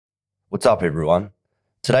What's up, everyone?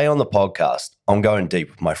 Today on the podcast, I'm going deep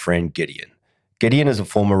with my friend Gideon. Gideon is a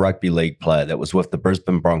former rugby league player that was with the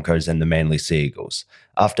Brisbane Broncos and the Manly Sea Eagles.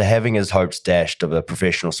 After having his hopes dashed of a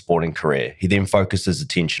professional sporting career, he then focused his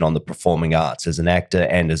attention on the performing arts as an actor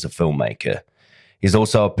and as a filmmaker. He's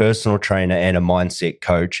also a personal trainer and a mindset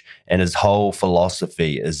coach, and his whole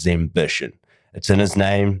philosophy is Mzembe. It's in his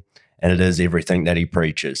name, and it is everything that he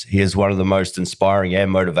preaches. He is one of the most inspiring and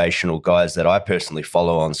motivational guys that I personally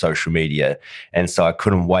follow on social media, and so I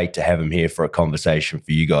couldn't wait to have him here for a conversation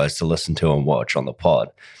for you guys to listen to and watch on the pod.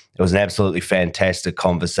 It was an absolutely fantastic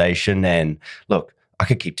conversation, and look, I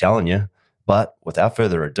could keep telling you, but without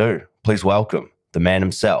further ado, please welcome the man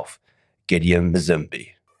himself, Gideon Mzembe.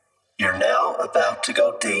 You're now about to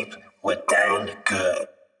go deep with Dan Good.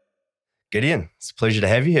 Gideon, it's a pleasure to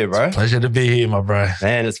have you here, bro. Pleasure to be here, my bro.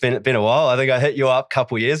 Man, it's been a while. I think I hit you up a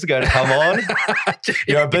couple of years ago to come on.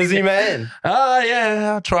 You're a busy man.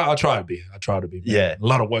 Yeah, I try to be. Man. Yeah. A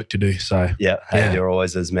lot of work to do, so. Yeah, hey, there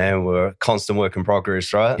always is, man. We're a constant work in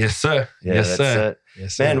progress, right? Yes, sir. Yeah, yes, sir. It.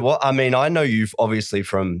 Yes, sir. Man, I know you obviously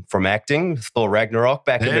from acting, Thor Ragnarok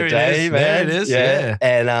back in the day, man. There it is, yeah.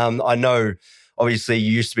 And I know, obviously,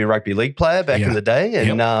 you used to be a rugby league player back in the day,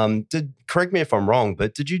 and correct me if I'm wrong,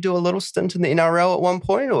 but did you do a little stint in the NRL at one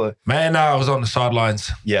point, or? Man, no, I was on the sidelines.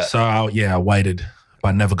 Yeah. So, I waited, but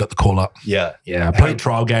I never got the call up. Yeah. Yeah, I played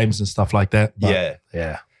trial games and stuff like that.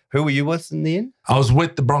 Yeah. Who were you with in the end? I was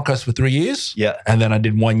with the Broncos for 3 years. Yeah. And then I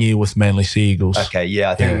did 1 year with Manly Sea Eagles. Okay,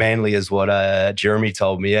 I think Manly is what Jeremy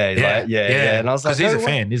told me. Yeah. And I was like, because he's a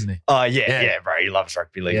fan, isn't he? Oh, yeah, bro. He loves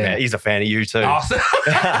rugby league, man. He's a fan of you too. Awesome.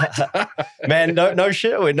 Man, no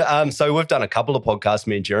shit. So we've done a couple of podcasts,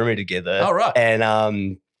 me and Jeremy together. Oh, right.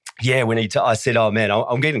 And when I said, oh man,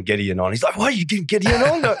 I'm getting Gideon on. He's like, why are you getting Gideon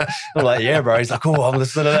on? I'm like, yeah, bro. He's like, oh, I'm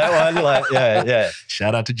listening to that one. Like, yeah.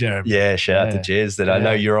 Shout out to Jeremy. Yeah, shout out to Jez. And I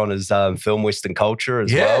know you're on his film Western Culture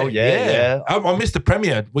as well. Yeah. I missed the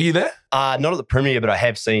premiere. Were you there? Not at the premiere, but I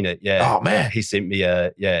have seen it. Yeah. Oh man, he sent me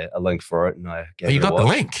a link for it, and I gave you it got a the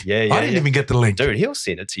watch. link. Yeah. I didn't even get the link, dude. He'll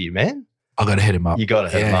send it to you, man. I got to hit him up. You got to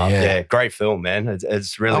hit him up. Yeah, great film, man.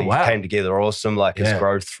 It's really came together awesome. Like his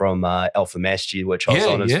growth from Alpha Masjid, which I was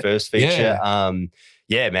on his first feature. Man,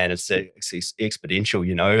 it's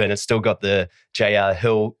exponential, and it's still got the J.R.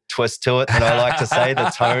 Hill twist to it that I like to say, the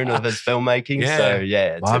tone of his filmmaking. So,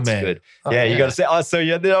 it's good. You got to say, I saw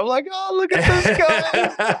you there. I'm like, oh, look at this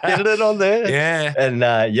guy. Getting it on there. Yeah. And,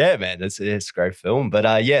 man, it's a great film. But,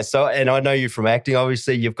 and I know you from acting,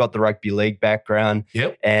 obviously. You've got the rugby league background.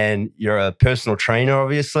 Yep. And you're a personal trainer,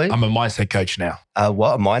 obviously. I'm a mindset coach now.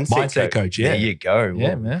 What? A mindset coach, yeah. There you go.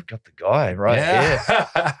 Yeah, man. Got the guy right there.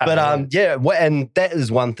 But, and that is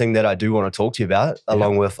one thing that I do want to talk to you about,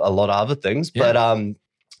 along with a lot of other things. But,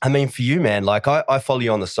 I mean, for you, man, like I follow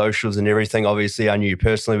you on the socials and everything. Obviously, I knew you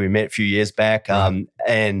personally. We met a few years back,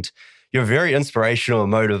 and you're a very inspirational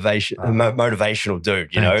and motivational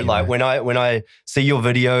dude. You know, like when I see your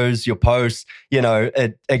videos, your posts,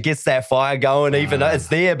 it gets that fire going. Even though it's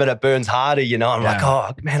there, but it burns harder. I'm like,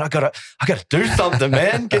 oh man, I gotta do something,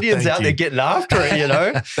 man. Gideon's out there getting after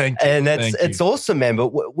it. Thank you. And it's awesome, man. But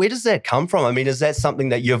where does that come from? I mean, is that something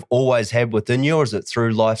that you've always had within you, or is it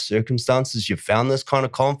through life circumstances you've found this kind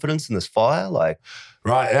of confidence and this fire? Like.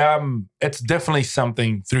 Right. It's definitely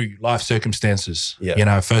something through life circumstances.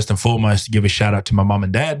 Yeah. First and foremost, give a shout out to my mum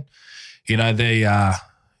and dad. They led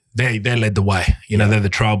the way. They're the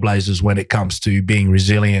trailblazers when it comes to being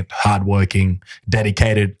resilient, hardworking,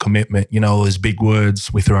 dedicated, commitment. All those big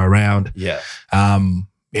words we throw around. Yeah.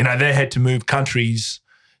 They had to move countries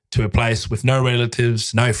to a place with no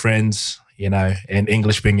relatives, no friends, and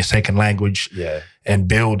English being a second language. Yeah. And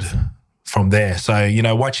build from there. So,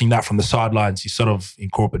 watching that from the sidelines, you sort of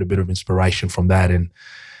incorporate a bit of inspiration from that. And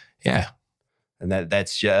And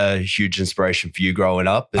that's a huge inspiration for you growing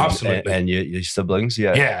up. And, absolutely. And your siblings.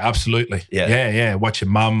 Yeah. Yeah, absolutely. Yeah. Watching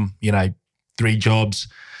mum, 3 jobs,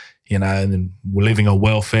 and then we're living on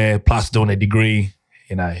welfare plus doing a degree.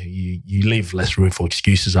 You leave less room for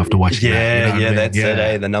excuses after watching that. That's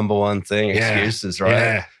it, the number one thing, excuses,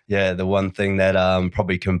 right? Yeah, the one thing that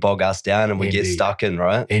probably can bog us down and we get stuck in,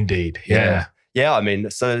 right? Indeed, Yeah, I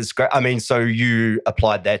mean, so it's great. I mean, so you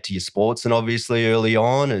applied that to your sports and obviously early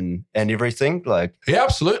on and everything? Like, yeah,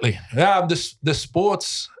 absolutely. Yeah, the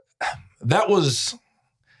sports, it was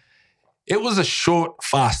a short,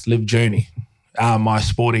 fast-lived journey, my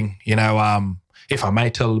sporting, if I may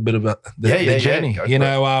tell a bit about the journey.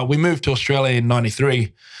 We moved to Australia in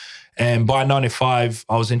 93, and by 95,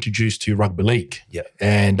 I was introduced to rugby league. Yeah.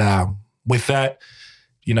 And with that,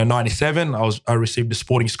 97, I received a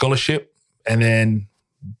sporting scholarship, and then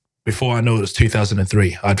before I knew it was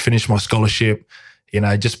 2003, I'd finished my scholarship.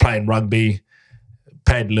 just playing rugby,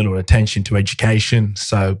 paid little attention to education.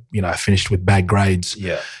 So, I finished with bad grades.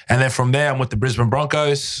 Yeah. And then from there, I'm with the Brisbane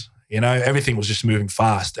Broncos. Everything was just moving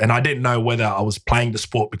fast. And I didn't know whether I was playing the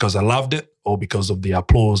sport because I loved it or because of the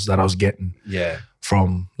applause that I was getting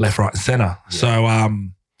from left, right, and centre.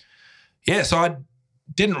 Yeah. So I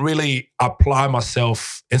didn't really apply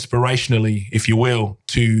myself inspirationally, if you will,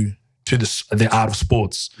 to the art of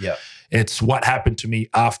sports. Yeah. It's what happened to me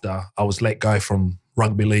after I was let go from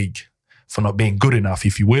rugby league for not being good enough,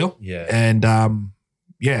 if you will. Yeah. And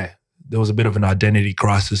there was a bit of an identity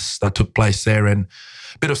crisis that took place there, and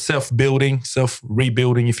a bit of self-building,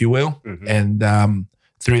 self-rebuilding, if you will. Mm-hmm. And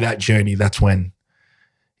through that journey, that's when,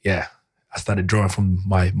 I started drawing from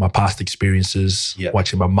my past experiences,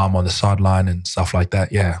 watching my mum on the sideline and stuff like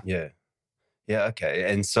that. Yeah. Yeah. Yeah.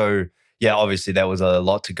 Okay. And so, obviously that was a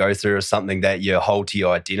lot to go through, or something that you hold to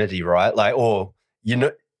your identity, right? Like, or,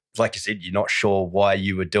 like you said, you're not sure why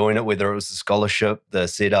you were doing it, whether it was the scholarship, the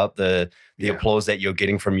setup, the applause that you're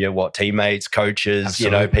getting from your teammates, coaches,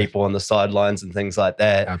 Absolutely. People on the sidelines and things like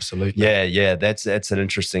that. Absolutely. Yeah. That's an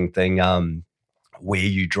interesting thing. Where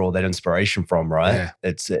you draw that inspiration from, right?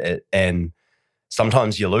 Yeah. And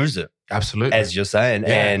sometimes you lose it. Absolutely. As you're saying,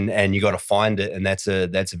 and you got to find it, and that's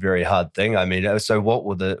a very hard thing. I mean, so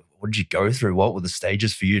what did you go through? What were the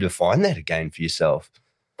stages for you to find that again for yourself?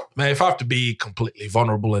 Man, if I have to be completely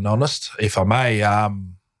vulnerable and honest, if I may,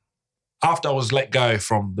 after I was let go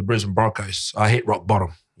from the Brisbane Broncos, I hit rock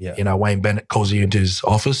bottom. Yeah. Wayne Bennett calls you into his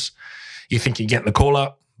office. You think you're getting the call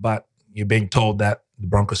up, but you're being told that the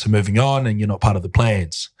Broncos are moving on and you're not part of the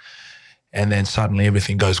plans. And then suddenly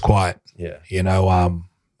everything goes quiet. Yeah.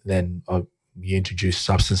 Then you introduce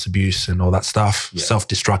substance abuse and all that stuff,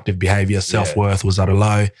 self-destructive behavior, self-worth was at a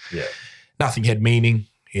low. Yeah. Nothing had meaning,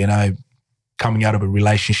 coming out of a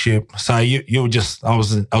relationship. So you were just, I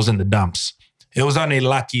was in the dumps. It was only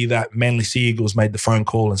lucky that Manly Sea Eagles made the phone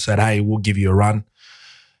call and said, hey, we'll give you a run.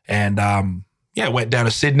 And went down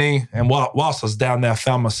to Sydney. And whilst I was down there, I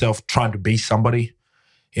found myself trying to be somebody.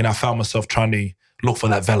 I found myself trying to look for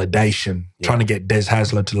that validation, trying to get Des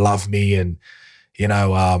Hasler to love me and,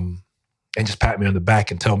 and just pat me on the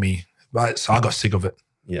back and tell me, right. So I got sick of it.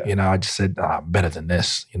 Yeah. I just said, I'm better than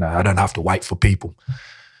this. I don't have to wait for people.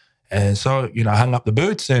 And so, I hung up the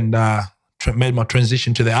boots and made my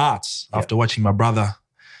transition to the arts after watching my brother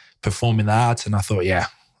perform in the arts. And I thought,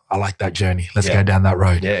 I like that journey. Let's go down that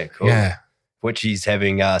road. Yeah, cool. Yeah. Which he's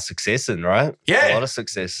having success in, right? Yeah. A lot of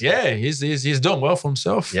success. Yeah, he's doing well for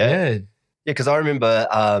himself. Yeah. Yeah, because I remember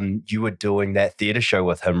you were doing that theatre show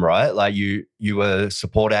with him, right? Like you were a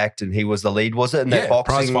support act and he was the lead, was it? In that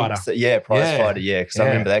boxing? Prize fighter. Prize fighter, because I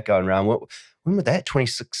remember that going around. When was that,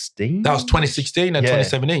 2016? That was 2016 and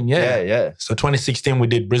 2017, Yeah. So 2016 we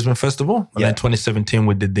did Brisbane Festival and then 2017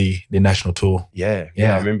 we did the national tour. Yeah,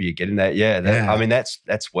 I remember you getting that. I mean,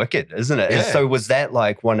 that's wicked, isn't it? Yeah. And so was that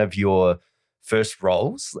like one of your first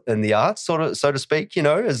roles in the arts, sort of, so to speak,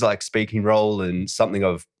 as like speaking role and something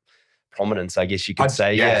of prominence, I guess you could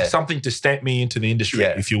say. Yeah, something to stamp me into the industry,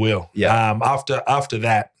 if you will. Yeah. After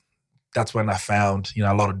that, that's when I found,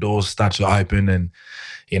 a lot of doors started to open and,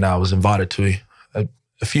 I was invited to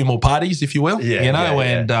a few more parties, if you will,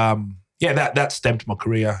 that stamped my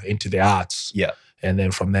career into the arts. Yeah. And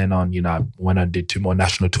then from then on, when I did 2 more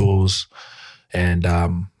national tours and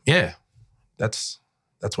that's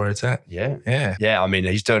where it's at. Yeah. I mean,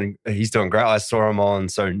 he's doing great. I saw him on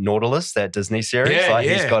Nautilus, that Disney series.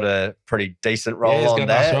 He's got a pretty decent role on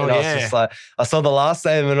that. And I was just like, I saw the last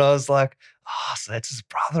name and I was like, so that's his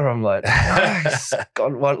brother. I'm like, nice.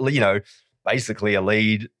 God, what, basically a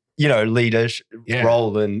lead, leadish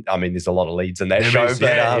role. And I mean, there's a lot of leads in that show.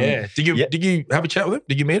 Did you have a chat with him?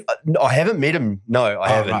 Did you meet him? No, I haven't met him. No, I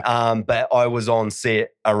haven't. Right. But I was on set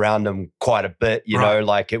around him quite a bit.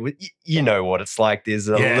 Like it was, what it's like. There's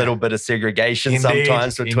a little bit of segregation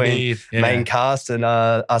sometimes between main cast and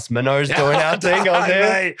us minnows doing our thing on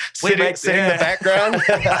there, sitting the background.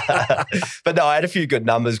 But no, I had a few good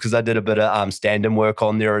numbers because I did a bit of stand-in work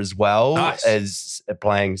on there as well, as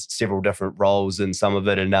playing several different roles in some of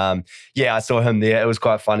it. And I saw him there. It was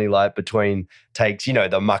quite funny, like between takes,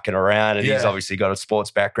 the mucking around, and he's obviously got a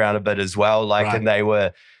sports background a bit as well. And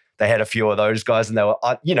they had a few of those guys, and they were,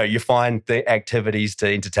 you find the activities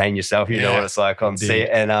to entertain yourself. You know what it's like on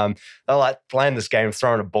set. And they're like playing this game,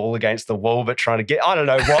 throwing a ball against the wall, but trying to get, I don't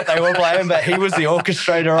know what they were playing, but he was the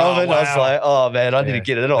orchestrator of it. Wow. And I was like, oh man, I need to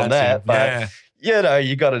get in on that. But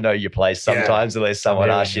you got to know your place sometimes, unless someone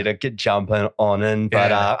asks you to jump on in.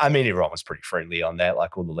 But I mean, everyone was pretty friendly on that,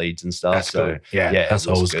 like all the leads and stuff. That's good. Yeah, that's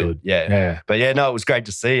always good. Yeah. But no, it was great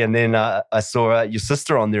to see. And then I saw your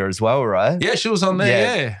sister on there as well, right? Yeah, she was on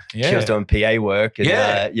there. Yeah. She was doing PA work. And,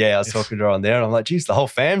 I was talking to her on there, and I'm like, geez, the whole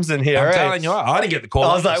fam's in here. I'm telling you, I didn't get the call.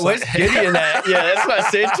 I was like, where's Gideon at? Yeah, that's what I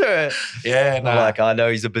said to her. Yeah, no. I'm like, I know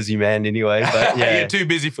he's a busy man anyway, but You're too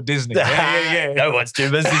busy for Disney. Yeah. No one's too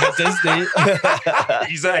busy for Disney.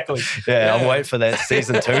 Exactly. Yeah, I'm waiting for that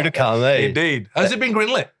season 2 to come, eh? Indeed. Has it been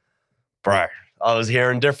greenlit? Bro, I was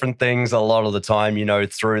hearing different things a lot of the time,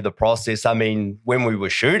 through the process. I mean, when we were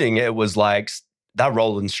shooting, it was like they're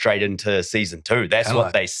rolling straight into season 2. That's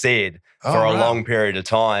what they said for a long period of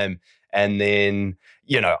time. And then,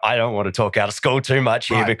 I don't want to talk out of school too much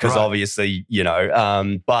here because obviously,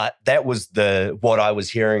 but that was what I was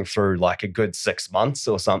hearing through like a good 6 months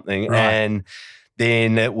or something. Right. And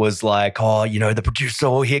then it was like, the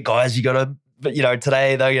producer, here, guys, you got to, but,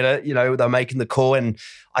 today they're going to, they're making the call. And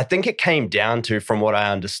I think it came down to, from what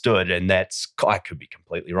I understood, and I could be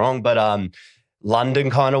completely wrong, but London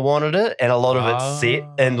kind of wanted it, and a lot of it's set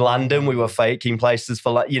in London. We were faking places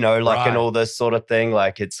for, and all this sort of thing.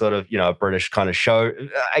 Like it's sort of, a British kind of show,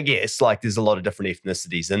 I guess. Like there's a lot of different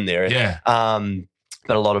ethnicities in there. Yeah.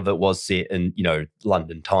 But a lot of it was set in,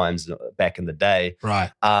 London times back in the day.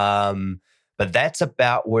 Right. But that's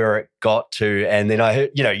about where it got to. And then I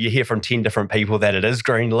heard, you hear from 10 different people that it is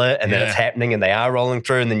greenlit and that it's happening and they are rolling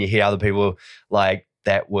through. And then you hear other people like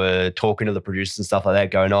that were talking to the producers and stuff like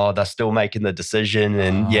that going, they're still making the decision.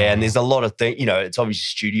 And and there's a lot of things, it's obviously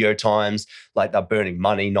studio times, like they're burning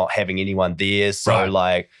money, not having anyone there. So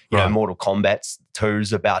Mortal Kombat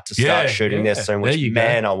 2's about to start shooting there soon, which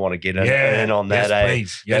I want to get in on that.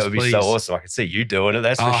 Please. That would be so awesome. I could see you doing it,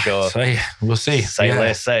 that's for sure. So we'll see. Say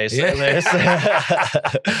less.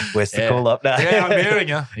 Where's the call up now? Yeah, I'm hearing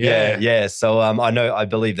you. Yeah. So I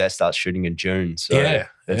believe that starts shooting in June. So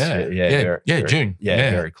June.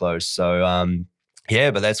 Very close. So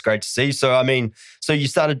but that's great to see. So I mean, so you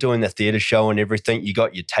started doing the theatre show and everything. You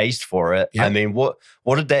got your taste for it. Yep. I mean, what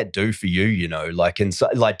did that do for you?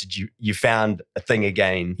 Did you found a thing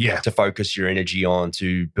again to focus your energy on,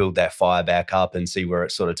 to build that fire back up and see where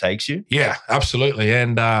it sort of takes you? Yeah, absolutely.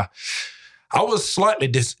 And I was slightly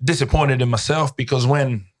disappointed in myself because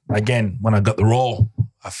when I got the role,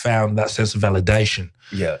 I found that sense of validation.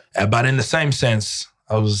 Yeah. But in the same sense,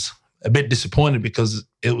 I was a bit disappointed because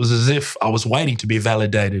it was as if I was waiting to be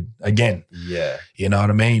validated again. Yeah. You know what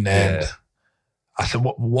I mean? And I said,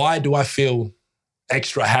 why do I feel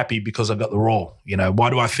extra happy because I got the role? Why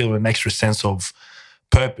do I feel an extra sense of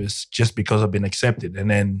purpose just because I've been accepted? And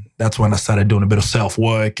then that's when I started doing a bit of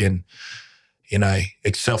self-work and,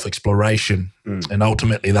 self-exploration. And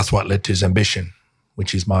ultimately that's what led to Mzembe,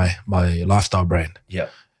 which is my lifestyle brand. Yeah.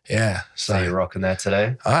 Yeah. So you're rocking that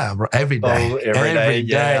today? Every day. Every day.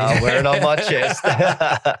 Yeah, I'll wear it on my chest.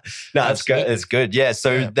 No, it's good. It's good. Yeah.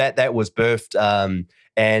 So that was birthed.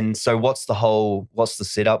 And so what's the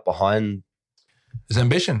setup behind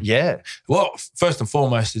Mzembe? Yeah. Well, first and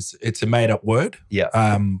foremost, it's a made up word. Yeah.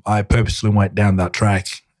 I purposely went down that track.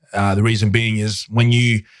 The reason being is when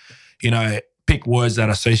you pick words that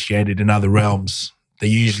are associated in other realms, they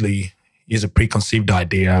usually is a preconceived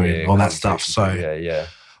idea and all that stuff. So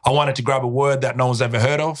I wanted to grab a word that no one's ever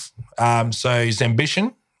heard of. So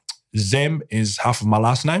Mzembe. Zem is half of my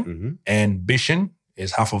last name, and ambition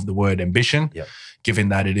is half of the word ambition. Yep. Given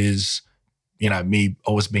that it is, me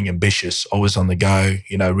always being ambitious, always on the go,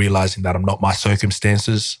 realizing that I'm not my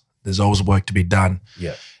circumstances. There's always work to be done.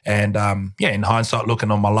 Yeah. And in hindsight, looking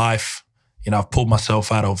on my life, I've pulled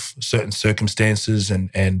myself out of certain circumstances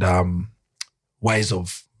and ways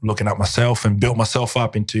of looking at myself and built myself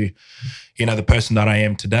up into, the person that I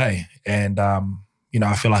am today. And,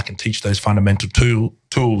 I feel I can teach those fundamental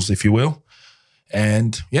tools, if you will.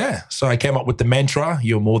 And so I came up with the mantra,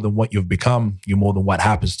 you're more than what you've become, you're more than what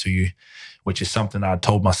happens to you, which is something I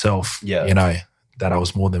told myself, that I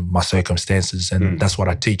was more than my circumstances. And that's what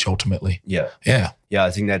I teach ultimately. Yeah. Yeah. Yeah, I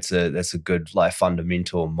think that's a good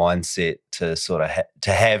fundamental mindset to sort of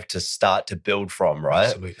have to start to build from, right?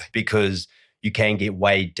 Absolutely. Because you can get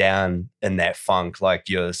weighed down in that funk like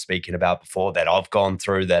you're speaking about before that I've gone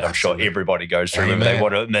through, that I'm sure everybody goes through, whether they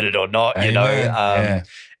want to admit it or not,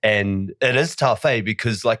 And it is tough,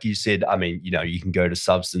 because like you said, I mean, you can go to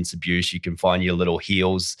substance abuse, you can find your little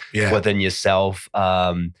heels within yourself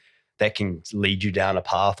that can lead you down a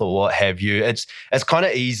path or what have you. It's kind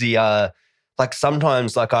of easy. Like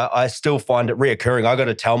sometimes, like I still find it reoccurring. I got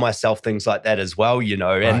to tell myself things like that as well,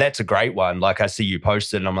 Right. and that's a great one. Like I see you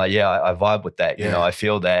posted and I'm like, I vibe with that. I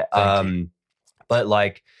feel that. But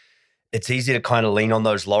like, it's easy to kind of lean on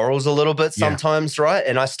those laurels a little bit sometimes, right?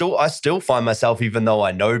 And I still find myself, even though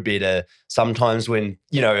I know better, sometimes when,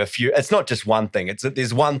 it's not just one thing.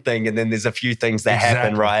 There's one thing and then there's a few things that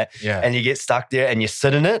happen, right? Yeah. And you get stuck there and you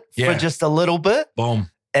sit in it for just a little bit.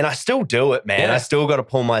 Boom. And I still do it, man. Yeah. I still got to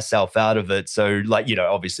pull myself out of it. So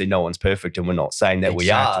obviously no one's perfect and we're not saying that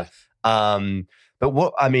we are. But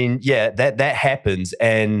that happens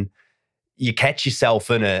and you catch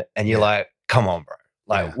yourself in it and you're like, come on, bro.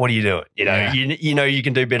 Like, what are you doing? You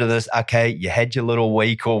can do better than this. Okay, you had your little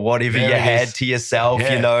week or whatever you had to yourself,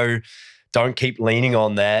 don't keep leaning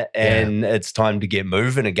on that. And it's time to get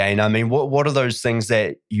moving again. I mean, what are those things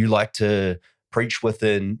that you like to preach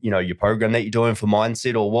within, your program that you're doing for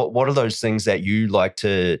mindset? Or what are those things that you like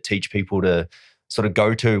to teach people to sort of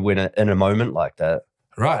go to when in a moment like that?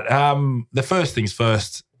 Right. The first things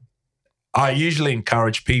first, I usually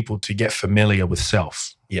encourage people to get familiar with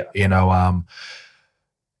self. Yeah.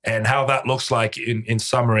 And how that looks like in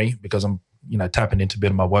summary, because I'm, tapping into a bit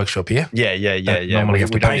of my workshop here. Yeah. Normally have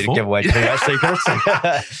to don't pay need for. to give away too much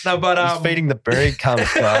secrets. No, but he's feeding the bird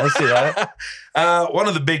comes, guys. One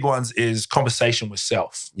of the big ones is conversation with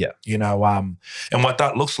self. Yeah. And what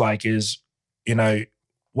that looks like is,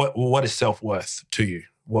 what is self-worth to you?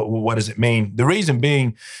 What does it mean? The reason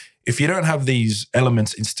being, if you don't have these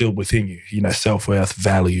elements instilled within you, self-worth,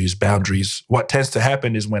 values, boundaries, what tends to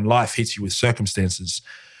happen is when life hits you with circumstances,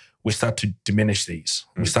 we start to diminish these.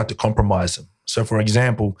 We start to compromise them. So for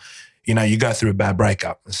example, you go through a bad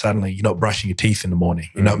breakup and suddenly you're not brushing your teeth in the morning,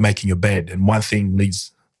 you're not making your bed, and one thing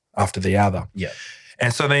leads after the other. Yeah.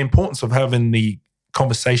 And so the importance of having the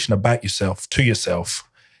conversation about yourself to yourself,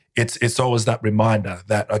 it's always that reminder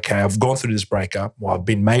that, okay, I've gone through this breakup, or I've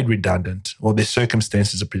been made redundant, or these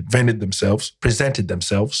circumstances have presented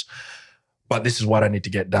themselves, but this is what I need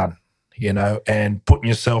to get done, and putting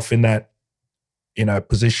yourself in that,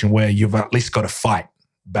 position where you've at least got to fight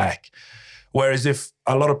back. Whereas if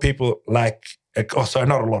a lot of people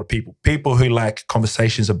people who lack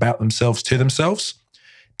conversations about themselves to themselves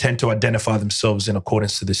tend to identify themselves in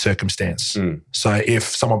accordance to the circumstance. So if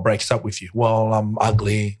someone breaks up with you, well, I'm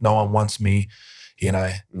ugly, no one wants me,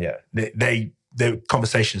 the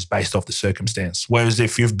conversation is based off the circumstance. Whereas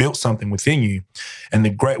if you've built something within you, and the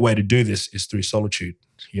great way to do this is through solitude.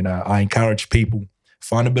 I encourage people,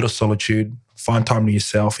 find a bit of solitude, find time to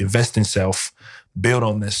yourself, invest in self, build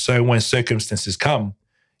on this. So when circumstances come,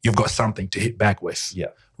 you've got something to hit back with. Yeah.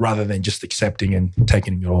 Rather than just accepting and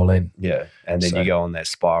taking it all in. Yeah. And then you go on that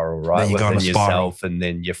spiral, right? Then you go on a spiral. Yourself, and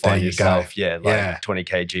then you find yourself, 20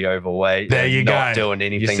 kg overweight. There you go. Not doing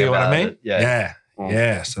anything you see about what I mean? it. Yeah.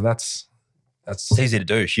 Yeah. So that's it's easy to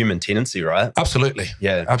do. Human tendency, right? Absolutely.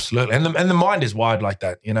 Yeah. Absolutely. And the mind is wired like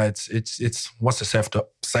that. It's what's the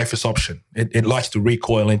safest option? It likes to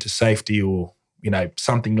recoil into safety or,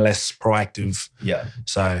 something less proactive. Yeah.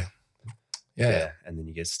 So yeah. And then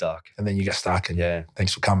you get stuck. And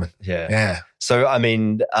thanks for coming. Yeah. So I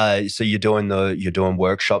mean, so you're doing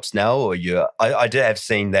workshops now, or I did have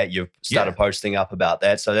seen that you've started posting up about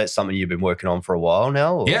that. So that's something you've been working on for a while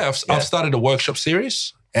now? Or? Yeah, I've started a workshop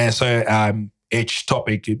series. And so each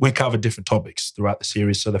topic, we cover different topics throughout the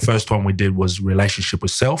series. So the first one we did was relationship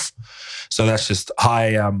with self. So that's just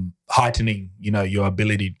heightening, your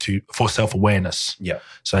ability for self-awareness. Yeah.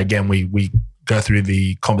 So again, we go through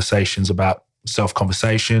the conversations about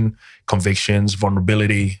self-conversation, convictions,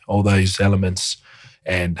 vulnerability, all those elements,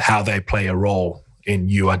 and how they play a role in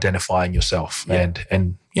you identifying yourself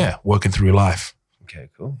and working through life. Okay,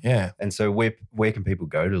 cool. Yeah. And so where can people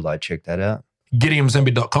go to check that out?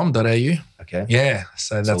 GideonMzembe.com.au. Okay. Yeah.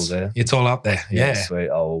 So all there. It's all up there. Yeah. Sweet.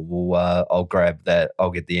 I'll grab that. I'll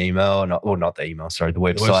get the email, not the email, sorry, the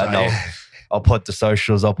website. And I'll put the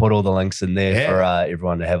socials. I'll put all the links in there for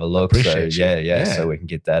everyone to have a look. Appreciate you. So we can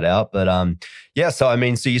get that out. But so I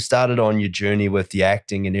mean, so you started on your journey with the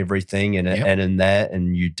acting and everything, and in that,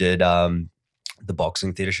 and you did the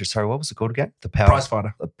boxing theatre show. Sorry, what was it called again? The Prize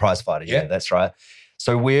Fighter. Prize Fighter. Yeah, that's right.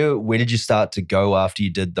 So where did you start to go after you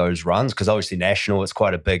did those runs? Because obviously national, it's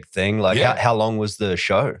quite a big thing. How long was the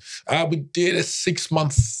show? We did a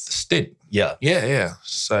 6-month stint. Yeah. Yeah.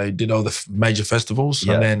 So did all the major festivals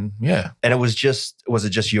and then, And was it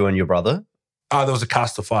just you and your brother? There was a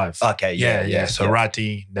cast of 5. Okay. Yeah. So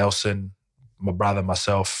Rati, Nelson, my brother,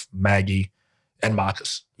 myself, Maggie, and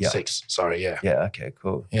Marcus. Yeah. 6. Sorry, yeah. Yeah, okay,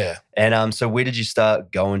 cool. Yeah. And so where did you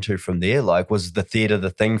start going to from there? Was the theatre the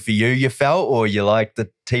thing for you felt, or you like the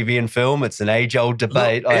TV and film? It's an age-old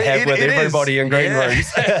debate I have with everybody in green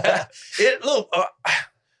rooms. I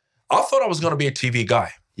thought I was going to be a TV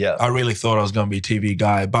guy. Yeah. I really thought I was going to be a TV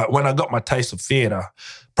guy. But when I got my taste of theatre,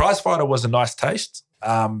 Prize Fighter was a nice taste.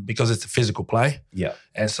 because it's a physical play. Yeah.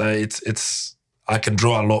 And so I can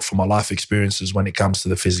draw a lot from my life experiences when it comes to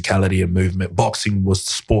the physicality and movement. Boxing was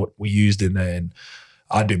the sport we used in there, and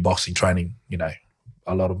I do boxing training,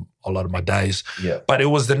 a lot of my days. Yeah. But it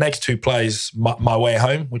was the next two plays, My Way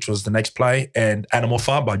Home, which was the next play, and Animal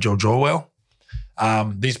Farm by George Orwell.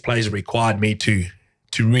 These plays required me to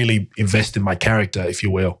really invest in my character, if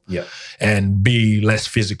you will, and be less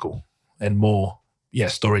physical and more,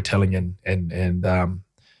 storytelling and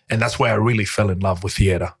that's where I really fell in love with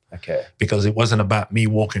theatre. Okay. Because it wasn't about me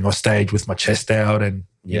walking on stage with my chest out and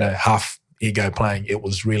half ego playing. It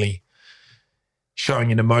was really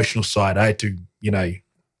showing an emotional side. I had to,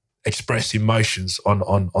 express emotions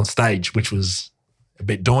on stage, which was a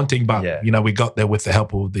bit daunting, but we got there with the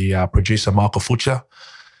help of the producer Michael Futcher.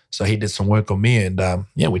 So he did some work on me, and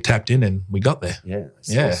we tapped in and we got there. Yeah,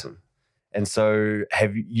 that's awesome. And so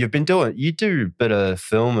you do a bit of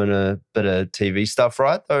film and a bit of TV stuff,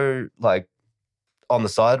 right? Though, like on the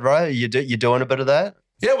side, right? You're doing a bit of that?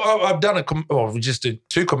 Yeah, well, I've done we just did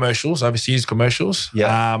 2 commercials, overseas commercials.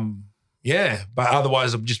 Yeah. But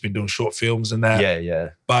otherwise I've just been doing short films and that.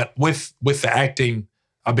 Yeah. But with the acting,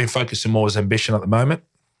 I've been focusing more as ambition at the moment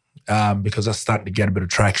because I'm starting to get a bit of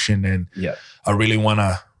traction, and I really want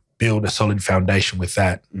to build a solid foundation with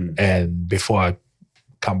that. And before I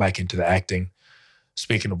come back into the acting,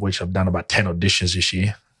 speaking of which, I've done about 10 auditions this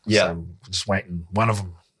year. Yeah. So I'm just waiting. One of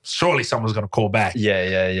them, surely someone's going to call back.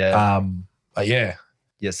 Yeah. But yeah.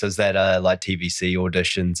 Yeah, so is that like TVC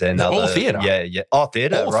auditions and all theatre? Yeah. Oh,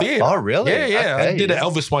 theatre, all right? Theatre. Oh, really? Yeah. Okay, I did an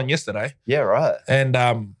Elvis one yesterday. Yeah, right. And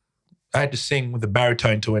I had to sing with the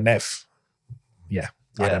baritone to an F. Yeah.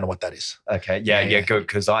 I don't know what that is. Okay. Yeah. Good,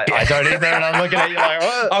 because I don't either, and I'm looking at you like,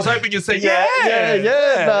 what? I was hoping you'd say, yeah.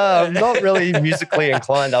 No, I'm not really musically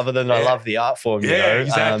inclined other than I love the art form,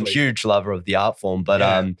 exactly. Huge lover of the art form,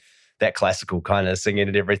 but that classical kind of singing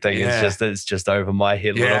and everything it's just over my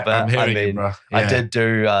head a little bit. I'm hearing you, bro. I did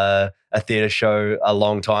do a theatre show a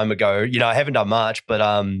long time ago. I haven't done much, but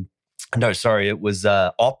it was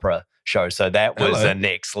opera show. So that was the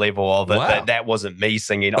next level of it. Wow. That wasn't me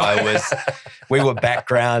singing. We were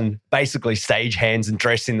background, basically stage hands and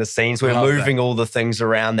dressing the scenes. We were moving all the things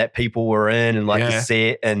around that people were in and like the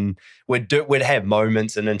set, and we'd have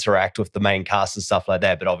moments and interact with the main cast and stuff like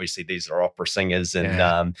that. But obviously these are opera singers,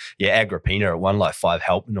 and Agrippina won like 5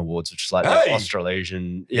 Helpman Awards, which is like the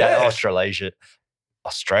Australian,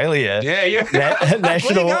 Australia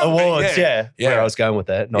national awards. Where I was going with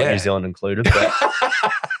that, not New Zealand included. But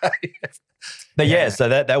so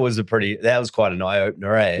that was quite an eye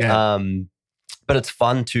opener, eh? But it's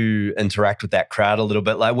fun to interact with that crowd a little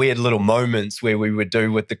bit. Like we had little moments where we would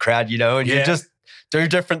do with the crowd, and you just do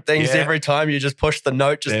different things every time. You just push the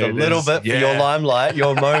note just a little bit for your limelight,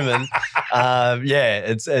 your moment.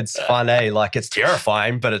 It's fun, eh? Like it's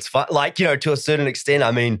terrifying, but it's fun. Like, to a certain extent,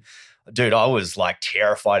 I mean, dude, I was like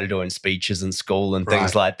terrified of doing speeches in school and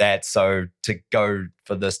things like that. So to go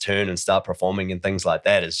for this turn and start performing and things like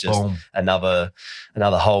that is just another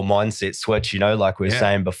whole mindset switch, like we were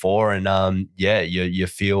saying before. And you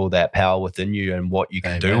feel that power within you and what you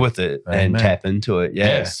can do with it and tap into it.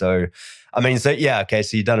 Yeah. So, I mean, so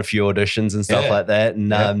you've done a few auditions and stuff like that.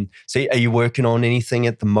 And so are you working on anything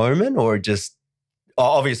at the moment, or just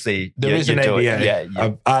obviously there is an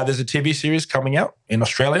ABA. There's a TV series coming out in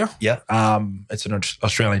Australia. It's an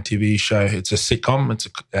Australian TV show. It's a sitcom.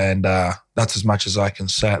 And that's as much as I can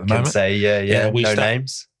say at the moment. No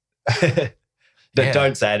names.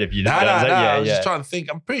 Don't say it if you don't. I was just trying to think.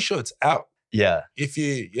 I'm pretty sure it's out. If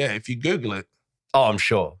you Google it. Oh, I'm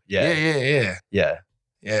sure. Yeah.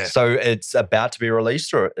 So it's about to be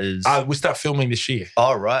released, or is we start filming this year.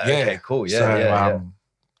 Oh, right. Okay, cool.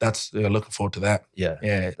 That's looking forward to that.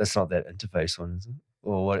 Yeah. That's not that Interface one, is it?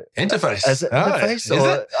 Or what? Interface. Is it Interface? Is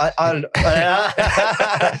it? I don't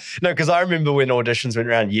know. No, because I remember when auditions went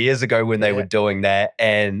around years ago when they were doing that,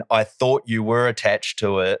 and I thought you were attached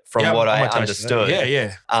to it from what I understood.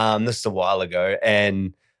 This is a while ago,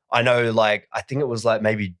 and I know, like, I think it was like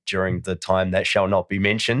maybe during the time that shall not be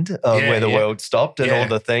mentioned, where the world stopped and all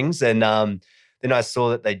the things, and then I saw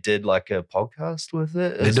that they did like a podcast with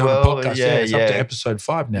it as well. They're doing a podcast, it's up to episode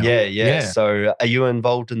 5 now. Yeah. So are you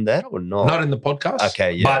involved in that or not? Not in the podcast.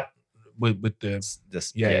 Okay, but with the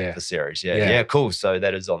series. Yeah, cool. So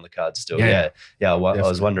that is on the card still. I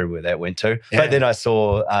was wondering where that went to. But then I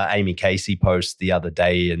saw Amy Casey post the other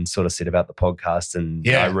day and sort of said about the podcast, and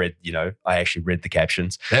I read, I actually read the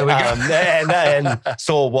captions. There we go. and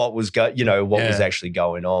saw what was was actually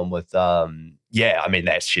going on with yeah, I mean,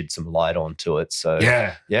 that shed some light onto it. So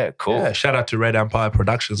yeah, cool. Yeah, shout out to Red Empire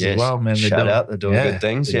Productions as well, man. They're doing good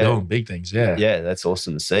things. They're doing big things. Yeah, that's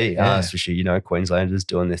awesome to see. Especially Queenslanders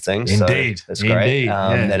doing their thing. Indeed, so that's great. Indeed,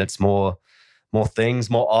 and it's more things,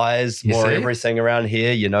 more eyes, more everything around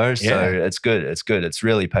here. So it's good. It's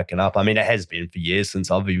really picking up. I mean, it has been for years since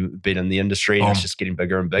I've been in the industry, and it's just getting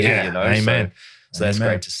bigger and bigger. Amen. So that's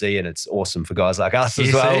great to see, and it's awesome for guys like us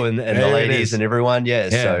as well, and the ladies and everyone.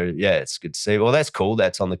 So it's good to see. Well, that's cool.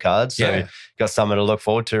 That's on the cards. So you got something to look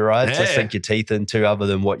forward to, right? To sink your teeth into, other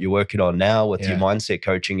than what you're working on now with your mindset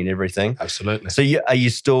coaching and everything. Absolutely. So are you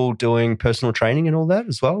still doing personal training and all that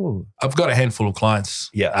as well? I've got a handful of clients.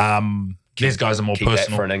 Yeah. These guys are more Keep personal.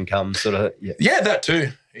 That for an income, sort of. Yeah, that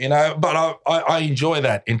too. But I enjoy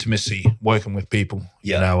that intimacy working with people.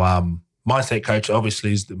 Yeah. Mindset coach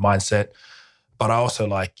obviously is the mindset. But I also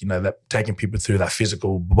like, that taking people through that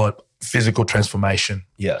physical transformation.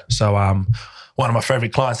 Yeah. So one of my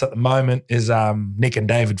favorite clients at the moment is Nick and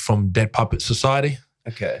David from Dead Puppet Society.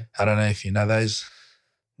 Okay. I don't know if you know those.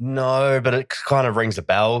 No, but it kind of rings a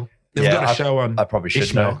bell. They've got a show on I probably should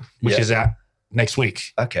Ishmael, know. which is out next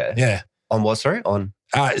week. Okay. Yeah. On what, sorry? On?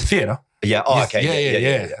 Theatre. Yeah. Oh, okay.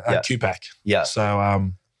 Yeah. QPAC. Yeah.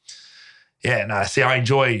 So, see, I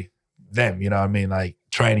enjoy them, like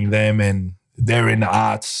training them, and they're in the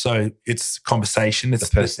arts, so it's conversation. It's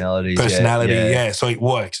the personality. Yeah. So it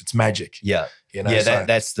works. It's magic. Yeah.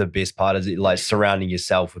 That's the best part, is it, like surrounding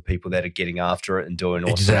yourself with people that are getting after it and doing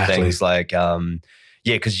awesome things. Like,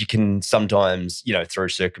 because you can sometimes, through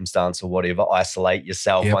circumstance or whatever, isolate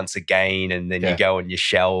yourself once again, and then you go in your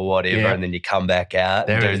shell or whatever, and then you come back out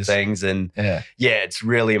and do things. And it's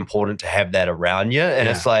really important to have that around you. And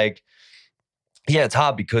it's like, it's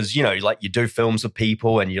hard because, you do films with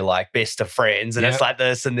people and you're like best of friends, and it's like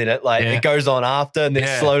this, and then it goes on after, and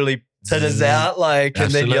then slowly titters out,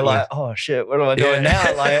 and then you're like, oh shit, what am I doing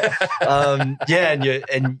now?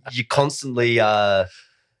 And you constantly,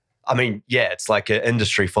 it's like an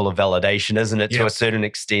industry full of validation, isn't it? To a certain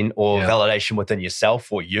extent, or validation within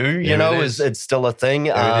yourself or you, it's still a thing.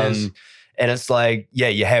 And it's like,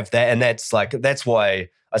 you have that, and that's why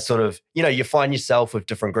I sort of, you find yourself with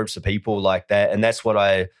different groups of people like that. And that's what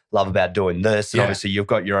I love about doing this. And obviously you've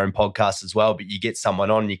got your own podcast as well, but you get someone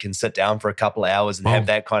on and you can sit down for a couple of hours and have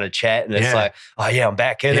that kind of chat. And it's like, oh yeah, I'm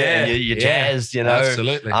back in it. And you're jazzed,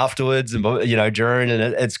 Absolutely. afterwards and, during, and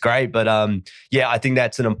it's great. But I think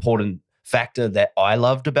that's an important factor that I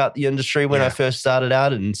loved about the industry when I first started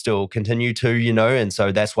out, and still continue to, and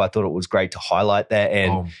so that's why I thought it was great to highlight that,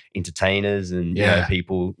 and entertainers and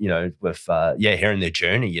people, with hearing their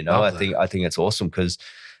journey, I think it's awesome, because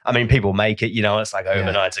people make it, it's like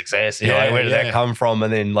overnight success. Where did that come from?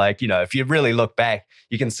 And then if you really look back,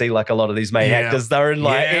 you can see like a lot of these main actors, they're in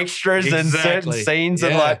extras in certain scenes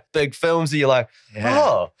and like big films, and you're like,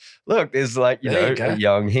 oh, look, there's like, a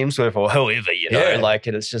young Hemsworth or whoever,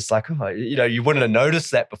 and it's just like, oh, you wouldn't have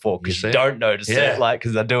noticed that before, because you don't notice it,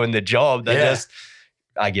 because they're doing their job. They're just,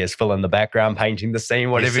 I guess, fill in the background, painting the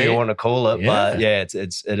scene, whatever you want to call it. But it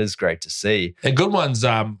is great to see. And good ones.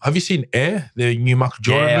 Have you seen Air, the new Michael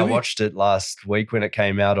Jordan movie? I watched it last week when it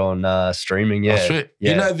came out on streaming. Yeah. Oh, shit.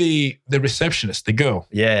 Yeah. The receptionist, the girl.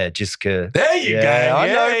 Yeah, Jessica. There you go. I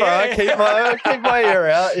know, bro. Keep my ear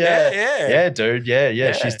out. Yeah, dude.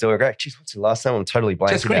 Yeah. She's doing great. Jeez, what's her last name? I'm totally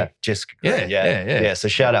blanking out. Jessica. Yeah. So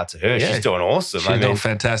shout out to her. Yeah. She's doing awesome. She's doing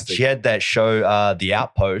fantastic. She had that show, The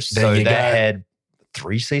Outpost. So that had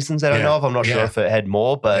 3 seasons that I know of. I'm not sure if it had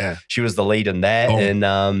more, but she was the lead in that. And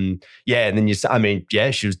and then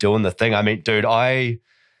she was doing the thing. Dude,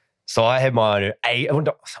 So I had my own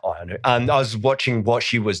I was watching what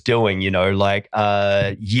she was doing, years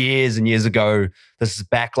and years ago. This is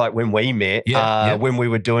back like when we met, when we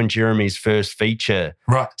were doing Jeremy's first feature.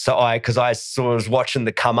 Right. So because I sort of was watching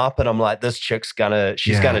the come up, and I'm like, this chick's gonna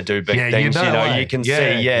do big things. You can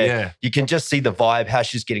see, you can just see the vibe, how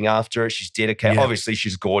she's getting after it. She's dedicated. Obviously,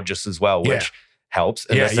 she's gorgeous as well, which helps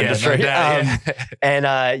in this industry. No doubt, And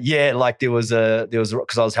there was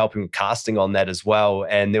because I was helping with casting on that as well,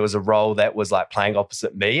 and there was a role that was like playing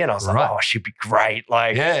opposite me, and I was like, oh, she'd be great,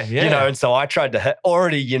 and so I tried to hit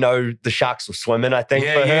already, the sharks were swimming, I think,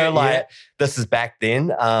 for her, this is back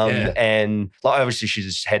then, and obviously she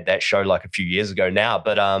just had that show like a few years ago now,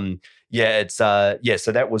 but so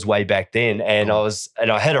that was way back then, and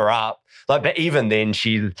I hit her up. But even then,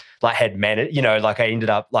 she had managed. I ended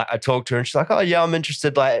up I talked to her, and she's like, "Oh yeah, I'm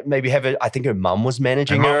interested. Maybe have it." I think her mum was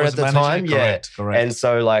managing her at the time. Correct. And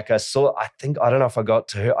so I saw. I don't know if I got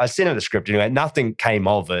to her. I sent her the script anyway. Nothing came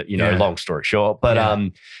of it. Long story short. But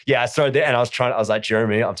I started there, and I was like,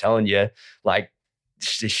 Jeremy, I'm telling you,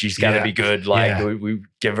 she's going to be good. Like we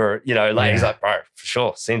give her, you know, like he's like, bro, for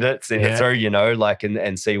sure, send it through, you know, like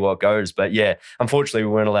and see what goes. But yeah, unfortunately,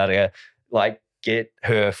 we weren't allowed to like get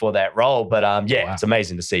her for that role. But it's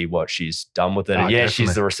amazing to see what she's done with it. And Definitely.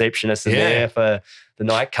 she's the receptionist in there for the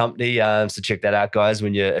night company. So check that out, guys.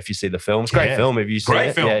 If you see the film, it's a great film. Have you seen it?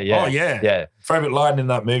 Great film. Yeah. Oh yeah. Favorite line in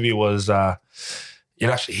that movie was it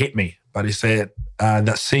actually hit me. But he said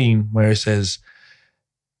that scene where he says,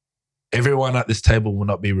 "Everyone at this table will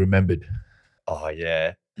not be remembered." Oh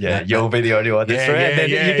yeah. Yeah, you'll be the only one that's right. And then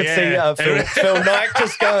you can see Phil Knight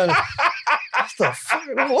just going, what the fuck?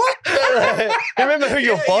 What? You remember who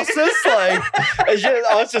your boss is? Like,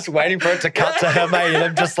 I was just waiting for it to cut to him, mate, and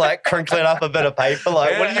I'm just like crinkling up a bit of paper.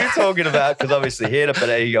 Like, what are you talking about? Because obviously he had a bit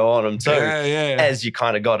of ego on him too, as you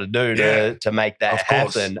kind of got to do to make that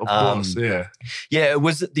happen. Of course, Yeah, it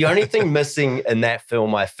was the only thing missing in that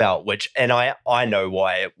film I felt, and I know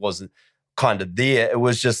why it wasn't kind of there. It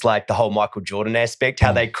was just like the whole Michael Jordan aspect,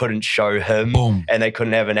 how they couldn't show him and they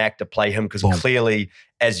couldn't have an actor play him because clearly,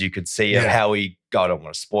 as you could see, how he, I don't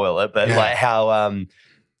want to spoil it, but like how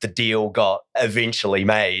the deal got eventually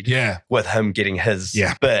made with him getting his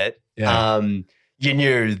bit. You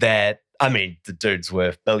knew that, I mean, the dude's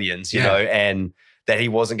worth billions, you know, and that he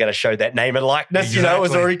wasn't going to show that name and likeness, you know, it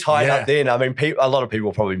was already tied up then. I mean, a lot of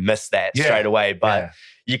people probably missed that straight away, but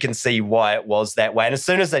you can see why it was that way. And as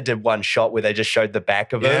soon as they did one shot where they just showed the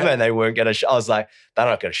back of him and they weren't going to I was like, they're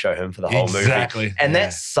not going to show him for the whole movie. And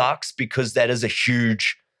that sucks because that is a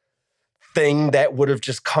huge thing that would have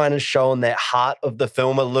just kind of shown that heart of the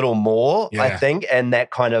film a little more, I think, and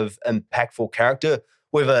that kind of impactful character.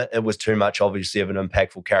 Whether it was too much, obviously, of an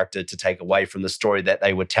impactful character to take away from the story that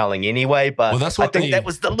they were telling anyway. But that's I think that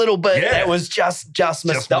was the little bit that was just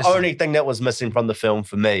missed. The only thing that was missing from the film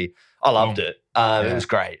for me. I loved it. It was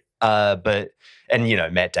great. And you know,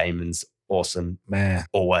 Matt Damon's awesome. Man.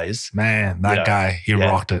 Always. Man, that guy, he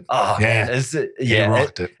rocked it. Oh, man. He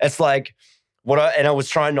rocked it. It's like, I was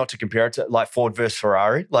trying not to compare it to like Ford versus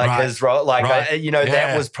Ferrari, like his role, like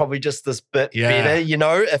that was probably just this bit better, you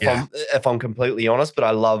know, if I'm completely honest. But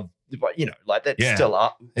I love, you know, like that's still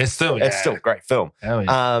up. It's still a great film. Hell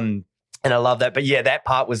yeah. And I love that. But yeah, that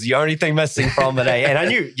part was the only thing missing from it. And I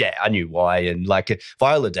knew why. And like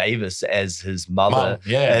Viola Davis as his mother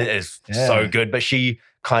is so good. But she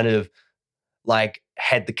kind of like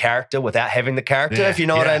had the character without having the character, if you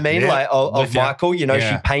know what I mean, like of Michael, you know,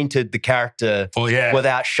 she painted the character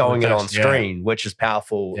without showing it on screen, which is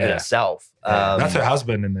powerful in itself. That's her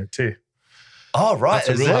husband in there too. Oh, right.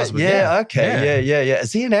 That's is it? husband, okay. Yeah.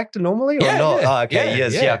 Is he an actor normally or not? Oh, okay, he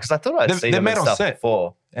is. Yeah, because I thought I'd seen him in stuff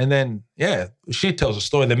before. And then, she tells a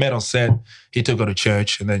story. They met on set. He took her to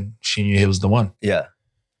church and then she knew he was the one. Yeah.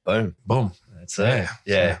 Boom. That's it.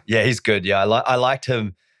 Yeah, he's good. Yeah, I liked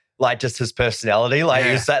him. Like just his personality, like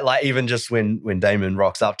he was that, like even just when Damon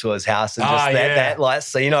rocks up to his house and just that like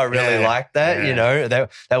scene, I really liked that. You know,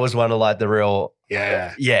 that was one of like the real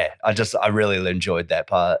I really enjoyed that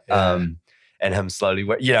part. And him slowly,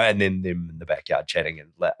 you know, and then them in the backyard chatting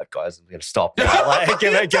and guys, I'm going to stop now. Like,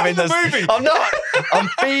 giving this. I'm not. I'm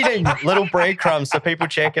feeding little breadcrumbs so people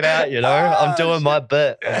check it out, you know. I'm doing my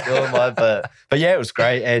bit. But yeah, it was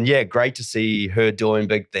great. And yeah, great to see her doing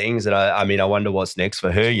big things. And I mean, I wonder what's next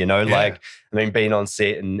for her, you know, like, I mean, being on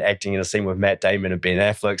set and acting in a scene with Matt Damon and Ben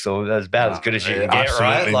Affleck, so that's about as good as you can get,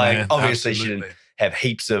 right? Like, obviously she didn't have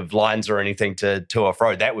heaps of lines or anything to or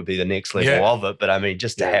fro. That would be the next level of it. But I mean,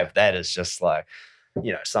 just to have that is just like,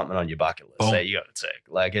 you know, something on your bucket list that you got to tick.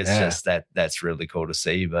 Like it's just that's really cool to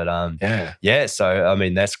see. But so I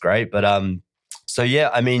mean, that's great. But so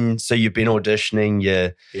yeah, I mean, so you've been auditioning,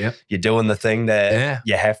 you're doing the thing that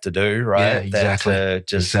you have to do, right? Yeah, exactly. That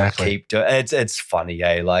just keep doing. It's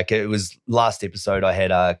funny, Like it was last episode I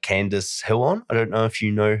had Candace Hill on. I don't know if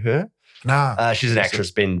you know her. No. She's an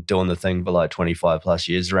actress, been doing the thing for like 25 plus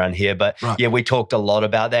years around here. But yeah, we talked a lot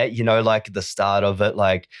about that, you know, like the start of it,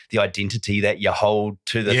 like the identity that you hold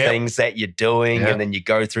to the things that you're doing. And then you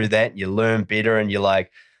go through that and you learn better and you're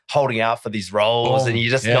like holding out for these roles and you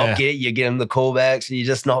just not get it. You're getting the callbacks and you're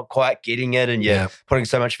just not quite getting it. And you're putting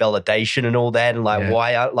so much validation and all that. And like,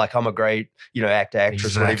 why, like I'm a great, you know, actor,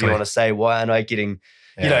 actress, whatever you want to say. Why aren't I getting,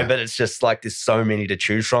 you know, but it's just like there's so many to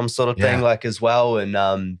choose from sort of thing, like as well.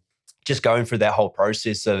 And, just going through that whole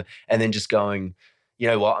process of, and then just going, you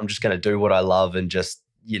know what, I'm just going to do what I love and just,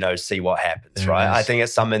 you know, see what happens, right? I think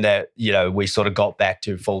it's something that, you know, we sort of got back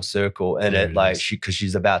to full circle in it, like because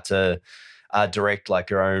she's about to direct like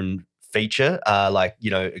her own feature,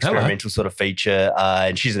 experimental sort of feature.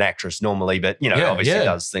 And she's an actress normally, but, obviously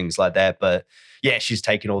does things like that. But yeah, she's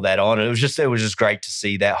taken all that on. And it was just great to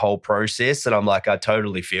see that whole process. And I'm like, I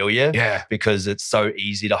totally feel you. Yeah. Because it's so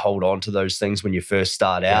easy to hold on to those things when you first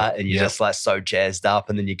start out and you're just like so jazzed up.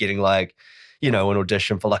 And then you're getting like, an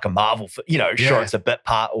audition for like a Marvel, sure, it's a bit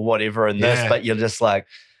part or whatever in this, but you're just like,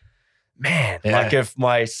 man, like if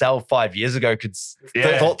myself 5 years ago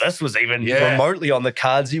thought this was even remotely on the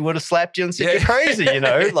cards, he would have slapped you and said you're crazy,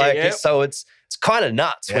 Like, so it's kind of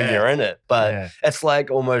nuts when you're in it, but it's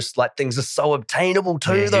like almost like things are so obtainable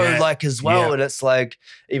too, though, like as well. Yeah. And it's like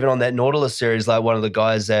even on that Nautilus series, like one of the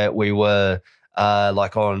guys that we were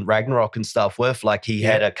like on Ragnarok and stuff with, like he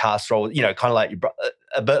had a cast role, kind of like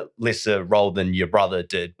a bit lesser role than your brother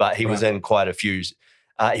did, but he was in quite a few.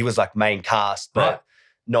 He was like main cast, but.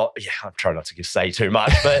 I'm trying not to say too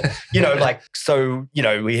much, but, like, so,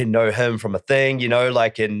 we know him from a thing,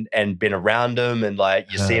 like, and been around him and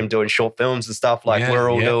like, you see him doing short films and stuff like we're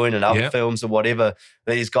all doing and other films or whatever.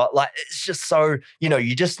 But he's got like, it's just so,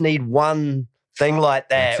 you just need one thing like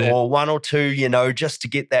that or one or two, just to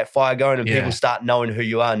get that fire going and people start knowing who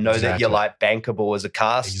you are and know that you're like bankable as a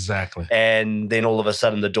cast. Exactly. And then all of a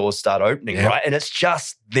sudden the doors start opening, right? And it's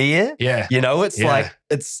just there. Yeah. It's like,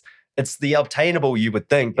 it's the obtainable you would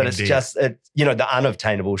think, but it's just, the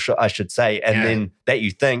unobtainable, I should say. And then that you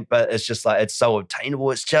think, but it's just like, it's so obtainable.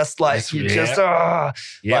 It's just like, it's a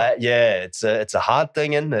hard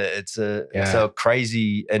thing, isn't it? It's a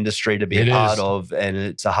crazy industry to be a part of. And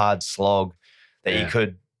it's a hard slog that you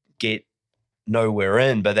could get nowhere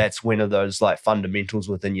in, but that's one of those like fundamentals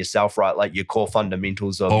within yourself, right? Like your core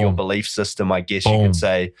fundamentals of your belief system, I guess you could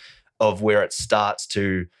say, of where it starts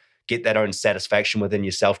to get that own satisfaction within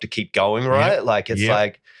yourself to keep going, right? Like it's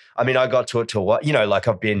like, I mean, I got to it to what, like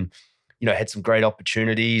I've been, had some great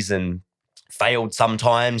opportunities and failed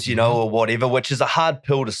sometimes, or whatever, which is a hard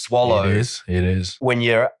pill to swallow. It is. When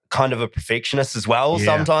you're kind of a perfectionist as well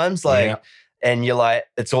sometimes, like, and you're like,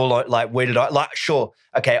 it's all like, where did I, like, sure,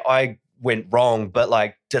 okay, I went wrong, but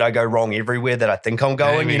like, did I go wrong everywhere that I think I'm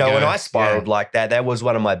going? And I spiraled like that. That was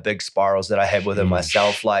one of my big spirals that I had within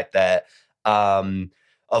myself like that.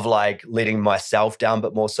 Of like letting myself down,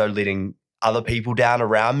 but more so letting other people down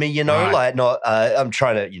around me, like not, I'm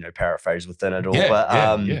trying to, paraphrase within it all,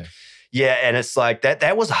 and it's like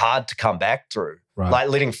that was hard to come back through, like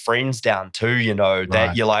letting friends down too,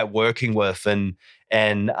 that you're like working with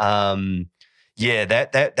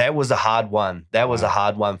that was a hard one. That was a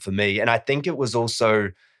hard one for me. And I think it was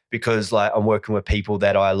also because like I'm working with people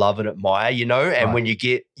that I love and admire, and when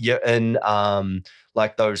you're in,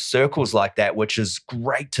 like those circles like that, which is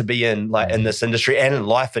great to be in, like in this industry and in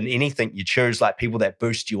life and anything you choose, like people that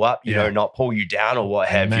boost you up, not pull you down or what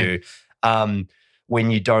have you. When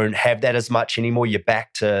you don't have that as much anymore, you're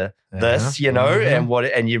back to this,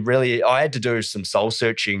 and you really, I had to do some soul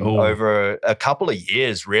searching over a couple of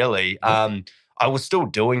years, really. I was still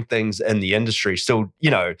doing things in the industry, still,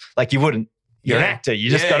 like you wouldn't, you're an actor.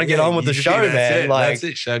 You just got to get on with the show, man. That's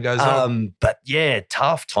it. Show goes on. But yeah,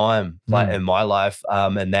 tough time like in my life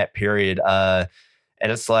in that period. And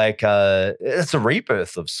it's like it's a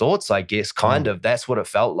rebirth of sorts, I guess. Kind of. That's what it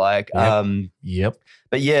felt like.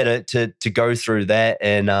 But yeah, to go through that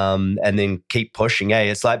and then keep pushing.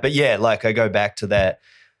 It's like, but yeah, like I go back to that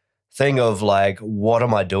thing of like, what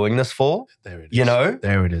am I doing this for? There it is.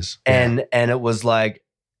 There it is. And it was like,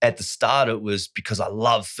 at the start, it was because I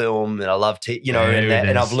love film and I love,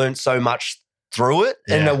 and I've learned so much through it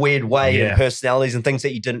in a weird way and personalities and things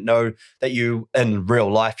that you didn't know that you in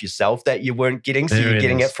real life yourself that you weren't getting. So you're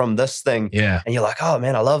getting it from this thing. And you're like, oh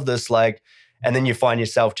man, I love this. Like, and then you find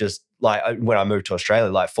yourself just like when I moved to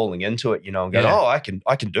Australia, like falling into it, and going, oh, I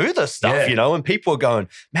can do this stuff, and people are going,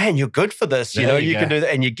 man, you're good for this, you can do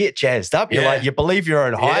that. And you get jazzed up. You're like, you believe your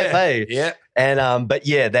own hype, hey? And, but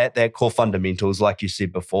yeah, that core fundamentals, like you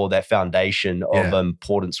said before, that foundation of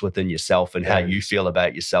importance within yourself and how you feel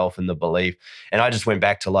about yourself and the belief. And I just went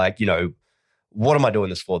back to like, what am I doing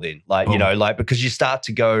this for then? Like, like, because you start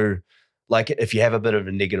to go, like if you have a bit of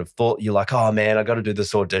a negative thought, you're like, oh man, I got to do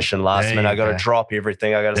this audition last minute. I got to drop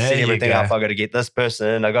everything. I got to set everything up. I got to get this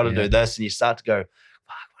person. I got to do this. And you start to go,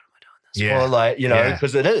 fuck, what am I doing this for? Like,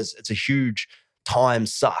 because it's a huge time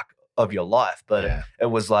suck of your life. But it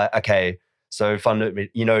was like, okay, so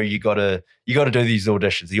fundamentally, you got to do these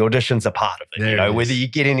auditions. The auditions are part of it. Whether you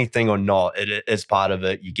get anything or not, it is part of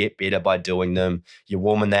it. You get better by doing them. You're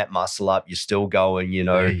warming that muscle up. You're still going.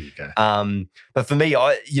 There you go. But for me,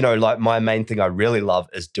 like my main thing I really love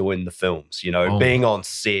is doing the films. Being on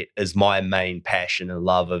set is my main passion and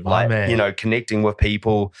love of connecting with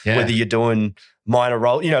people. Whether you're doing minor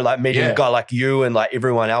role, like meeting a guy like you and like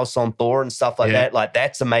everyone else on Thor and stuff like that. Like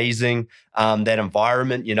that's amazing. That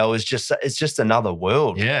environment, is just another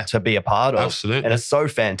world to be a part of. Absolutely. And it's so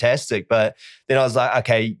fantastic. But then I was like,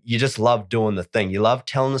 okay, you just love doing the thing. You love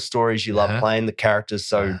telling the stories. You love playing the characters.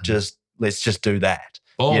 So let's just do that.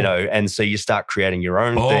 And so you start creating your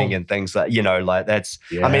own thing and things like, like that's,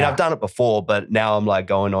 I mean, I've done it before, but now I'm like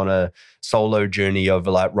going on a solo journey over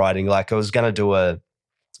like writing. Like I was going to do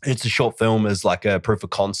it's a short film as like a proof of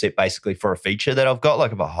concept basically for a feature that I've got,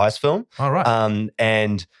 like of a heist film. All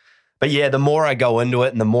right. But yeah, the more I go into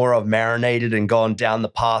it and the more I've marinated and gone down the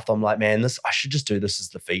path, I'm like, man, I should just do this as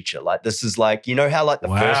the feature. Like this is like, how like the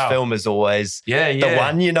first film is always the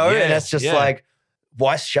one, and it's just like,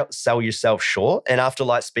 why sell yourself short? And after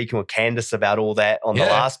like speaking with Candace about all that on the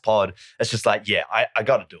last pod, it's just like, I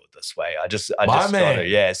got to do it this way. I just got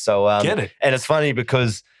to, So, get it. And it's funny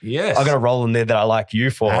because I got a role in there that I like you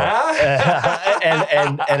for,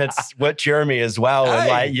 and it's with Jeremy as well. And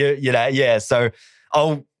like So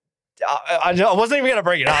I wasn't even going to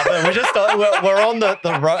bring it up. But we're just we're on the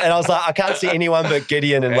road, and I was like, I can't see anyone but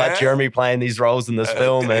Gideon and like Jeremy playing these roles in this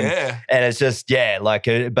film, and it's just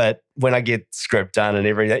but when I get script done and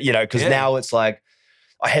everything, because now it's like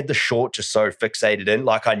I had the short just so fixated in,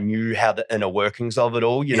 like I knew how the inner workings of it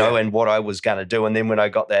all, and what I was going to do, and then when I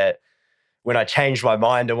got that. When I changed my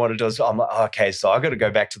mind and wanted to do, I'm like, okay, so I got to go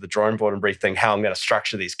back to the drawing board and rethink how I'm going to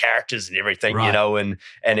structure these characters and everything, and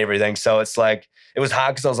everything. So it's like, it was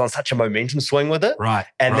hard because I was on such a momentum swing with it. Right.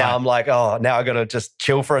 And now I'm like, now I got to just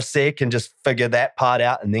chill for a sec and just figure that part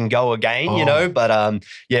out and then go again, But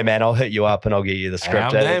man, I'll hit you up and I'll get you the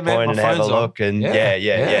script at that point and have a look. And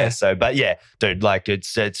So, but dude, like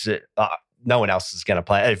it's no one else is going to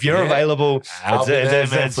play it. If you're available,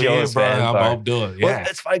 it's yours, bro. man. I'll do it. Well,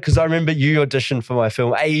 it's funny because I remember you auditioned for my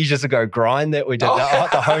film ages ago, Grind, that we did,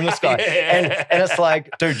 the homeless guy. And it's like,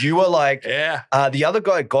 dude, you were like, the other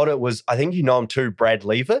guy got it was, I think you know him too, Brad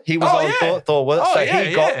Lever. He was on Thor with it. So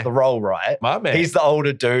he got the role right. My man. He's the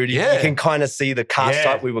older dude. You can kind of see the cast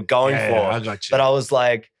type we were going for. I got you. But I was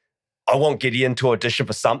like, I want Gideon to audition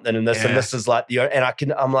for something and this is like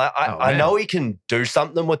I know he can do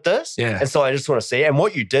something with this. Yeah. And so I just want to see it. And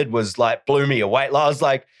what you did was like blew me away. Like, I was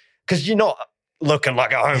like, because you're not looking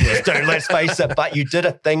like a homeless dude, let's face it, but you did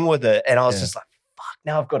a thing with it. And I was just like, fuck,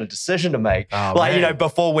 now I've got a decision to make.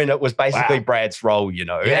 Before when it was basically Brad's role,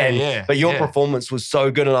 But your performance was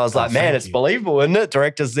so good. And I was like, man, it's believable, isn't it?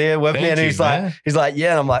 Director's there with me. And he's like,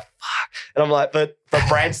 yeah. And I'm like, fuck. And I'm like, but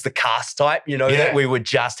Brad's the cast type, that we would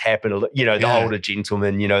just happen to, the older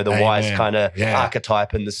gentleman, the wise kind of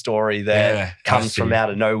archetype in the story that comes from out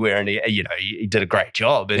of nowhere. And he did a great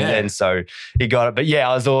job. And so he got it. But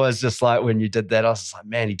I was always just like, when you did that, I was just like,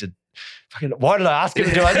 man, he did. Why did I ask him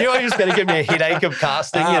to do it? I knew he was going to give me a headache of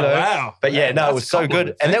casting, Wow. But it was so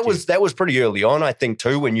good. And that was pretty early on, I think,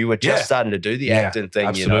 too, when you were just starting to do the acting thing,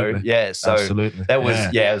 absolutely. So that was,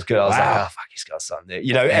 it was good. I was like, oh, fuck, he's got something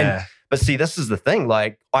there, But see, this is the thing.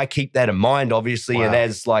 Like, I keep that in mind, obviously, and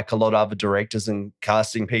as like a lot of other directors and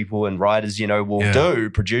casting people and writers, will do,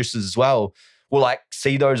 producers as well, will like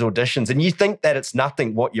see those auditions, and you think that it's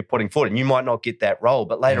nothing what you're putting forward, and you might not get that role,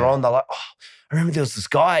 but later on they're like, oh, I remember there was this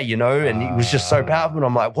guy, and he was just so powerful. And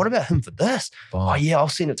I'm like, what about him for this? Oh yeah, I'll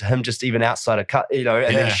send it to him just even outside of cut, and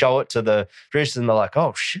then show it to the producers, and they're like,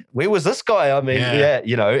 oh shit, where was this guy? I mean,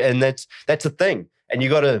 and that's a thing, and you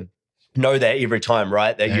got to know that every time,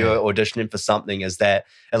 right? That you're auditioning for something, is that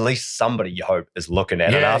at least somebody, you hope, is looking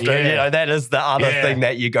at it after. That is the other thing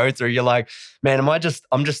that you go through. You're like, man,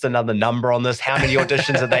 I'm just another number on this. How many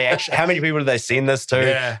auditions are they actually? How many people do they send this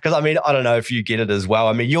to? Because I mean, I don't know if you get it as well.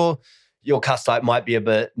 I mean, your cast type might be a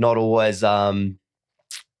bit not always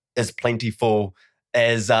as plentiful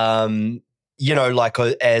as as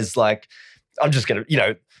like I'm just gonna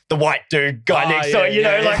the white dude guy next door,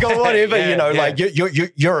 or whatever, like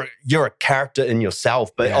you're a character in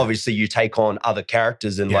yourself, but obviously you take on other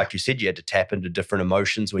characters, and like you said, you had to tap into different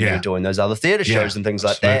emotions when you're doing those other theater shows and things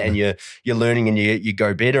like that, and you're learning and you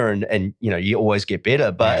go better, and you always get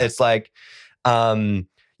better, but it's like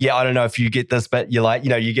I don't know if you get this, but you're like,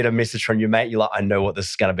 you get a message from your mate. You're like, I know what this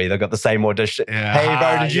is going to be. They've got the same audition. Yeah. Hey,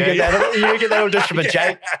 bro, did you get that? You get that audition for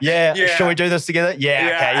Jake? Yeah. Should we do this together?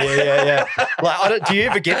 Yeah. Okay. Yeah. Like, do you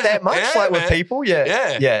ever get that much? With people?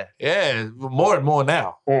 Yeah. More and more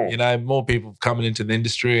now. More people coming into the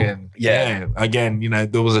industry, and again,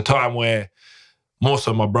 there was a time where more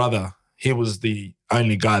so my brother, he was the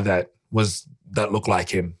only guy that looked like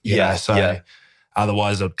him.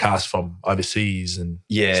 Otherwise, I'd cast from overseas and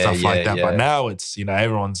Yeah, stuff like that. yeah. But now it's,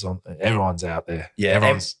 everyone's out there. Yeah,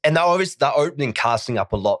 Everyone's and they're opening casting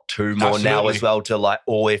up a lot too more now Absolutely. as well to like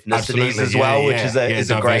all ethnicities Absolutely, as well, yeah, which yeah,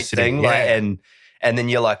 is a great diversity, thing. yeah. Like, and then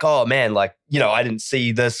you're like, oh man, like, I didn't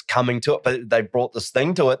see this coming to it, but they brought this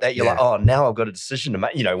thing to it that you're Yeah. like, oh, now I've got a decision to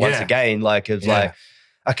make. Once Yeah. again, like it's Yeah. like,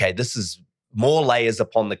 okay, this is more layers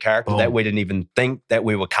upon the character that Boom. we didn't even think that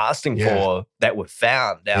we were casting Yeah. for, that we've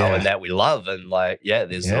found now Yeah. and that we love, and like,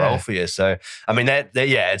 there's the Yeah. role for you. So I mean, that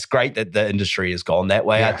it's great that the industry has gone that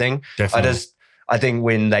way. Yeah, I think. definitely. I think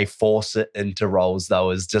when they force it into roles, though,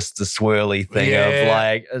 is just the swirly thing of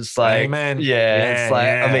like, it's like, Amen. it's like,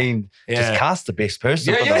 Yeah. I mean, just Yeah. cast the best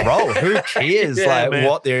person Yeah, for yeah. the role. Who cares, Yeah, like, man.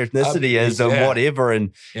 what their ethnicity is and Yeah. whatever.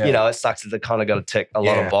 And, Yeah. it sucks that they kind of got to tick a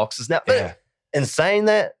lot Yeah. of boxes now. But Yeah. in saying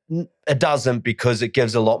that, it doesn't, because it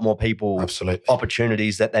gives a lot more people Absolutely.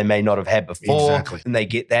 opportunities that they may not have had before. Exactly. And they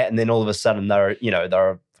get that. And then all of a sudden they're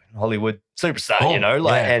a Hollywood superstar, Oh,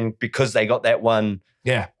 yeah. and because they got that one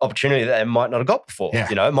Yeah. opportunity that they might not have got before. Yeah.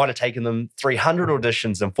 It might have taken them 300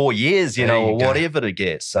 auditions in 4 years, There you or go. whatever to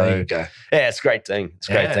get. So There you go. yeah, it's a great thing. It's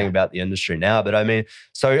a great Yeah. thing about the industry now. But I mean,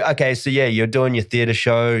 you're doing your theatre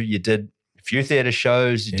show. You did a few theatre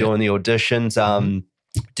shows. You're Yeah. doing the auditions.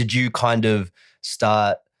 Did you kind of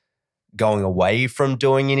start going away from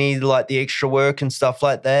doing any like the extra work and stuff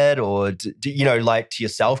like that, or like to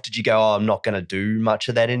yourself, did you go, oh, I'm not going to do much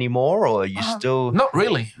of that anymore, or are you still? Not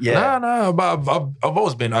really. Yeah. No. But I've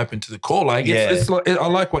always been open to the call. Like it's like, I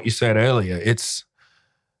like what you said earlier.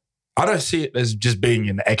 I don't see it as just being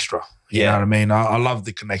an extra. You know what I mean? I love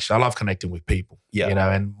the connection. I love connecting with people. Yeah.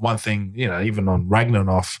 And one thing, even on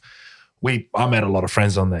Ragnarok, I met a lot of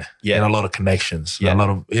friends on there. Yeah. And a lot of connections.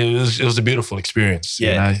 Yeah. It was a beautiful experience.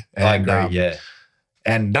 Yeah. And, I agree.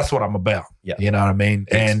 And that's what I'm about. Yeah. You know what I mean?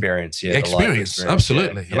 The And experience. Yeah. the life experience,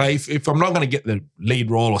 absolutely. Yeah. Like if I'm not going to get the lead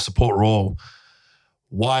role or support role,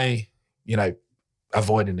 why,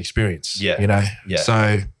 avoid an experience? Yeah.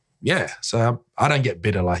 Yeah. So I don't get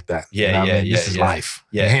bitter like that. Yeah, You know what I yeah, mean? This yeah, is yeah. life.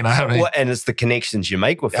 Yeah. You know what I mean? Well, and it's the connections you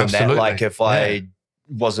make with them. That, Absolutely. like, if I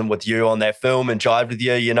wasn't with you on that film and jived with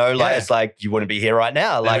you, Yeah. it's like you wouldn't be here right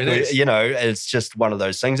now. Like, it is. it's just one of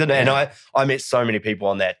those things. And I met so many people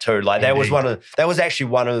on that too. Like, that Indeed. was actually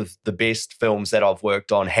one of the best films that I've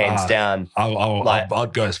worked on, hands down.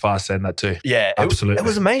 I'd go as far as saying that too. Yeah, Absolutely. It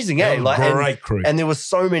was amazing. Yeah, It was a great crew. and there was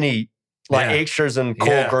so many Yeah. extras and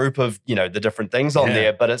core Yeah. group of the different things on Yeah.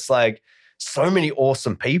 there. But it's like so many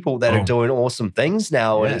awesome people that are Boom. doing awesome things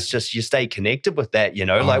now, and Yeah. it's just you stay connected with that.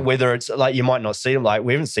 Like whether it's like you might not see them, like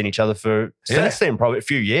we haven't seen each other for since then probably a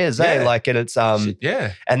few years. Yeah. Like, and it's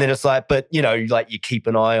yeah. and then it's like, but like you keep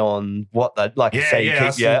an eye on what they like. You Yeah, say you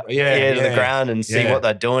yeah, keep your ear to the yeah. ground and see Yeah. what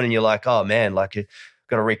they're doing, and you're like, oh man, like you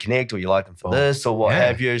got to reconnect, or you like them for Oh, this or what yeah.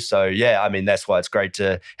 have you. So I mean that's why it's great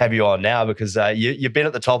to have you on now, because you've been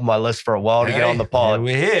at the top of my list for a while to get on the pod.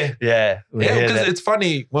 We're here. Yeah, Because it's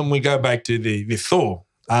funny when we go back to the Thor.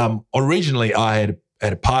 Originally, I had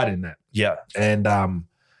a part in that, yeah, and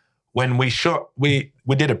when we shot, we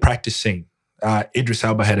did a practice scene. Idris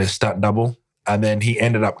Elba had a stunt double, and then he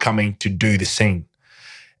ended up coming to do the scene.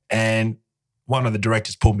 And one of the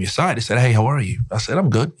directors pulled me aside. He said, "Hey, how are you?" I said, "I'm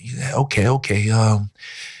good." He said, "Okay.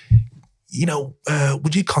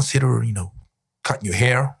 Would you consider, cutting your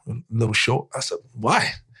hair a little short?" I said,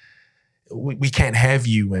 "Why? We can't have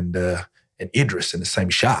you and Idris in the same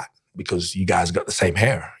shot because you guys got the same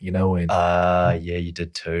hair, And yeah, you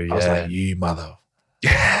did too. Yeah, I was like, you mother.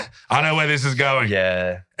 Yeah, I know where this is going.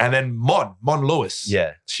 yeah, And then Mon Lewis.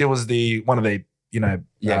 yeah, She was one of the,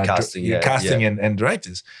 casting, casting and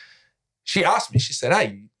directors. She asked me, she said,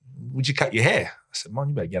 "Hey, would you cut your hair?" I said, "Mon,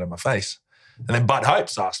 you better get out of my face." And then Bud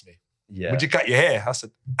Hopes asked me, yeah. "Would you cut your hair?" I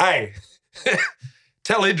said, "Hey,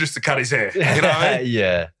 tell Idris to cut his hair." You know what I mean?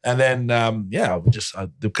 Yeah, And then,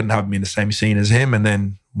 they couldn't have me in the same scene as him. And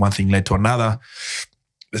then one thing led to another.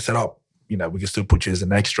 They said, "Oh, we can still put you as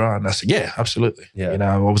an extra." And I said, "Yeah, absolutely." Yeah.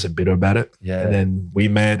 I wasn't bitter about it. Yeah. And then we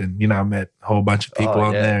met, and, I met a whole bunch of people Oh,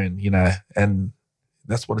 on yeah. there, and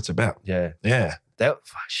that's what it's about. yeah. Yeah. That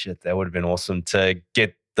would have been awesome to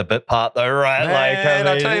get the bit part though, right? Man,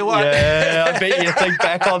 I tell you what. Yeah, I bet you think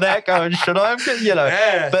back on that going, should I have,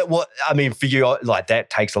 Yeah. But for you, like that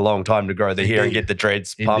takes a long time to grow the hair and Indeed. get the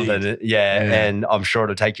dreads Indeed. pumping. Yeah, Yeah. and I'm sure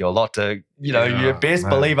it'll take you a lot to, Yeah, you best man.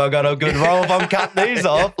 believe I got a good roll if I'm cutting these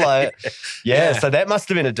off. Like, yeah, Yeah. so that must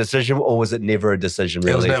have been a decision, or was it never a decision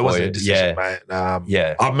really? That for wasn't you? a decision, mate.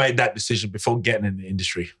 Yeah. I've made that decision before getting in the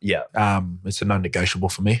industry. Yeah. It's a non-negotiable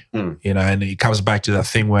for me, Mm. and it comes back to that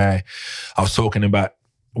thing where I was talking about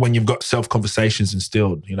when you've got self-conversations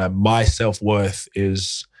instilled, my self-worth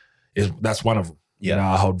is that's one of them. You know,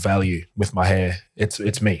 I hold value with my hair.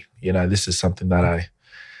 It's me. You know, this is something that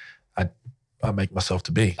I make myself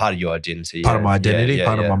to be. Part of your identity. Part of my identity,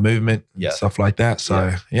 part of my movement, stuff like that.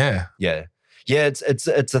 So, Yeah, it's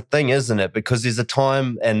a thing, isn't it? Because there's a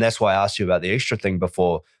time, and that's why I asked you about the extra thing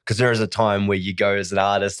before, because there is a time where you go as an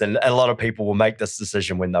artist, and a lot of people will make this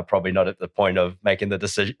decision when they're probably not at the point of making the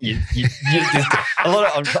decision. There's a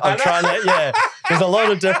lot of, I'm trying to, there's a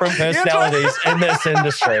lot of different personalities in this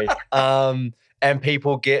industry. And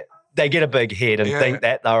people get a big head and think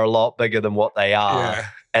that they're a lot bigger than what they are. Yeah.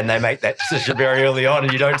 And they make that decision very early on,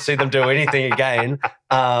 and you don't see them do anything again.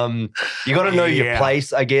 You got to know your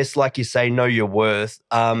place, I guess, like you say, know your worth.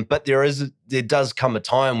 But there does come a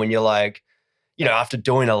time when you're like, you know, after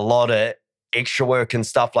doing a lot of extra work and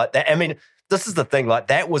stuff like that. I mean, this is the thing, like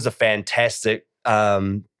that was a fantastic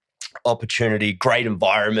opportunity, great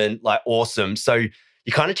environment, like awesome. So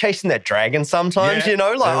you're kind of chasing that dragon sometimes, you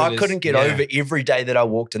know? Like I couldn't get over every day that I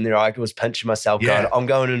walked in there. I was pinching myself going, I'm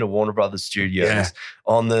going into Warner Brothers Studios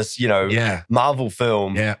on this, you know, Marvel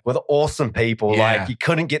film with awesome people. Like you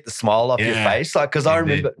couldn't get the smile off your face. Like, because I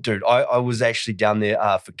remember, dude, I was actually down there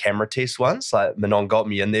for camera tests once. Like Manon got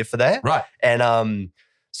me in there for that. Right. And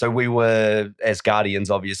so we were, as Guardians,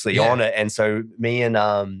 obviously, on it. And so me and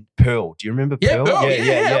Pearl, do you remember Pearl? Pearl,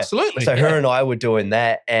 yeah, absolutely. So her and I were doing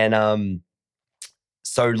that. And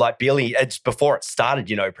so like barely, it's before it started,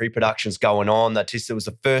 you know, pre-production's going on. It was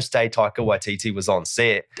the first day Taika Waititi was on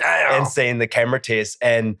set and seeing the camera test.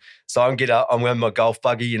 And so I'm in my golf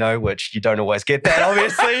buggy, you know, which you don't always get that,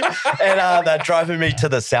 obviously. And they're driving me to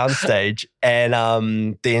the soundstage.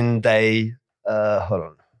 And then they, hold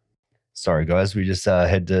on. Sorry, guys, we just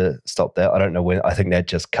had to stop that. I don't know when, I think that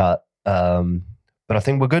just cut. But I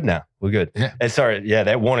think we're good now. We're good. Yeah. And sorry,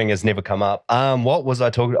 that warning has never come up. What was I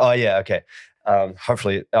talking? Oh, yeah, okay.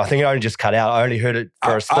 Hopefully, I think it only just cut out. I only heard it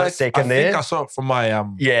for a split second there. I think I saw it from my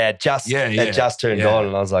it just turned on,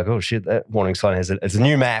 and I was like, oh shit, that warning sign it's a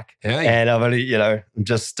new Mac, and I've only, you know,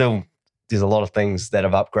 just still. There's a lot of things that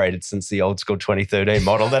have upgraded since the old school 2013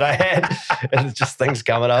 model that I had. And it's just things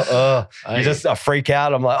coming up. I freak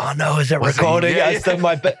out. I'm like, oh no, is it recording?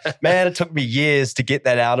 Man, it took me years to get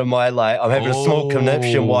that out of my, like, I'm having a small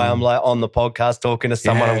conniption while I'm like on the podcast talking to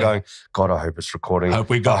someone. I'm going, God, I hope it's recording. I hope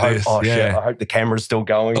we got this. Oh shit, I hope the camera's still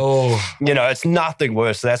going. You know, it's nothing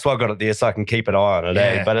worse. So that's why I got it there so I can keep an eye on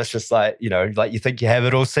it. But it's just like, you know, like you think you have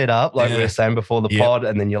it all set up, like we were saying before the pod,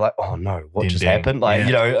 and then you're like, oh no, what just happened? Like,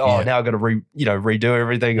 you know, now I've got to redo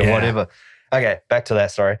everything or whatever. Okay, back to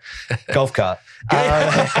that, sorry. Golf cart.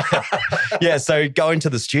 So going to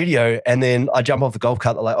the studio, and then I jump off the golf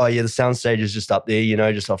cart. They're like, oh yeah, the sound stage is just up there, you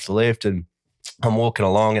know, just off to the left. And I'm walking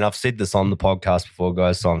along, and I've said this on the podcast before,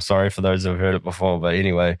 guys, so I'm sorry for those who've heard it before. But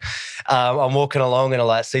anyway, I'm walking along, and I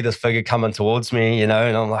like see this figure coming towards me, you know,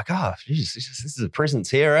 and I'm like, oh, geez, this is a presence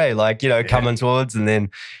here, eh? Like, you know, coming towards, and then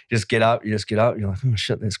you just get up, you're like, oh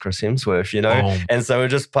shit, there's Chris Hemsworth, you know? And so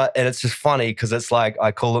and it's just funny because it's like,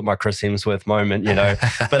 I call it my Chris Hemsworth moment, you know,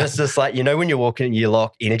 but it's just like, you know, when you're walking and you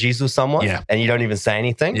lock energies with someone and you don't even say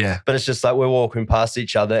anything, but it's just like we're walking past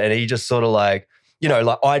each other, and he just sort of like, you know,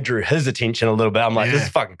 like I drew his attention a little bit. I'm like, this is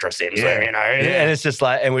fucking Chris Hemsworth, you know? And it's just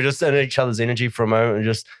like, and we're just in each other's energy for a moment, and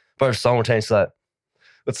just both simultaneously like,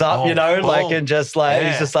 what's up, you know? Like, and just like,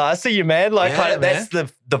 he's just like, I see you, man. Like, that's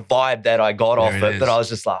the vibe that I got off it. That I was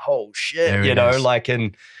just like, oh shit, there you know? Like,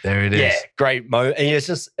 and there it is. Yeah, great moment. And it's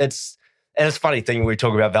just, and it's a funny thing when we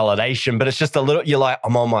talk about validation, but it's just a little, you're like,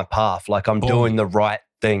 I'm on my path. Like, I'm doing the right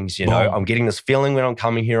things, you know? I'm getting this feeling when I'm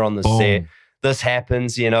coming here on the set. This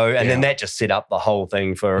happens, you know, and then that just set up the whole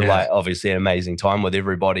thing for like obviously an amazing time with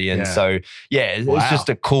everybody. And so, it was just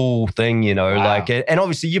a cool thing, you know, like, and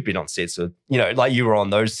obviously you've been on sets with, you know, like you were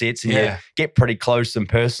on those sets and you get pretty close and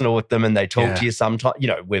personal with them, and they talk to you sometimes, you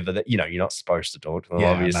know, whether that, you know, you're not supposed to talk to them,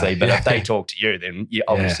 obviously, but if they talk to you, then you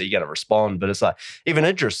obviously you're going to respond. But it's like, even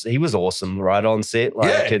Idris, he was awesome right on set.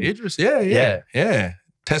 Like, Idris,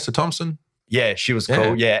 Tessa Thompson. Yeah, she was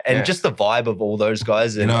cool. And just the vibe of all those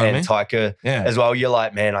guys and, Taika as well. You're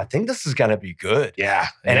like, man, I think this is going to be good.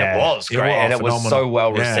 And it was great. And it was so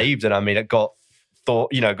well received. And I mean, it got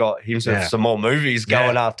him some more movies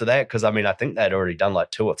going after that. Because I mean, I think they'd already done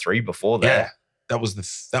like 2 or 3 before that. That was the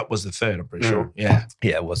third, I'm pretty sure. Yeah,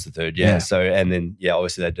 it was the third. Yeah. So, and then,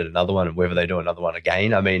 obviously they did another one, and whether they do another one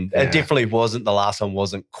again, I mean, it definitely wasn't, the last one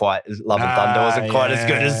wasn't quite, Love and Thunder wasn't quite as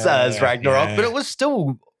good as Ragnarok, but it was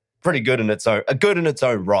still pretty good in its own,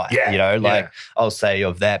 right. You know, like I'll say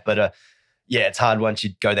of that, but it's hard once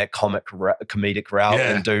you go that comedic route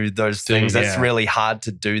and do those things. It's really hard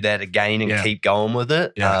to do that again and keep going with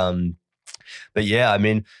it. But I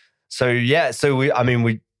mean, so we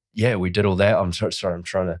we did all that. I'm sorry,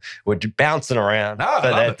 we're bouncing around. No, I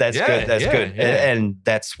but love it. that's Yeah, good. That's yeah, good. yeah. And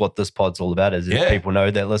that's what this pod's all about is Yeah. people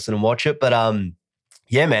know that, listen and watch it. But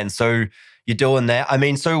yeah, man. So you're doing that. I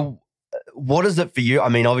mean, so what is it for you? I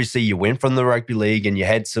mean, obviously you went from the rugby league and you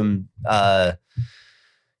had some, the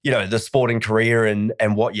sporting career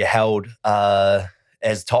and what you held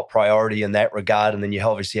as top priority in that regard. And then you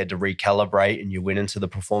obviously had to recalibrate and you went into the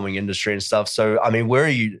performing industry and stuff. So, I mean, where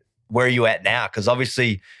are you at now? Because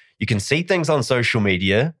obviously you can see things on social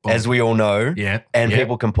media, as we all know, and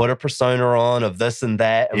people can put a persona on of this and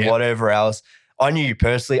that and whatever else. I knew you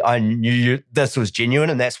personally. I knew this was genuine,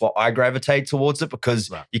 and that's what I gravitate towards it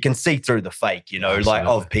because you can see through the fake, like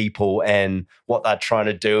of people and what they're trying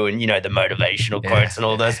to do, and the motivational quotes and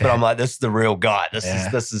all this. But I'm like, this is the real guy. This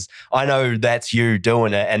is. I know that's you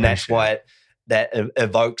doing it, and that's why that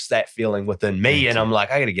evokes that feeling within me. And I'm like,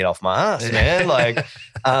 I got to get off my ass, man. Like,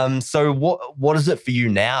 so what is it for you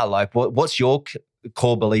now? Like, what's your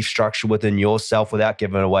core belief structure within yourself without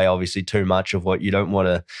giving away obviously too much of what you don't want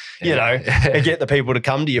to, get the people to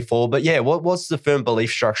come to you for. But yeah, what's the firm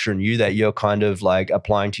belief structure in you that you're kind of like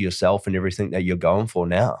applying to yourself and everything that you're going for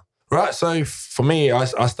now? Right. So for me, I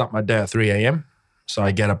start my day at 3 a.m. So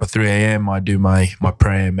I get up at 3 a.m. I do my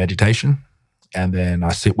prayer and meditation, and then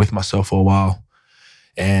I sit with myself for a while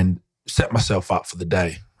and set myself up for the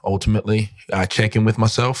day. Ultimately, I check in with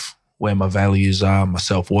myself, where my values are, my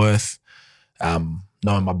self-worth,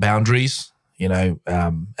 knowing my boundaries, and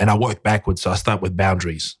I work backwards. So I start with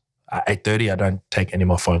boundaries. At 8:30, I don't take any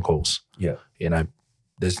more phone calls. Yeah.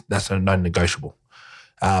 That's a non-negotiable.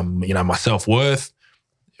 My self-worth,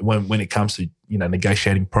 when it comes to,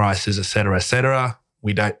 negotiating prices, et cetera,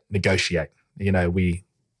 we don't negotiate.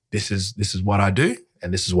 This is what I do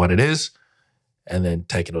and this is what it is, and then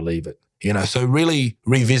take it or leave it. So really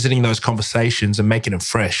revisiting those conversations and making them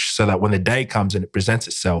fresh so that when the day comes and it presents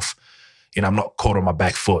itself, I'm not caught on my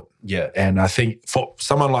back foot. Yeah. And I think for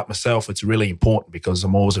someone like myself, it's really important because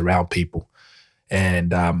I'm always around people.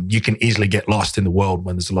 And you can easily get lost in the world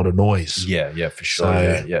when there's a lot of noise. Yeah, for sure.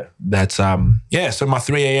 So yeah. That's, so my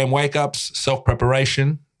 3 a.m. wake-ups,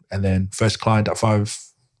 self-preparation, and then first client at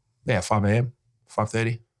 5 a.m.,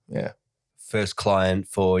 5:30. Yeah. First client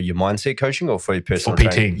for your mindset coaching or for your personal for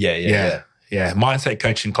PT. training? Yeah. Mindset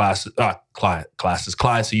coaching classes, classes.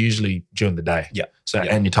 Clients are usually during the day. Yeah. So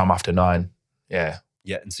anytime after 9. Yeah.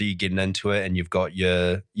 Yeah. And so you're getting into it and you've got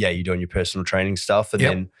you're doing your personal training stuff. And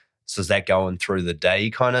then, so is that going through the day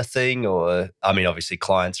kind of thing? Or, I mean, obviously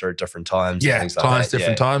clients are at different times. Yeah. And things like Clients that.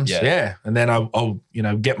 different times. Yeah. And then I'll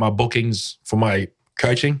get my bookings for my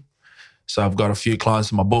coaching. So I've got a few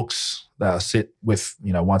clients in my books that I sit with,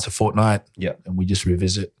 once a fortnight. Yeah. And we just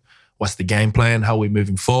revisit what's the game plan, how are we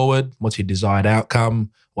moving forward, what's your desired outcome,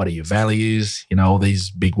 what are your values, all these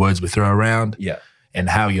big words we throw around. Yeah. And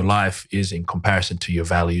how your life is in comparison to your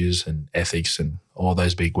values and ethics and all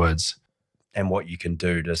those big words. And what you can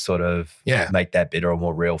do to sort of make that better or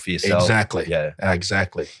more real for yourself. Exactly. Yeah.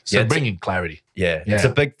 Exactly. So bringing clarity. Yeah. It's a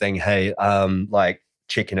big thing. Hey, like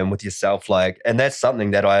checking in with yourself, and that's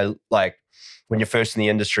something that I like when you're first in the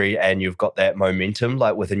industry and you've got that momentum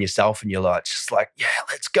like within yourself and you're like, just like,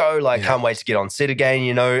 let's go. Like, can't wait to get on set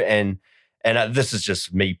again, and this is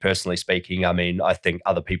just me personally speaking. I mean, I think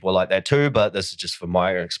other people are like that too, but this is just from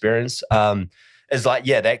my experience. It's like,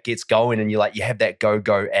 that gets going and you have that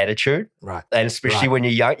go attitude. Right. And especially when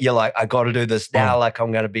you're young, you're like, I got to do this now. Like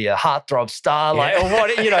I'm going to be a heartthrob star, or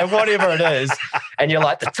what, whatever it is. And you're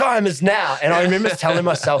like, the time is now. And I remember telling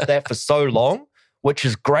myself that for so long, which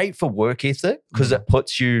is great for work ethic because it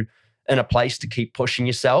puts you in a place to keep pushing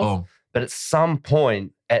yourself. But at some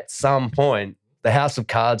point, the house of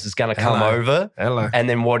cards is going to come over. And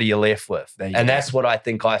then what are you left with? That's what I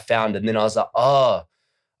think I found. And then I was like, oh,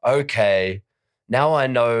 okay. Now I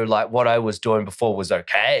know what I was doing before was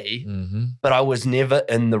okay, but I was never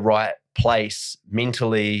in the right place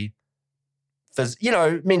mentally,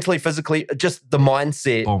 physically, just the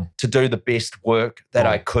mindset to do the best work that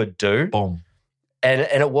I could do. And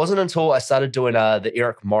it wasn't until I started doing the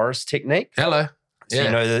Eric Morris technique. So you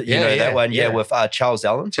know that one, with Charles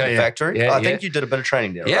Allen from the factory. I think you did a bit of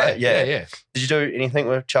training there, right? Yeah. Did you do anything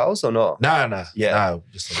with Charles or not? No. Yeah. No,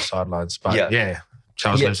 just on the sidelines. But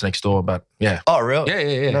Charles lives next door, but Oh,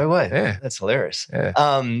 really? Yeah. No way. Yeah. That's hilarious.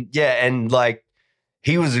 Yeah. And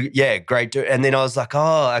he was great dude. And then I was like,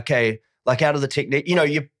 oh, okay. Out of the technique,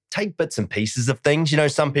 you take bits and pieces of things.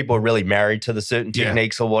 Some people are really married to the certain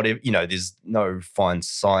techniques or whatever. There's no fine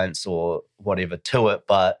science or whatever to it,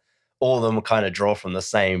 but all of them kind of draw from the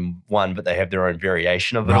same one, but they have their own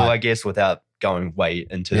variation of it all, I guess, without going way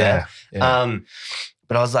into that. Yeah.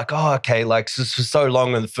 But I was like, oh, okay, like for so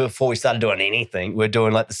long and before we started doing anything, we're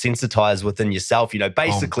doing like the sensitize within yourself,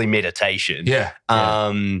 basically meditation. Yeah.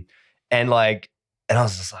 And I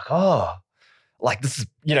was just like, oh, like this is,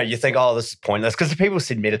 you think, oh, this is pointless. Because people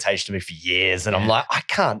said meditation to me for years. And I'm like, I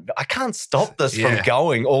can't stop this from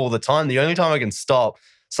going all the time. The only time I can stop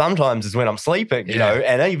sometimes is when I'm sleeping,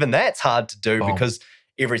 and even that's hard to do because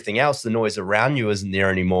everything else, the noise around you isn't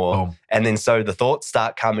there anymore. And then so the thoughts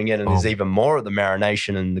start coming in and there's even more of the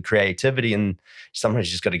marination and the creativity. And sometimes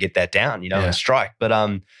you just got to get that down, and strike. But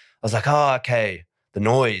I was like, oh, okay. The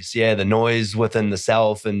noise within the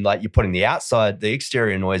self, and like you're putting the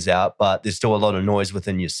exterior noise out, but there's still a lot of noise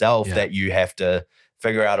within yourself that you have to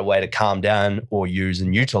figure out a way to calm down or use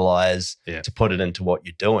and utilize to put it into what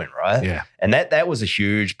you're doing, right? Yeah. And that was a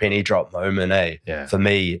huge penny drop moment, for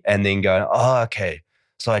me. And then going, oh, okay,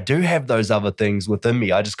 so I do have those other things within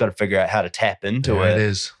me. I just got to figure out how to tap into it. It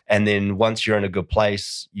is. And then once you're in a good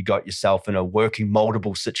place, you got yourself in a working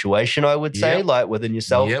moldable situation, I would say, like within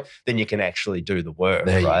yourself, then you can actually do the work,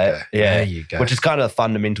 there right? You go. Yeah. There you go. Which is kind of a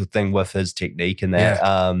fundamental thing with his technique and that.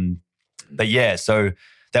 But so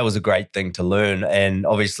that was a great thing to learn. And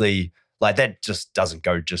obviously, like that just doesn't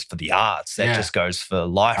go just for the arts. That just goes for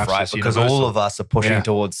life, right? Because all of us are pushing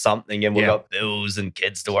towards something and we've got bills and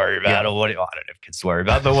kids to worry about or whatever. I don't have kids to worry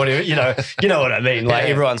about, but whatever, you know what I mean? Like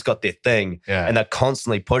everyone's got their thing and they're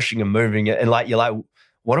constantly pushing and moving it. And like, you're like,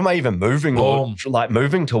 what am I even moving towards?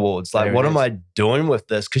 Like, what am I doing with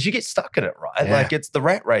this? Because you get stuck in it, right? Like it's the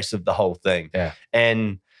rat race of the whole thing.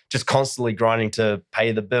 And just constantly grinding to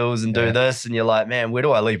pay the bills and do this. And you're like, man, where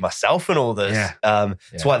do I leave myself in all this?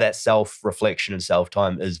 That's why that self-reflection and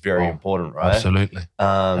self-time is very important, right? Absolutely.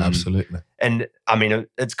 Absolutely. And I mean,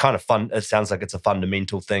 it's kind of fun. It sounds like it's a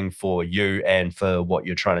fundamental thing for you and for what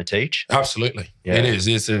you're trying to teach. Absolutely. It is.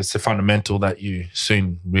 It's a fundamental that you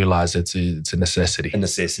soon realize it's a necessity. A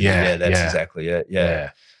necessity. Yeah, that's exactly it.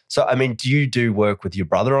 Yeah. So, I mean, do you do work with your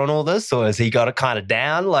brother on all this, or has he got it kind of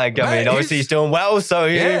down? Like, I mean, obviously he's doing well, so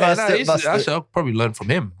actually, I'll probably learn from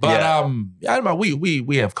him. But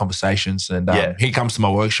we have conversations, and he comes to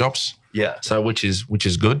my workshops. Yeah. So which is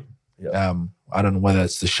good. Yeah. I don't know whether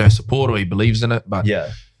it's to show support or he believes in it, but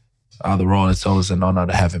either or, it's always an honor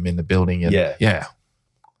to have him in the building. And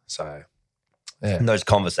So. Yeah. And those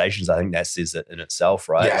conversations, I think that says it in itself,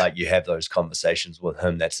 right? Yeah. Like you have those conversations with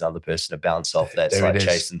him. That's another person to bounce off. That's like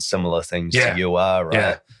chasing similar things to you are,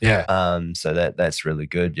 right? So that's really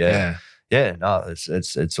good. Yeah. No,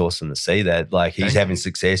 it's awesome to see that. Like he's having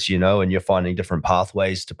success, and you're finding different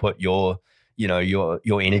pathways to put your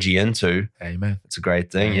energy into. Amen. It's a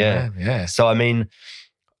great thing. Amen. Yeah. So I mean,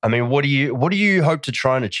 what do you hope to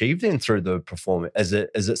try and achieve then through the performance? Is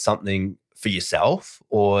it something for yourself,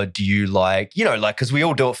 or do you because we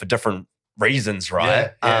all do it for different reasons,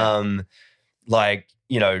 right?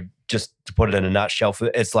 Just to put it in a nutshell,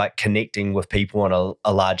 it's like connecting with people on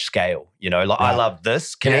a large scale, I love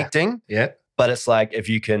this connecting, but it's like if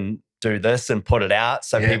you can do this and put it out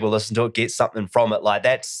so people listen to it, get something from it, like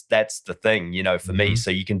that's the thing, for me. So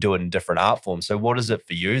you can do it in different art forms. So what is it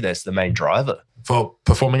for you that's the main driver? For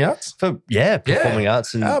performing arts? Performing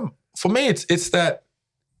arts. And for me, it's that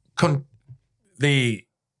the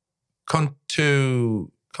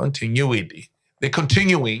continuity, the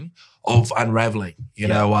continuing of unraveling,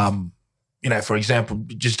 for example,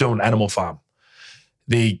 just doing Animal Farm,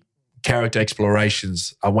 the character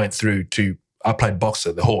explorations I went through I played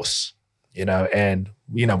Boxer, the horse, and,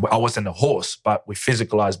 I wasn't a horse, but we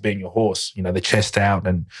physicalized being a horse, the chest out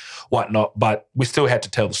and whatnot, but we still had to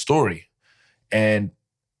tell the story. And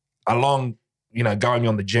along going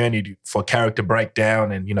on the journey for character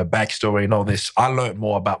breakdown and, backstory and all this, I learned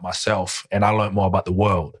more about myself and I learned more about the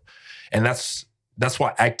world. And that's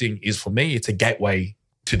what acting is for me. It's a gateway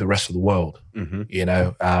to the rest of the world,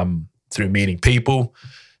 through meeting people,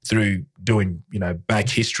 through doing, back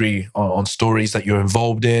history on stories that you're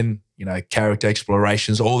involved in, character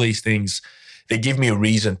explorations, all these things. They give me a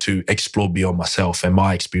reason to explore beyond myself and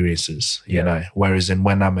my experiences, whereas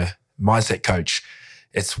when I'm a mindset coach,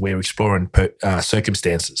 we're exploring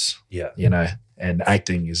circumstances, and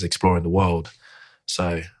acting is exploring the world.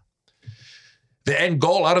 So the end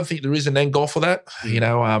goal, I don't think there is an end goal for that.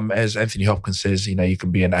 As Anthony Hopkins says, you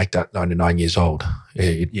can be an actor at 99 years old,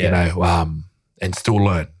 and still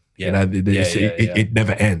learn. It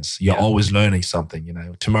never ends. You're always learning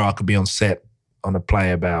something. Tomorrow I could be on set on a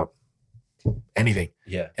play about anything,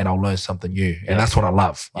 and I'll learn something new. And that's what I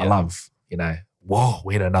love. I love, whoa,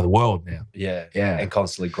 we're in another world now. Yeah. And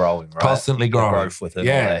constantly growing, right? Constantly growing. Growth within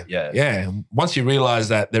Yeah. Once you realize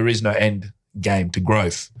that there is no end game to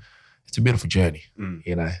growth, it's a beautiful journey,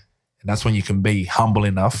 And that's when you can be humble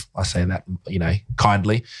enough, I say that,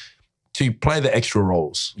 kindly, to play the extra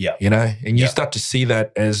roles. Yeah. And you start to see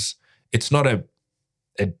that as it's not a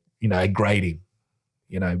grading.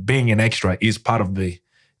 Being an extra is part of the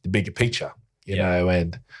bigger picture, you know,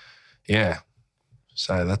 and yeah.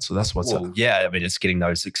 So that's what's up. Yeah, I mean, it's getting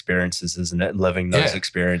those experiences, isn't it? Living those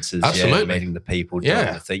experiences, absolutely. Meeting the people,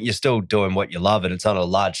 doing the thing. You're still doing what you love, and it's on a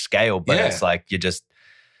large scale, but it's like you're just,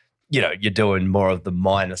 you're doing more of the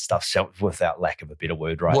minor stuff, without lack of a better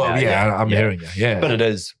word now. Well, I'm hearing you, But it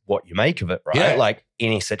is what you make of it, right? Yeah. Like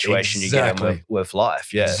any situation you get in with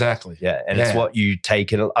life, Exactly. Yeah, and it's what you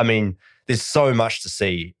take in. I mean, there's so much to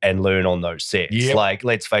see and learn on those sets. Yep. Like,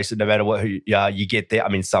 let's face it, no matter who you get there. I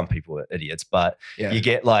mean, some people are idiots, but you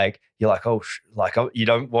get you're like, you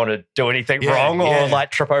don't want to do anything wrong or like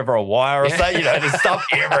trip over a wire or something. There's stuff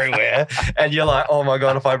everywhere. And you're like, oh my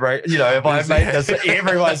God, if I break, if I make this,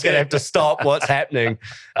 everyone's going to have to stop what's happening,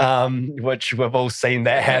 which we've all seen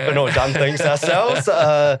that happen or done things ourselves.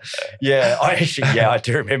 I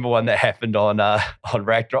do remember one that happened on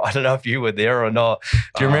Ragnarok. I don't know if you were there or not.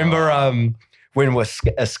 Do you remember when we're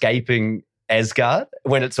escaping Asgard,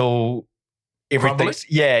 when it's all, everything's,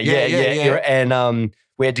 and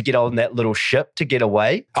we had to get on that little ship to get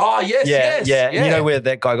away. Oh, yes. And you know where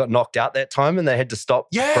that guy got knocked out that time and they had to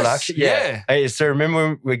stop production? Yeah. Hey, so remember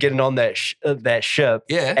when we're getting on that ship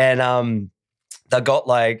and they got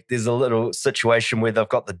there's a little situation where they've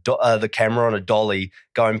got the camera on a dolly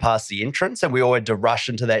going past the entrance and we all had to rush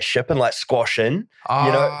into that ship and squash in.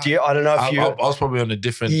 I don't know if you... I was probably on a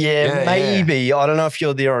different... maybe. Yeah. I don't know if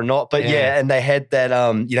you're there or not, but and they had that,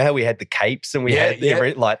 how we had the capes and we had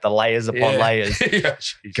the layers upon layers.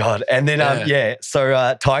 God. And then, so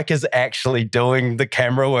Taika's actually doing the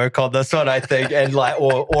camera work on this one, I think, and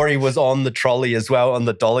or he was on the trolley as well, on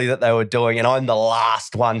the dolly that they were doing, and I'm the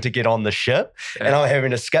last one to get on the ship. And I'm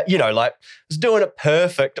having to, was doing it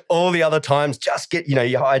perfect. All the other times, just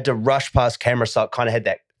I had to rush past camera, so it kind of had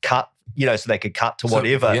that cut, so they could cut to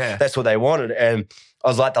whatever. That's what they wanted. And I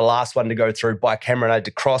was the last one to go through by camera, and I had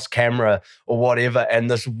to cross camera or whatever. And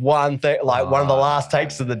this one thing, one of the last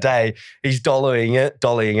takes of the day, he's dollying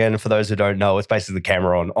in. For those who don't know, it's basically the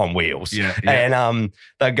camera on wheels. And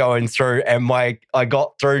they're going through, and I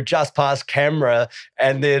got through just past camera,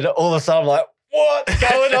 and then all of a sudden I'm like, what's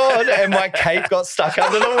going on? And my cape got stuck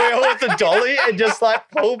under the wheel with the dolly and just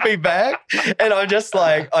pulled me back. And I just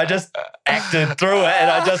acted through it, and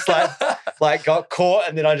I just got caught,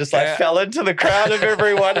 and then I just fell into the crowd of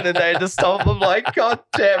everyone, and then they had to stop. I'm like, God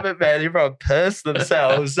damn it, man. Everyone pissed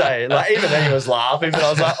themselves. Even then he was laughing, but I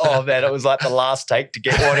was like, oh man, it was the last take to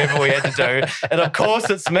get whatever we had to do. And of course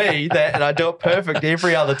it's me and I do it perfect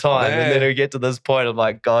every other time. And then we get to this point, I'm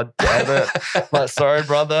like, God damn it. Sorry,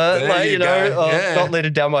 brother. Not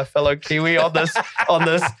letting down my fellow Kiwi on this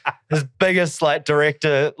his biggest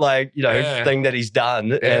director thing that he's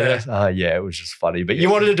done. And it was just funny. But you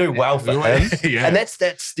wanted to do well for him. And that's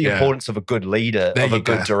the importance of a good leader, of a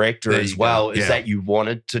good director as well, is that you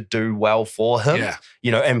wanted to do well for him,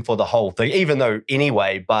 and for the whole thing, even though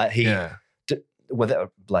anyway, but he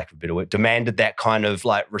without lack of a better word, demanded that kind of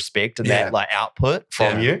respect and that output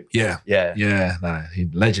from you. No,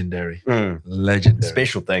 legendary. Legendary.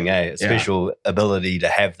 Special thing, A special ability to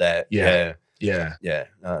have that. No,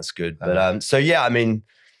 it's good. But so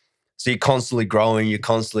you're constantly growing, you're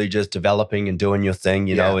constantly just developing and doing your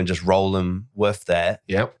thing, and just rolling with that.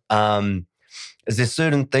 Is there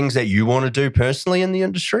certain things that you want to do personally in the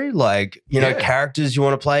industry? Characters you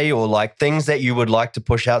want to play, or things that you would like to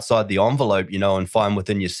push outside the envelope, and find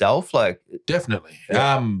within yourself? Definitely.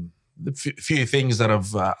 The few things that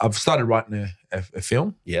I've started writing a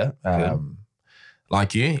film.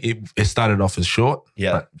 Like you, it started off as short,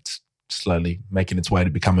 but it's slowly making its way to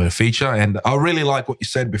become a feature. And I really like what you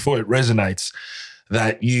said before. It resonates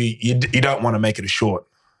that you don't want to make it a short.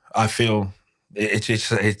 I feel it has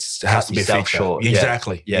to be a feature. Short.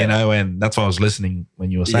 Exactly. And that's why I was listening when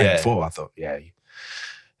you were saying before. I thought,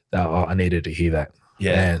 I needed to hear that.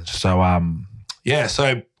 And so,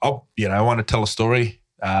 so I want to tell a story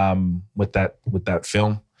with that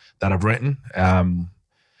film that I've written.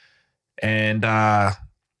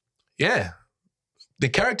 The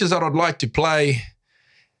characters that I'd like to play,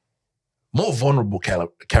 more vulnerable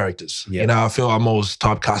characters. I feel I'm always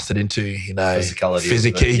typecasted into,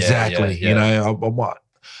 physicality. Exactly. I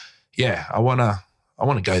want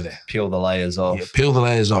to go there. Peel the layers off. Peel the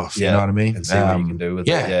layers off. You know what I mean? And see what you can do with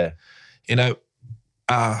it.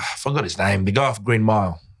 I forgot his name. The guy off Green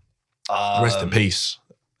Mile. Rest in peace.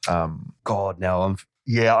 God, now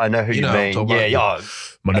I know who you mean.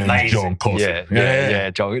 My name is John Coffey.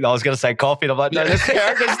 John. I was going to say Coffey, and I'm like, no, that's the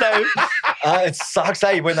character's name. It sucks,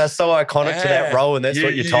 when they're so iconic to that role, and that's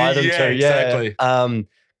what you tie them to. Exactly.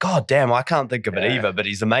 God damn, I can't think of it either, but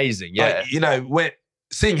he's amazing. Yeah. Like,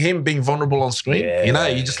 seeing him being vulnerable on screen, you're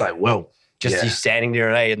just like, well. Just you standing there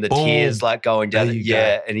and the Boom. tears like going down. Go.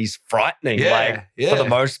 And he's frightening, for the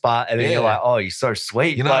most part. And then you're like, oh, he's so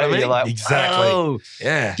sweet. You know what I mean? You're like, exactly. Whoa.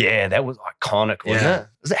 Yeah. Yeah, that was iconic, wasn't it?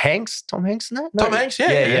 Was it Hanks? Tom Hanks in that? No. Tom Hanks,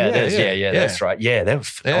 Yeah, that's right. Yeah, that was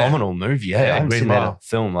a phenomenal movie. I haven't seen that in a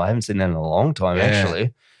film. I haven't seen that in a long time,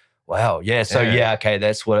 actually. Wow. Yeah. So okay,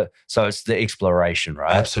 that's what. So it's the exploration,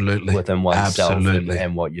 right? Absolutely. Within oneself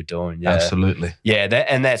and what you're doing. Yeah. Absolutely. Yeah.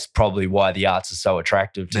 That's probably why the arts are so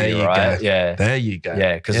attractive to you, right? Go. Yeah. There you go.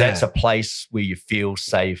 Yeah, because that's a place where you feel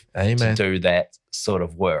safe to do that sort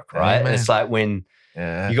of work, right? Amen. It's like when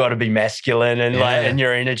you got to be masculine and like in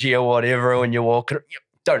your energy or whatever when you're walking. You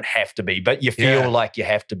don't have to be, but you feel like you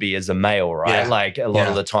have to be as a male, right? Like a lot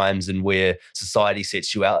of the times and where society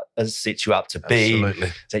sets you up to be,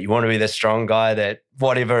 that you want to be the strong guy that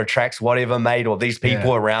whatever attracts whatever mate or these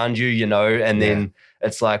people around you, and then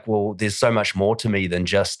it's like, well, there's so much more to me than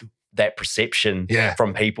just that perception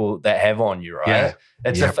from people that have on you, right?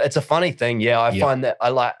 It's a funny thing. I find that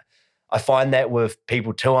I find that with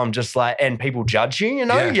people too. I'm just like, and people judge you,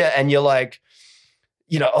 and you're like,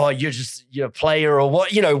 you're a player or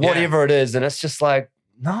what, whatever it is. And it's just like,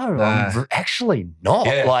 no, I'm actually not.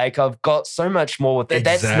 Like, I've got so much more with that.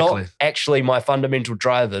 Exactly. That's not actually my fundamental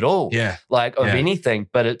drive at all. Of anything.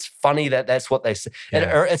 But it's funny that that's what they say. And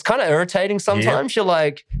it's kind of irritating sometimes. You're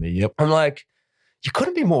like, I'm like, you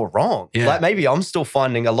couldn't be more wrong. Like, maybe I'm still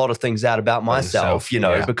finding a lot of things out about myself,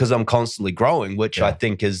 because I'm constantly growing, which I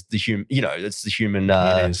think is the human, it's the human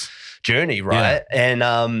journey, right?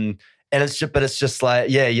 And it's just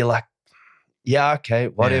like, you're like, okay,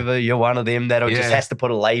 whatever. You're one of them that'll just has to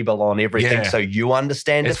put a label on everything so you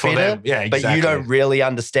understand it better. But you don't really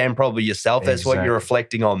understand probably yourself. That's what you're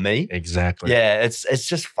reflecting on me. Exactly. Yeah, it's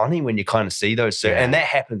just funny when you kind of see those. And that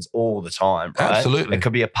happens all the time, right? Absolutely. It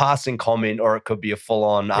could be a passing comment or it could be a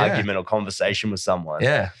full-on argument or conversation with someone.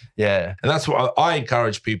 Yeah. Yeah. And that's why I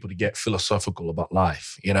encourage people to get philosophical about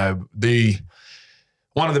life. One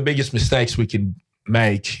of the biggest mistakes we can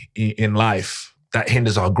make in life that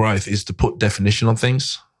hinders our growth is to put definition on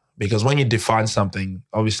things. Because when you define something,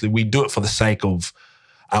 obviously we do it for the sake of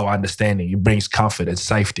our understanding. It brings comfort and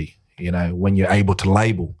safety, when you're able to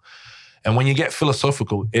label. And when you get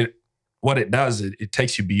philosophical, what it does, it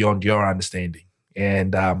takes you beyond your understanding.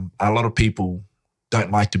 And a lot of people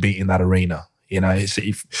don't like to be in that arena.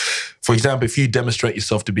 For example, if you demonstrate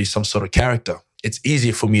yourself to be some sort of character, it's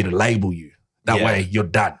easier for me to label you. That way you're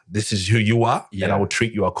done. This is who you are, and I will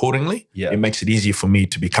treat you accordingly. It makes it easier for me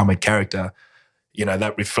to become a character,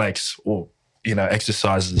 that reflects or,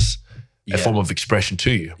 exercises a form of expression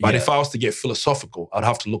to you. But if I was to get philosophical, I'd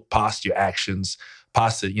have to look past your actions,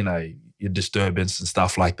 past it, your disturbance and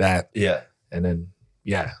stuff like that. Yeah. And then,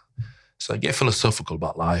 so get philosophical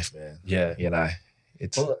about life, man. Yeah.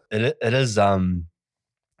 It is,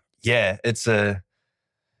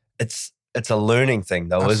 it's a learning thing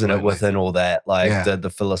though, isn't it? Within all that, like the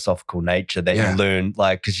philosophical nature that you learn,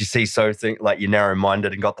 like, because you see like you're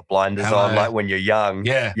narrow-minded and got the blinders on, like when you're young,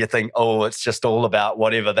 you think, oh, it's just all about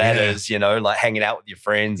whatever that is, like hanging out with your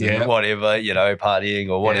friends and whatever, partying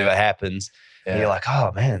or whatever happens. And you're like,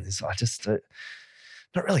 oh man, I just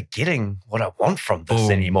not really getting what I want from this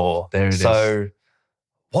anymore. There it is.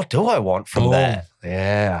 What do I want from that?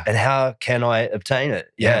 Yeah. And how can I obtain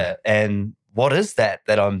it? Yeah. And what is that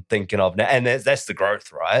I'm thinking of now? And that's the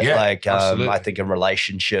growth, right? Yeah, like, I think in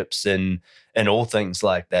relationships and all things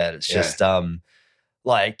like that, it's just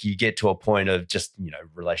like you get to a point of just,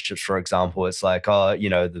 relationships, for example, it's like,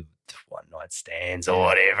 the one night stands or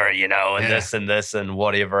whatever, and this and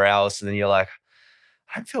whatever else. And then you're like,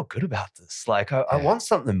 I don't feel good about this. Like, I want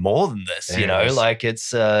something more than this, like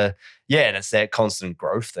it's, and it's that constant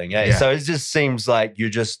growth thing. So it just seems like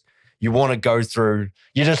you want to go through,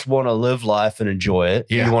 you just want to live life and enjoy it.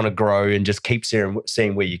 You want to grow and just keep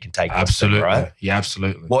seeing where you can take this thing, right? Yeah,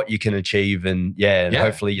 absolutely. What you can achieve and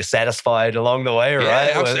hopefully you're satisfied along the way,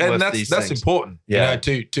 right? And that's important,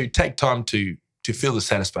 to take time to feel the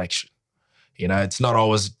satisfaction. It's not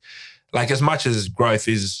always, like, as much as growth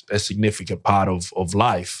is a significant part of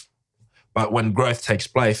life, but when growth takes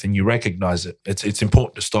place and you recognize it, it's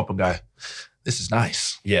important to stop and go, this is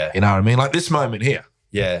nice. Yeah. You know what I mean? Like this moment here.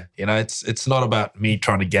 Yeah. It's not about me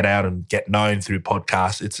trying to get out and get known through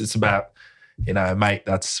podcasts. It's about, a mate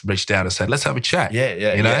that's reached out and said, let's have a chat. Yeah,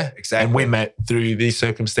 exactly. And we met through these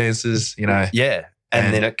circumstances, Yeah.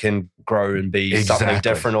 And then it can grow and be something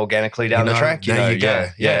different organically down the track. There you go.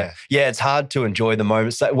 Yeah. It's hard to enjoy the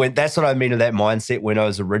moments. That's what I mean in that mindset when I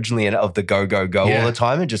was originally in it of the go all the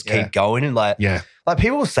time and just keep going. And like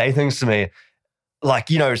people will say things to me, like,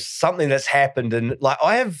 something that's happened and like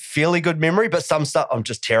I have fairly good memory, but some stuff I'm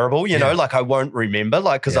just terrible, like I won't remember,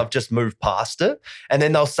 like, because I've just moved past it. And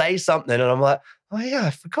then they'll say something and I'm like, oh yeah,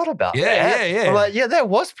 I forgot about that. Yeah. I'm like, that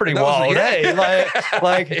was pretty wild, eh? They're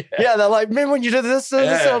like, remember when you did this? And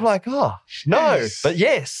I'm like, oh, no. But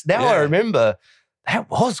yes, now I remember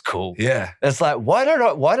that was cool. Yeah. It's like, why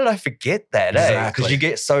did I forget that, eh? Because you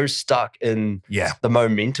get so stuck in the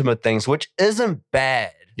momentum of things, which isn't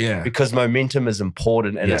bad. Yeah. Because momentum is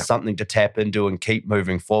important and it's something to tap into and keep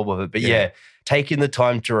moving forward with it. But taking the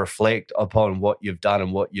time to reflect upon what you've done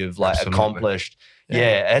and what you've accomplished.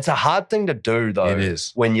 Yeah, it's a hard thing to do though. It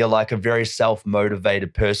is. When you're like a very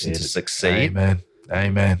self-motivated person to succeed.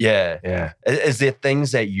 Amen. Yeah. Is there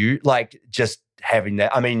things that you like just having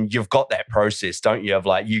that? I mean, you've got that process, don't you? Of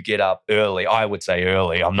like, you get up early. I would say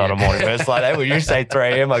early. I'm not a morning person like that. When you say 3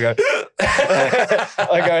 a.m., I go,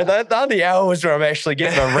 they're the hours where I'm actually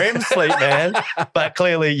getting a REM sleep, man. But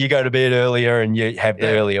clearly you go to bed earlier and you have the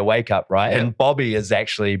earlier wake up, right? And Bobby is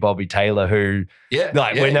actually Bobby Taylor, who,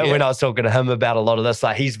 when I was talking to him about a lot of this,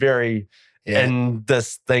 like he's very in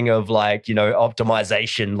this thing of like,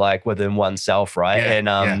 optimization, like within oneself, right?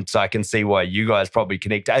 And so I can see why you guys probably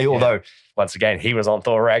connect. Although, once again, he was on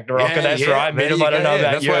Thor Ragnarok, and that's right. I met him. I don't know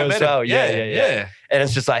about you as well. Yeah. And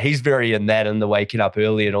it's just like he's very in that and the waking up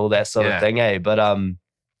early and all that sort of thing, eh? But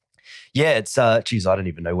it's geez, I don't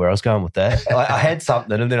even know where I was going with that. I had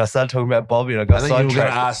something, and then I started talking about Bobby, and I got sidetracked. You were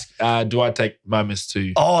going to ask, do I take moments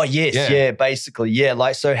to? Oh yes, basically, yeah.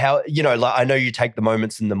 Like, so how like I know you take the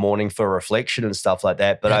moments in the morning for reflection and stuff like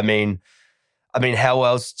that, but I mean, how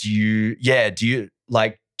else do you?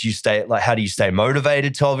 Do you stay, like, how do you stay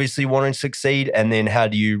motivated to obviously wanting to succeed? And then how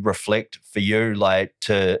do you reflect for you, like,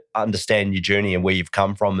 to understand your journey and where you've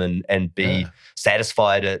come from and be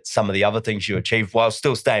satisfied at some of the other things you achieved while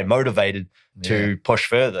still staying motivated to push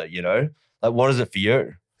further, Like, what is it for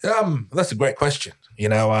you? That's a great question.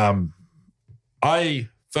 I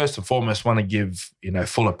first and foremost want to give,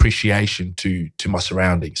 full appreciation to my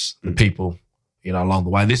surroundings, the people, along the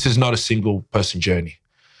way. This is not a single person journey.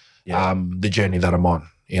 The journey that I'm on.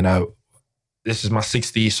 This is my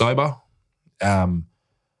 6th year sober.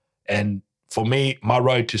 And for me, my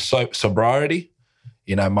road to sobriety,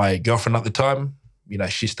 my girlfriend at the time,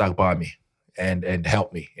 she stuck by me and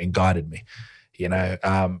helped me and guided me,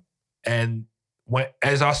 and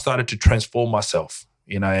as I started to transform myself,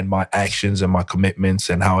 and my actions and my commitments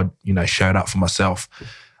and how I, showed up for myself,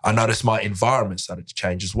 I noticed my environment started to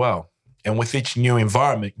change as well. And with each new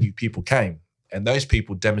environment, new people came. And those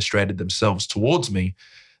people demonstrated themselves towards me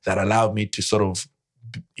that allowed me to sort of,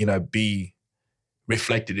 be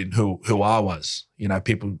reflected in who I was.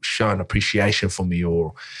 People showing appreciation for me,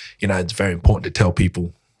 or, it's very important to tell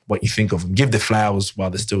people what you think of them. Give the flowers while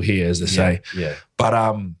they're still here, as they say. Yeah. But,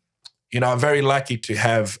 I'm very lucky to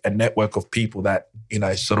have a network of people that,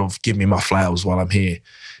 sort of give me my flowers while I'm here.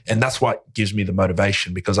 And that's what gives me the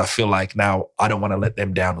motivation, because I feel like now I don't want to let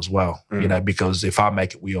them down as well, because if I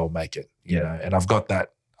make it, we all make it, and I've got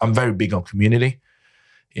that. I'm very big on community,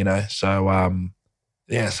 so,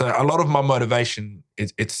 so a lot of my motivation,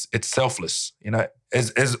 it's selfless,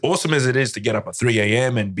 as awesome as it is to get up at 3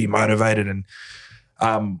 a.m. and be motivated. And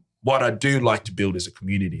what I do like to build is a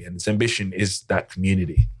community, and its ambition is that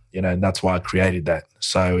community, and that's why I created that.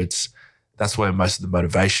 So that's where most of the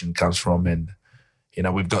motivation comes from. And,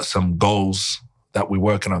 we've got some goals that we're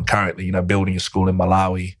working on currently, building a school in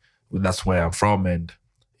Malawi. That's where I'm from, and,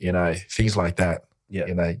 things like that.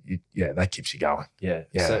 That keeps you going. Yeah.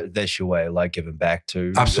 So that's your way of like giving back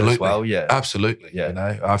to absolutely as well. Yeah. Absolutely.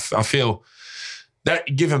 Yeah. I feel that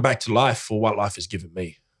giving back to life for what life has given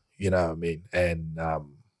me, you know what I mean? And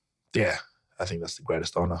I think that's the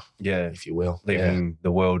greatest honor. Yeah. If you will. Leaving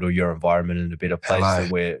the world or your environment in a better place than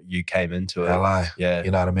where you came into it. LA. Yeah.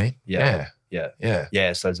 You know what I mean? Yeah.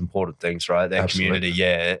 So those important things, right? That community,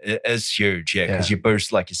 it is huge. Yeah. Because you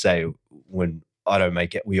boost, like you say, when I don't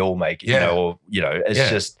make it, we all make it, it's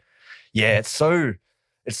just, it's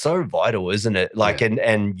so vital, isn't it? Like,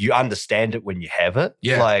 and you understand it when you have it.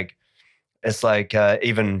 Yeah. Like, it's like,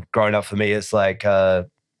 even growing up for me, it's like,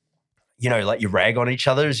 like you rag on each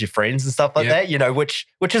other as your friends and stuff like that,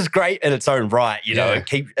 which is great in its own right.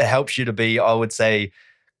 It helps you to be, I would say,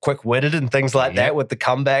 quick-witted and things like that with the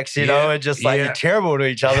comebacks, you know, and just like you're terrible to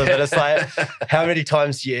each other. But it's like, how many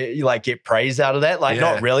times you like get praise out of that? Like,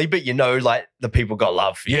 not really, but you know, like the people got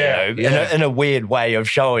love for you, you know, in a weird way of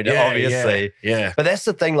showing it, obviously. Yeah. But that's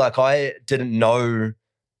the thing, like I didn't know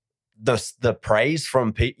the praise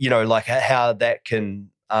from people, you know, like how that can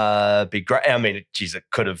be great. I mean, geez, it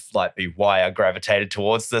could have like be why I gravitated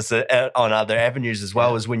towards this on other avenues as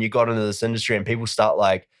well, is when you got into this industry and people start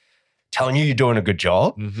like telling you you're doing a good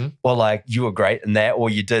job, or like you were great in that, or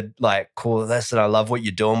you did like cool this and I love what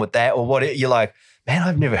you're doing with that, or what you're like, man,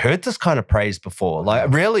 I've never heard this kind of praise before.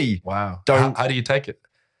 Like really, how do you take it?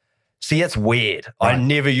 See, it's weird. Right. I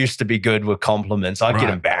never used to be good with compliments. I'd get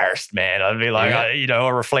embarrassed, man. I'd be like, you know,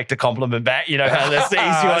 I'll reflect a compliment back. You know how that's the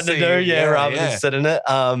easy one to do, rather than sit in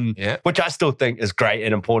it. Which I still think is great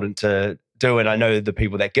and important to do. And I know the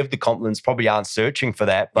people that give the compliments probably aren't searching for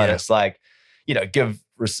that, but it's like, you know, give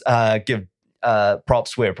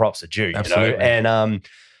props where props are due. Absolutely. You know, and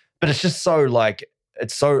but it's just so like.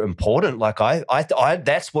 It's so important. Like I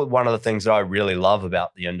that's what one of the things that I really love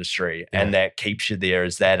about the industry and that keeps you there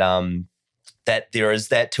is that that there is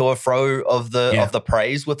that to and fro of the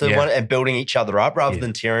praise within one and building each other up rather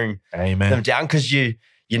than tearing them down, because you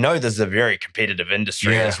know there's a very competitive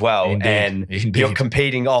industry as well, and you're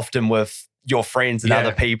competing often with your friends and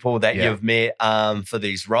other people that you've met for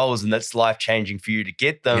these roles, and that's life-changing for you to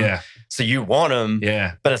get them. So you want them,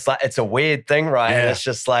 but it's like, it's a weird thing, right? And it's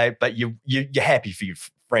just like, but you're happy for your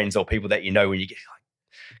friends or people that you know when you get like,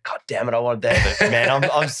 God damn it, I wanted that. But man,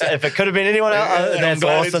 I'm if it could have been anyone else, that's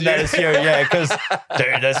awesome that it's you. Yeah, because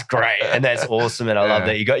dude, that's great. And that's awesome. And I love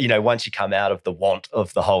that you got, you know, once you come out of the want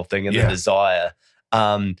of the whole thing and the desire.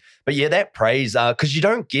 But yeah, that praise, because you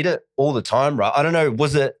don't get it all the time, right? I don't know,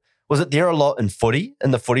 was it there a lot in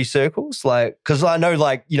the footy circles? Like, because I know,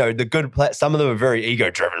 like, you know, the good some of them are very ego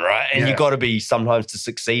driven, right? And you got to be sometimes to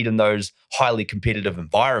succeed in those highly competitive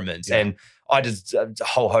environments. And I did a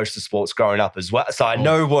whole host of sports growing up as well, so I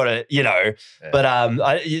know what it, you know.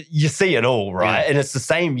 But you see it all, right? And it's the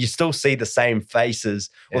same. You still see the same faces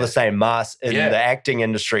or the same masks in the acting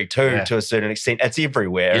industry too, to a certain extent. It's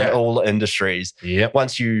everywhere in all industries.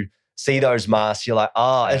 Once you see those masks, you're like,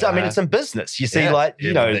 I mean, it's in business. You see, like,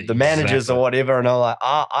 you know, the managers or whatever, and I'm like,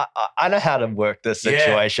 I know how to work this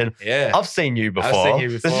situation. I've seen you before.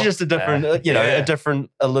 This is just a different, you know, a different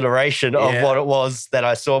alliteration of what it was that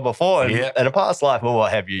I saw before in a past life or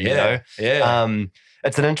what have you, you know?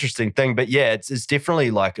 It's an interesting thing, but it's definitely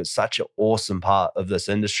like it's such an awesome part of this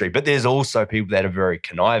industry. But there's also people that are very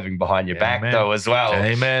conniving behind your back though as well.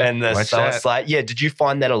 And so it's like, did you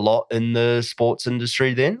find that a lot in the sports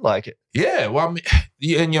industry then? Like, well, I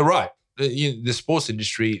mean, and you're right. The sports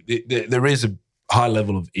industry, there is a high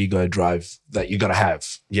level of ego drive that you got to have.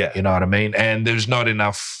 You know what I mean? And there's not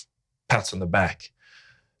enough pats on the back.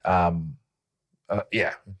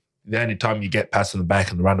 The only time you get pats on the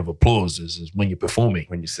back and the round of applause is when you're performing,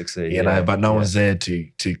 when you succeed, you know. But no one's there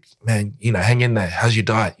to man, you know, hang in there. How's your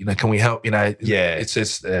diet? You know, can we help? You know, it's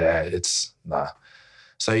just it's nah.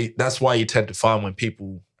 So that's why you tend to find when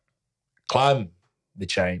people climb the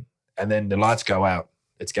chain and then the lights go out,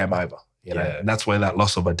 it's game over. You know, and that's where that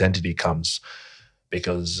loss of identity comes,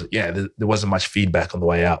 because there wasn't much feedback on the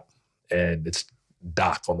way up, and it's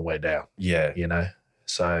dark on the way down. You know,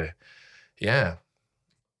 so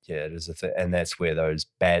it is a thing. And that's where those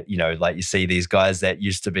bad, you know, like you see these guys that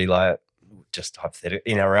used to be like just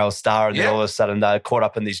hypothetical NRL star, and then all of a sudden they're caught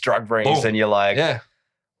up in these drug rings, and you're like,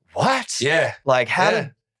 what? Like, how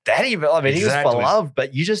did that even? I mean, he was beloved,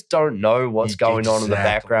 but you just don't know what's going on in the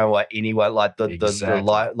background, like anyway, like the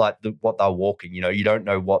light, like what they're walking. You know, you don't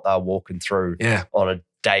know what they're walking through on a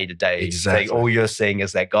day-to-day thing. All you're seeing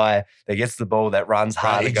is that guy that gets the ball, that runs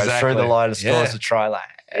hard, and goes through the line and scores a try. Like,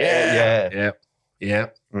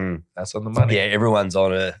 that's on the money. Everyone's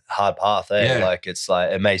on a hard path. Like, it's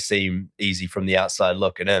like, it may seem easy from the outside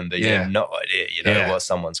looking in, but you have no idea, you know, what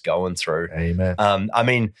someone's going through. I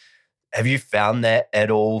mean, have you found that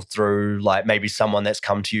at all through like maybe someone that's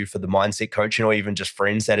come to you for the mindset coaching, or even just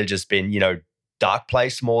friends that have just been, you know, dark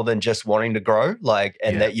place more than just wanting to grow, like,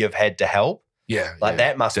 and that you've had to help?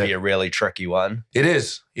 That must be a really tricky one. It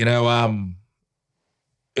is. You know,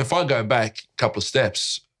 if I go back a couple of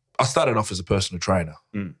steps, I started off as a personal trainer,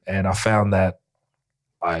 and I found that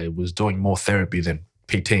I was doing more therapy than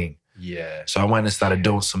PTing. So I went and started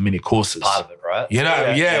doing some mini courses. Part of it, right? You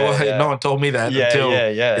know, no one told me that until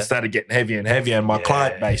it started getting heavier and heavier, and my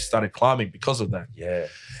client base started climbing because of that.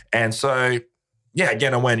 And so,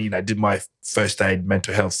 again, I went, you know, did my first aid,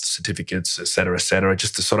 mental health certificates, et cetera,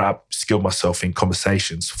 just to sort of upskill myself in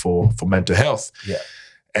conversations for mental health.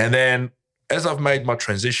 And then as I've made my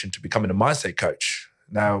transition to becoming a mindset coach,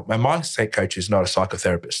 Now, my mindset coach is not a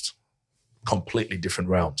psychotherapist. Completely different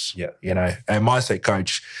realms. Yeah. You know, and mindset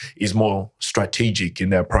coach is more strategic in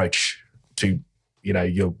their approach to, you know,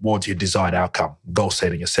 towards your desired outcome, goal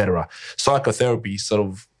setting, etc. Psychotherapy sort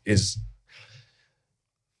of is,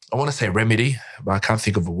 I want to say remedy, but I can't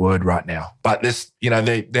think of a word right now. But this, you know,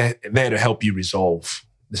 they're there to help you resolve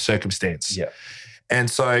the circumstance. Yeah. And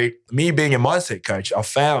so me being a mindset coach, I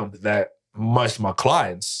found that most of my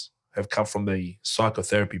clients have come from the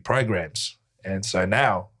psychotherapy programs. And so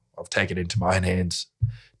now I've taken it into my own hands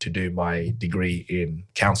to do my degree in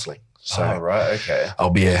counselling. So right, okay. I'll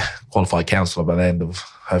be a qualified counsellor by the end of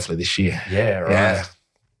hopefully this year. Yeah, right. Yeah.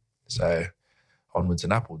 So onwards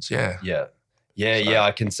and upwards, yeah. Yeah.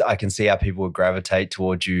 I can see how people would gravitate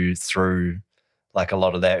towards you through like a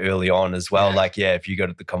lot of that early on as well. Yeah. Like, if you go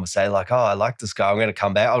to the conversation, like, oh, I like this guy, I'm going to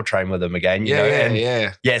come back, I'll train with him again. You know? And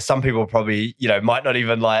yeah. some people probably, you know, might not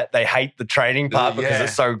even like, they hate the training part because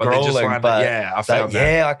it's so grueling. I found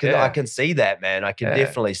that. I can see that, man. I can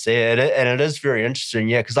definitely see it. And it is very interesting.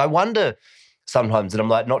 Yeah. Cause I wonder sometimes, and I'm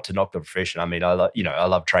like, not to knock the profession. I mean, I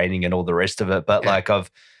love training and all the rest of it, but like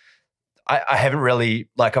I haven't really,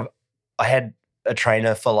 like I had a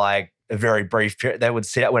trainer for like a very brief period. They would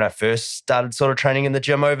set up when I first started sort of training in the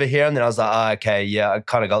gym over here. And then I was like, okay, yeah, I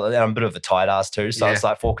kind of got that. I'm a bit of a tight ass too. So I was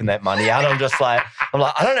like forking that money out. I'm like,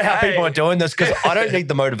 I don't know how people are doing this because I don't need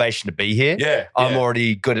the motivation to be here. Yeah. I'm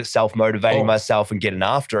already good at self-motivating myself and getting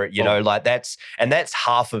after it. You know, like that's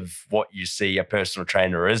half of what you see a personal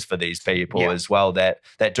trainer is for these people as well that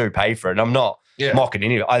do pay for it. And I'm not mocking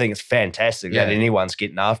anyone. I think it's fantastic that anyone's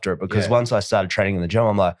getting after it because once I started training in the gym,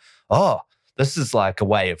 I'm like, oh, this is like a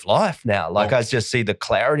way of life now. Like I just see the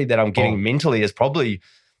clarity that I'm getting mentally is probably,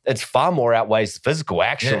 it's far more outweighs the physical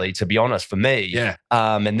actually, to be honest, for me. Yeah.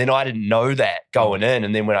 And then I didn't know that going in.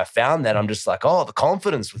 And then when I found that, I'm just like, oh, the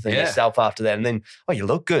confidence within yourself after that. And then, oh, you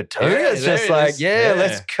look good too. It's just like,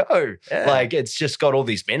 let's go. Yeah. Like it's just got all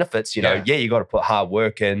these benefits, you know. Yeah, you got to put hard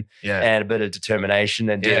work in and a bit of determination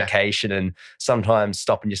and dedication and sometimes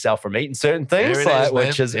stopping yourself from eating certain things,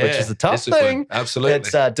 which is a tough thing. Absolutely.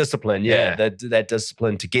 It's discipline, that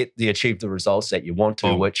discipline to achieve the results that you want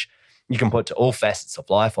to, which you can put to all facets of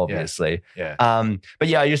life, obviously. Yeah.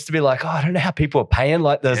 But I used to be like, oh, I don't know how people are paying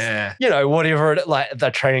like this, you know, whatever. Like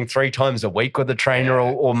they're training 3 times a week with a trainer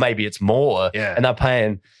or maybe it's more and they're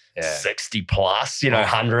paying 60 plus, you know,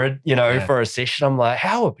 100, you know, for a session. I'm like,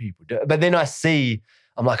 how are people doing? But then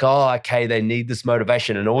I'm like, oh, okay, they need this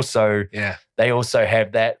motivation. And also they also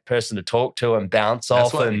have that person to talk to and bounce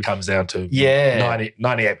off. That's what it comes down to.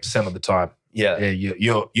 98% of the time. Yeah.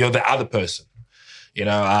 You're the other person. You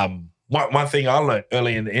know, one thing I learned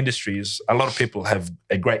early in the industry is a lot of people have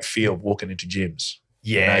a great fear of walking into gyms.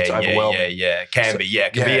 It's overwhelming. It can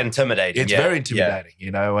be intimidating. It's very intimidating,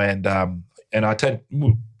 you know, and I tend,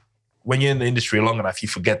 when you're in the industry long enough, you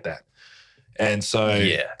forget that. And so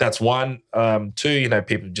that's one. 2, you know,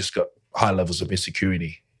 people just got high levels of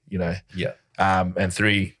insecurity, you know. Yeah. And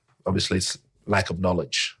 3, obviously, it's lack of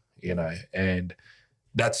knowledge, you know, and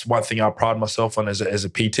that's one thing I pride myself on as a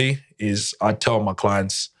PT is I tell my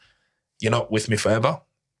clients, you're not with me forever.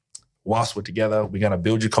 Whilst we're together, we're going to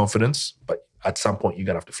build your confidence, but at some point you're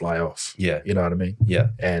going to have to fly off. Yeah. You know what I mean? Yeah.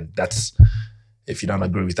 And that's, if you don't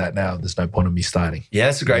agree with that now, there's no point in me starting. Yeah,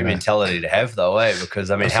 that's a great mentality to have though, because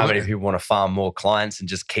I mean, how many people want to farm more clients and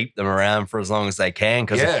just keep them around for as long as they can?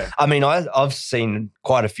 Because I mean, I've seen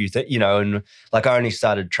quite a few things, you know, and like I only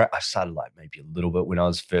started like maybe a little bit when I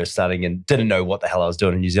was first starting and didn't know what the hell I was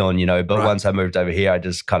doing in New Zealand, you know, but once I moved over here, I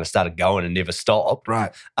just kind of started going and never stopped.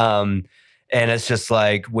 Right. And it's just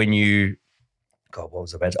like when you, God, what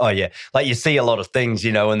was I about to, oh yeah, like you see a lot of things,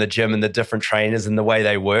 you know, in the gym and the different trainers and the way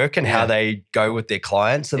they work and how they go with their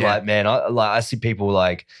clients. And like, man, I see people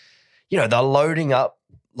like, you know, they're loading up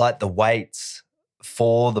like the weights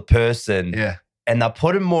for the person and they're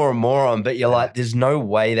putting more and more on, but you're like, there's no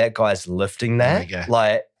way that guy's lifting that.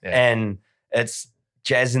 Like, and it's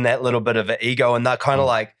jazzing that little bit of an ego and they're kind of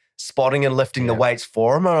like spotting and lifting the weights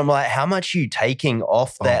for him. And I'm like, how much are you taking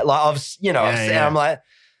off that? Like I'm like,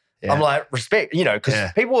 I'm like, respect, you know,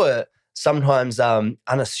 because people are sometimes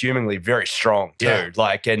unassumingly very strong too.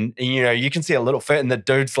 Like, and, you know, you can see a little fit and the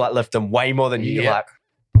dude's like lifting way more than you. You're like,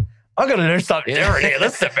 I got to do something different here.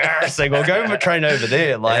 This is embarrassing. Or go and train over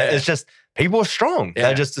there. Like, it's just, people are strong.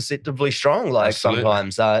 They're just deceptively strong, like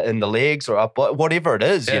sometimes in the legs or up, whatever it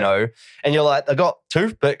is, you know. And you're like, they got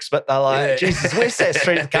toothpicks, but they're like, Jesus, where's that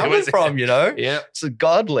strength coming from, you know? Yeah. It's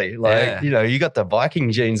godly. Like, you know, you got the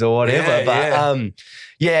Viking genes or whatever. But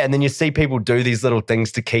and then you see people do these little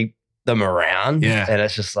things to keep them around. Yeah. And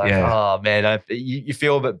it's just like, oh man, you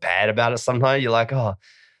feel a bit bad about it sometimes. You're like, oh,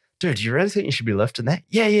 dude, do you really think you should be lifting that?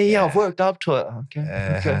 Yeah. I've worked up to it.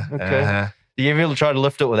 Okay. Do you ever try to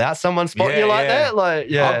lift it without someone spotting you like that? Like,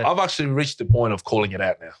 yeah. I've actually reached the point of calling it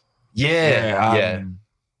out now. Yeah.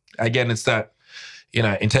 Again, it's that,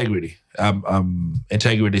 integrity.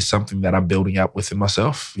 Integrity is something that I'm building up within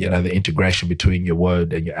myself. You know, the integration between your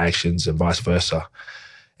word and your actions and vice versa.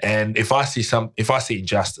 And if I see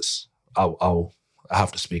injustice, I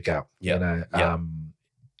have to speak out.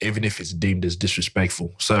 Even if it's deemed as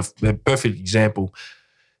disrespectful. So a perfect example.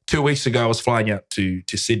 2 weeks ago, I was flying out to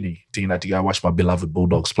Sydney to go watch my beloved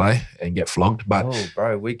Bulldogs play and get flogged. But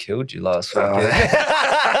bro, we killed you last week. Sorry,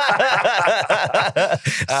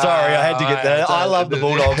 I had to get that. I love the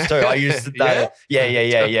Bulldogs too. I used to.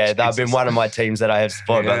 Yeah. They've been one of my teams that I have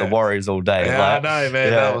supported about the Warriors all day. Yeah, I know,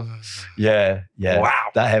 man. Yeah. Wow.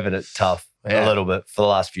 They're having it tough. A little bit for the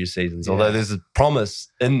last few seasons. Although there's a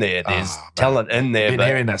promise in there. There's talent in there. I've been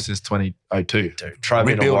hearing that since 2002. Dude, try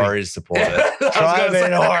being a Warriors supporter. Try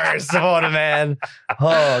being a Warriors supporter, man.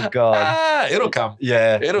 Oh, God. It'll come.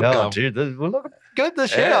 Yeah. It'll come. Dude, we're looking good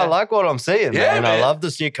this year. I like what I'm seeing, man. I love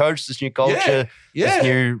this new coach, this new culture, this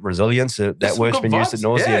new resilience. That word's been used at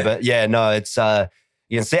nausea. But it's...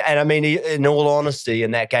 you can see, and I mean, in all honesty, in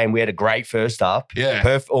that game, we had a great first half.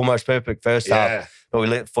 Yeah. Almost perfect first half. But we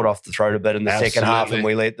let the foot off the throat a bit in the second half, and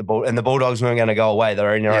we let the Bulldogs weren't going to go away.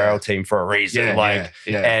 They're an NRL team for a reason.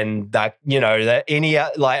 And that, that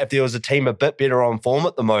if there was a team a bit better on form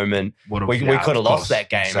at the moment, we could have lost that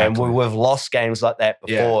game. Exactly. And we've lost games like that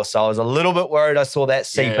before. Yeah. So I was a little bit worried. I saw that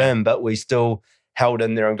seep in, but we still held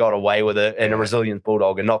in there and got away with it. And a resilient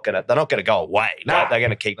Bulldog they're not gonna go away. They're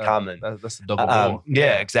gonna keep coming. That's the dog of war.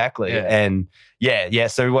 Yeah, exactly. Yeah. And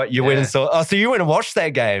so what you went and saw? Oh, so you went and watched that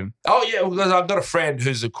game? Oh yeah, because I've got a friend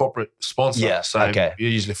who's a corporate sponsor. Yeah, so you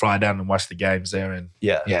usually fly down and watch the games there. And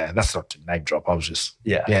that's not to name drop. I was just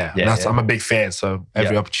I'm a big fan, so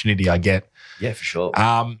every opportunity I get. Yeah, for sure.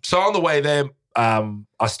 So on the way there,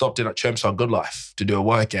 I stopped in at Chermside Good Life to do a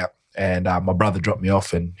workout, and my brother dropped me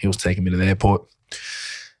off, and he was taking me to the airport.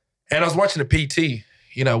 And I was watching a PT,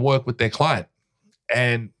 work with their client,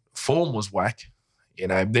 and form was whack.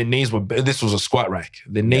 Their knees were, this was a squat rack.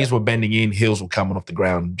 Their knees were bending in, heels were coming off the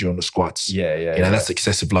ground during the squats. That's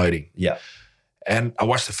excessive loading. Yeah. And I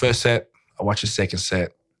watched the first set, I watched the second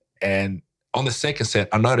set. And on the second set,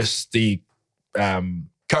 I noticed the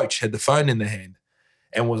coach had the phone in the hand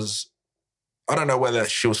and was, I don't know whether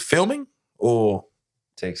she was filming or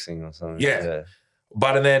texting or something. Yeah.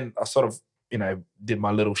 But then I sort of, did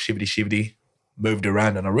my little shivity, moved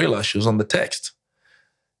around, and I realized she was on the text.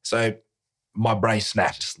 So my brain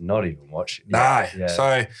snapped. Just not even watching. No. Yeah.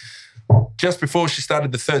 So just before she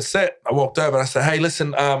started the third set, I walked over and I said, hey,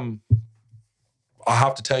 listen, I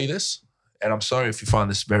have to tell you this, and I'm sorry if you find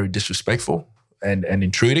this very disrespectful and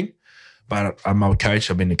intruding, but I'm a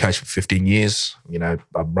coach. I've been a coach for 15 years. I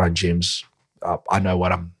run gyms. I know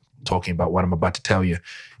what I'm talking about, what I'm about to tell you.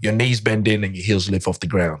 Your knees bend in and your heels lift off the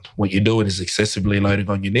ground. What you're doing is excessively loading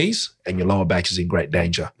on your knees, and your lower back is in great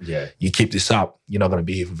danger. Yeah. You keep this up, you're not going to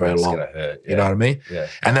be here for very long. It's going to hurt. You know what I mean? Yeah.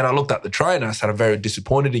 And then I looked at the trainer. I said, I'm very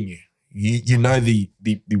disappointed in you. You know the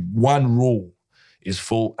one rule is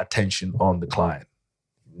full attention on the client.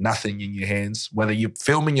 Nothing in your hands. Whether you're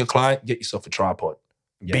filming your client, get yourself a tripod.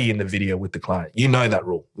 Yeah. Be in the video with the client. You know that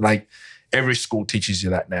rule. Like every school teaches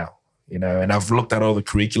you that now. And I've looked at all the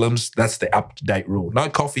curriculums. That's the up-to-date rule. No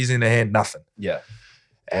coffees in the hand, nothing. Yeah.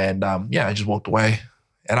 And, I just walked away.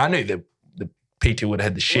 And I knew that the PT would have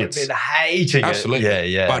had the shits. Would have been hating Absolutely. it.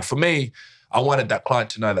 Yeah. But for me, I wanted that client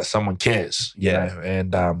to know that someone cares. Yeah.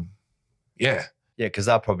 And, Yeah, because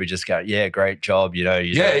they'll probably just go, great job,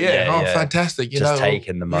 fantastic. Just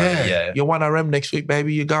taking the money, You're 1RM next week,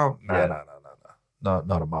 baby, you're gone. No,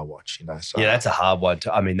 not on my watch, So. Yeah, that's a hard one.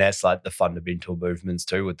 I mean, that's like the fundamental movements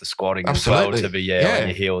too with the squatting Absolutely. as well, to be on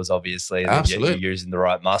your heels, obviously. And Absolutely. You're using the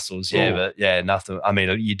right muscles, but nothing. I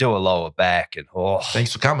mean, you do a lower back and,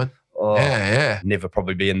 Thanks for coming. Never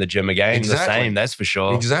probably be in the gym again the same, that's for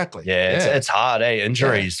sure. Exactly. It's hard,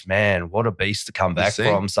 Injuries, man, what a beast to come back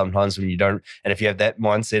from sometimes when you don't. And if you have that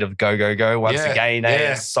mindset of go, once again,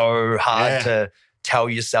 it's so hard to tell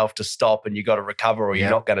yourself to stop, and you got to recover, or you're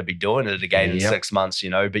not going to be doing it again in 6 months,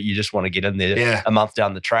 but you just want to get in there a month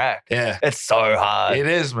down the track. Yeah. It's so hard. It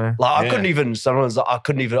is, man. Like I couldn't even,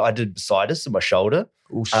 I did bursitis in my shoulder,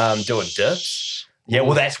 doing dips. Yeah,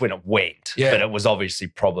 well, that's when it went. Yeah. But it was obviously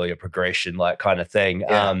probably a progression, like kind of thing.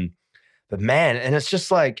 Yeah. But man, and it's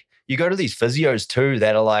just like, you go to these physios too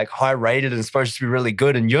that are like high rated and supposed to be really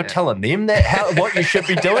good, and you're telling them that what you should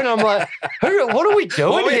be doing. I'm like, what are we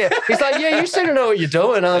doing here? He's like, you seem to know what you're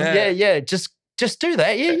doing. Just just do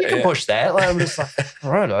that. Yeah, you can push that. Like, I'm just like,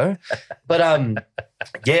 righto. But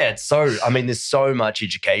it's so, I mean, there's so much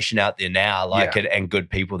education out there now, like, and good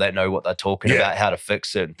people that know what they're talking about, how to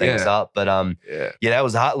fix certain things up. But that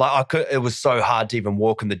was hard. Like, it was so hard to even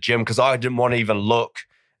walk in the gym because I didn't want to even look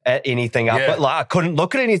at anything up. But like, I couldn't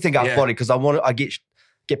look at anything up body because I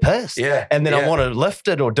get pissed. Yeah. And then I want to lift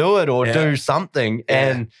it or do it or do something.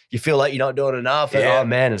 And you feel like you're not doing enough. And oh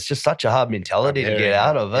man, it's just such a hard mentality to get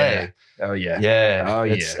out of it. Oh yeah. Yeah. Oh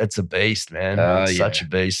yeah. It's a beast, man. It's such a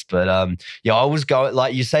beast. But I was going,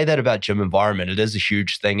 like you say that about gym environment. It is a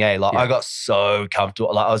huge thing, eh? Like I got so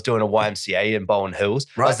comfortable. Like I was doing a YMCA in Bowen Hills.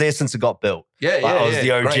 Right. I was there since it got built. I was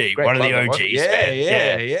the OG, great one of the OGs, man.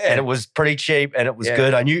 Yeah. And it was pretty cheap and it was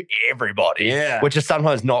good. I knew everybody, which is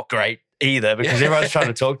sometimes not great either because everyone's trying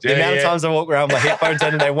to talk to me. The amount of times I walk around with my headphones in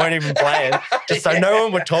and they won't even play it, just so no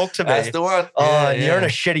one would talk to me. That's the one. And you're in a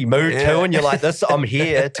shitty mood too, and you're like, "This, I'm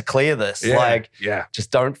here to clear this.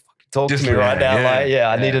 Just don't talk to me right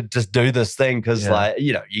now. I need to just do this thing because,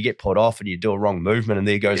 you get put off and you do a wrong movement, and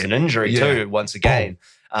there goes an injury too. Once again,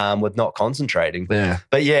 with not concentrating. But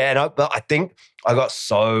I think I got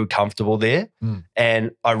so comfortable there,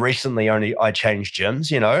 and I recently I changed gyms.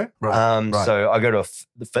 So I go to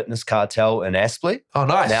the Fitness Cartel in Aspley. Oh,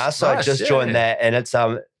 nice. Now, so I just joined that, and it's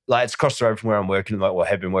it's across the road from where I'm working.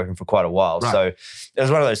 Have been working for quite a while. Right. So it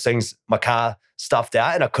was one of those things. My car stuffed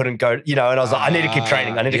out and I couldn't go, and I was like, I need to keep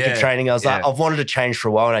training. I was like, I've wanted to change for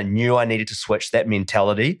a while and I knew I needed to switch that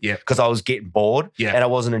mentality because I was getting bored and I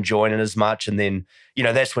wasn't enjoying it as much. And then,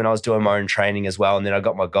 that's when I was doing my own training as well. And then I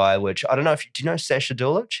got my guy, which I don't know do you know Sasha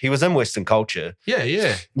Dulich? He was in Western Culture.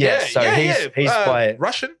 Yeah. So he's by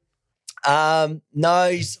Russian? No,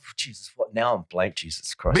 he's, Jesus, what? Now I'm blank,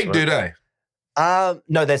 Jesus Christ. Big dude, eh?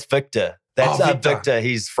 No, that's Victor. That's Victor.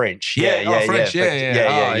 He's French. French.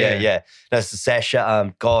 Yeah. That's the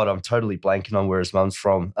Sasha. God, I'm totally blanking on where his mum's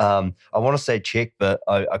from. I want to say Czech, but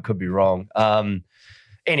I could be wrong.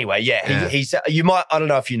 Anyway, he's you might, I don't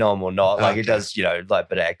know if you know him or not. Like he does, like a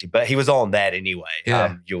bit of acting, but he was on that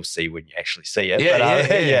anyway. You'll see when you actually see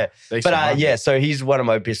it. So he's one of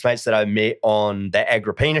my best mates that I met on that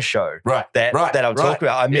Agrippina show. That I'm talking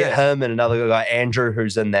about. I met him and another guy, Andrew,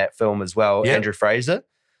 who's in that film as well. Andrew Fraser.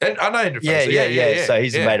 And I know Andrew Fraser. So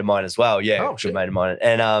he's a mate of mine as well. Yeah, good mate of mine.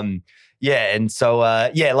 And and so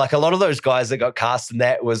like a lot of those guys that got cast in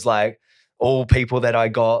that was like all people that I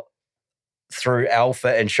got through Alpha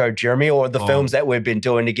and Show Jeremy or the films that we've been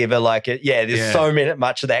doing together. Like there's so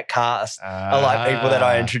much of that cast are like people that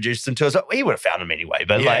I introduced them to. So he would have found them anyway.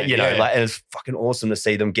 But and it's fucking awesome to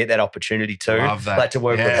see them get that opportunity too. Love that. Like to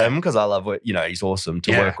work with him because I love what he's awesome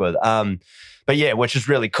to work with. But which is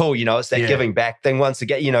really cool. It's that giving back thing once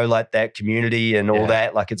again, like that community and all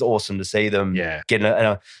that. Like it's awesome to see them getting it.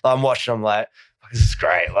 And I'm watching, I'm like, this is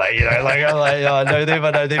great. I'm like, I know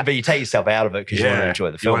them, but you take yourself out of it because you want to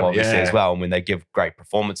enjoy the film obviously as well. And when they give great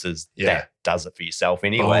performances, that does it for yourself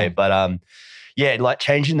anyway. But like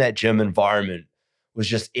changing that gym environment was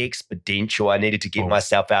just exponential. I needed to get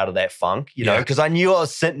myself out of that funk, because I knew I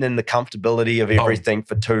was sitting in the comfortability of everything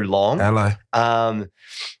for too long.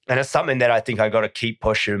 And it's something that I think I got to keep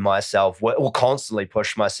pushing myself with, or constantly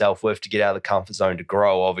push myself with to get out of the comfort zone to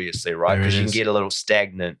grow, obviously, right? Because you can get a little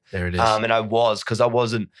stagnant. There it is. And because I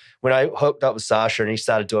wasn't, when I hooked up with Sasha and he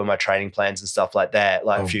started doing my training plans and stuff like that,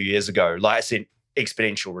 a few years ago, like I said,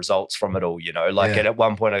 exponential results from it all, and at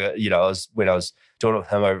one point when I was doing it with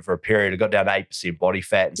him over a period, I got down to 8% body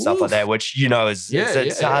fat and stuff like that, which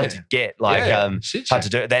it's hard to get, hard to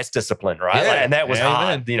do. That's discipline, right? And that was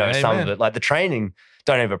hard, some of it, like the training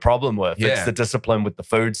don't have a problem with. It's the discipline with the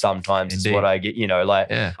food sometimes is what I get,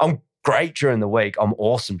 I'm great during the week. I'm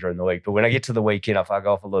awesome during the week. But when I get to the weekend, I fuck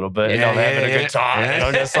off a little bit and I'm having a good time. And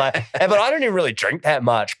I'm just like, but I don't even really drink that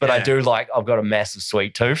much. But I do I've got a massive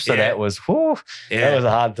sweet tooth. So that was, that was a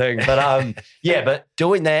hard thing. But but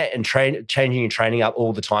doing that and changing and training up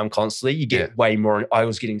all the time constantly, you get way more. I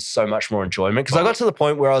was getting so much more enjoyment because I got to the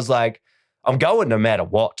point where I was like, I'm going no matter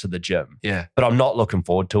what to the gym. But I'm not looking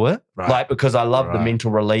forward to it. Because I love the mental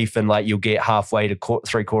relief and you'll get halfway to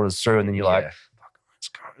 3/4 through and then you're like,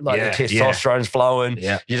 the testosterone's flowing.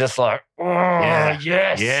 You're just like,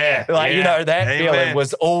 yes. That feeling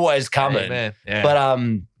was always coming. But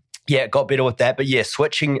it got better with that. But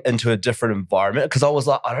switching into a different environment because I was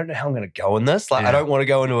like, I don't know how I'm going to go in this. I don't want to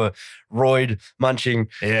go into a roid munching.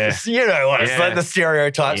 It's like the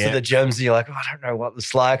stereotypes of the gyms. And you're like, I don't know what this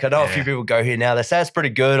is like. I know a few people go here now. They say it's pretty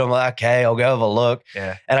good. I'm like, okay, I'll go have a look.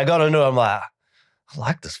 And I got into it. I'm like, I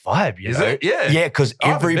like this vibe. Is it? Yeah, because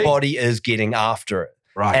everybody is getting after it.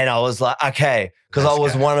 Right. And I was like, okay, because I Let's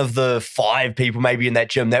was go. one of the 5 people maybe in that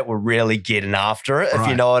gym that were really getting after it, if you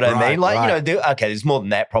Right, know what I right, mean. Like, right. there's more than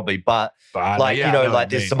that probably, but But, like, yeah, I know what like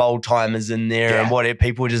you there's mean. some old timers in there Yeah. and whatever.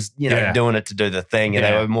 People were just, Yeah. doing it to do the thing, and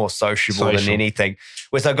they Yeah. were more sociable than Social. anything.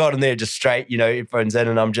 Whereas I got in there just straight, everyone's in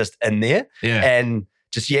and I'm just in there. Yeah. And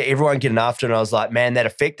just, everyone getting after it. And I was like, man, that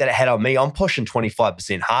effect that it had on me, I'm pushing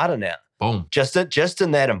 25% harder now. Boom. Just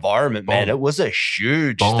in that environment, man, Boom. it was a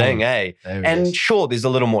huge Boom. thing, eh? There it And is. sure, there's a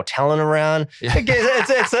little more talent around. Yeah.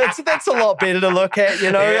 That's a lot better to look at,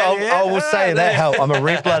 Yeah, I will say yeah. that helped. I'm a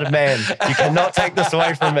red-blooded man. You cannot take this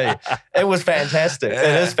away from me. It was fantastic. Yeah.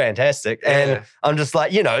 It is fantastic. Yeah. And I'm just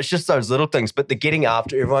like, it's just those little things. But the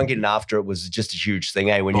everyone getting after it was just a huge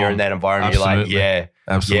thing, eh? When you're in that environment, Absolutely. you're like,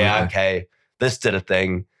 Absolutely. yeah, okay, this did a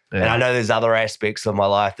thing. Yeah. And I know there's other aspects of my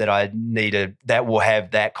life that I needed that will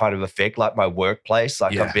have that kind of effect, like my workplace.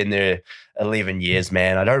 Like Yeah. I've been there 11 years,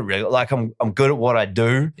 man. I don't really I'm good at what I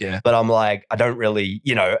do, Yeah. but I'm like, I don't really,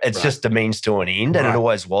 it's Right. just a means to an end. And Right. it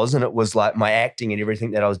always was. And it was like my acting and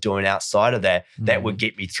everything that I was doing outside of that would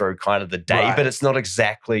get me through kind of the day. Right. But it's not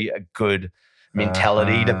exactly a good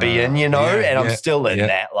mentality to be in, and I'm still in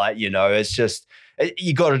that. Like, it's just,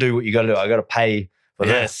 you got to do what you got to do. I got to pay for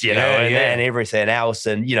Yeah. this, Yeah, and everything else.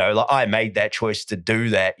 And, like I made that choice to do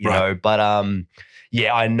that, but,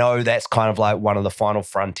 I know that's kind of like one of the final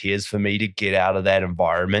frontiers for me to get out of that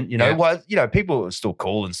environment, people are still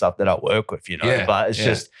cool and stuff that I work with, Yeah, but it's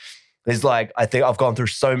just, it's like, I think I've gone through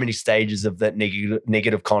so many stages of that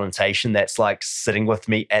negative connotation that's like sitting with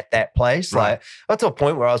me at that place. Right. Like, got to a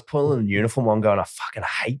point where I was pulling in uniform on going, I fucking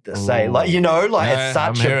hate this. Ooh. It's such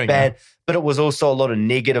I'm a hearing bad, but it was also a lot of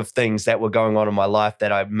negative things that were going on in my life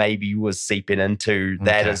that I maybe was seeping into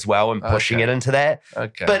that Okay. as well and pushing Okay. it into that.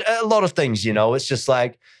 Okay. But a lot of things, it's just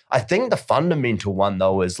like, I think the fundamental one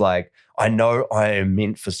though is like, I know I am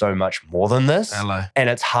meant for so much more than this. Hello. And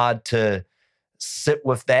it's hard to sit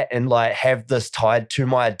with that and like have this tied to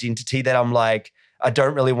my identity that I'm like, I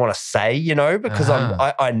don't really want to say, because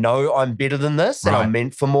I know I'm better than this and Right. I'm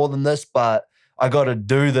meant for more than this, but I got to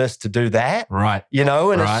do this to do that, Right. and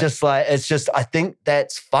Right. it's just, I think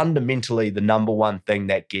that's fundamentally the number one thing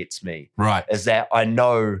that gets me Right. is that I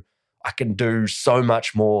know I can do so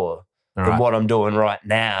much more than Right. what I'm doing right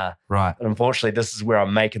now. Right. And unfortunately, this is where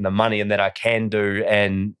I'm making the money and that I can do.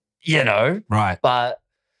 And, Right. but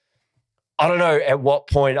I don't know at what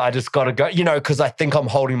point I just got to go, because I think I'm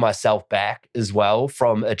holding myself back as well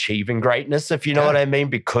from achieving greatness, if you know Yeah. what I mean,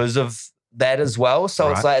 because of that as well. So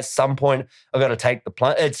it's Right. like at some point I got to take the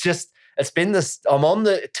plunge. It's been this, I'm on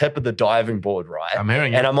the tip of the diving board, right? I'm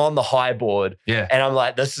hearing you. And I'm on the high board Yeah. and I'm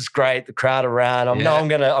like, this is great. The crowd around. I'm Yeah.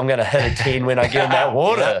 gonna hit a 10 when I get in that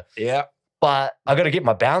water. Yeah. But I got to get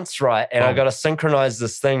my bounce right and I Boom. got to synchronize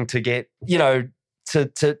this thing to get, to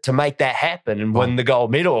make that happen and win Boom. the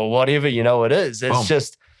gold medal or whatever, it is. It's Boom.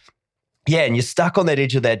 just, and you're stuck on that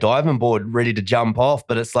edge of that diving board ready to jump off,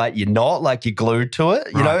 but it's like, you're not, like you're glued to it,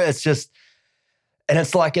 Right. it's just, and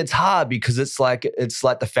it's like, it's hard because it's like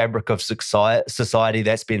the fabric of society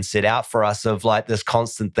that's been set out for us of like this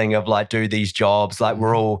constant thing of like, do these jobs. Like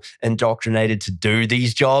we're all indoctrinated to do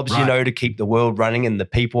these jobs, Right. to keep the world running and the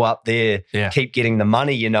people up there Yeah. keep getting the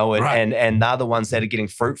money, and, Right. and they're the ones that are getting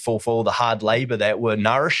fruitful for all the hard labor that we're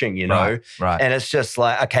nourishing, Right. Right. And it's just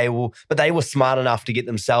like, okay, well, but they were smart enough to get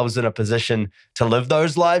themselves in a position to live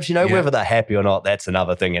those lives, Yeah. whether they're happy or not, that's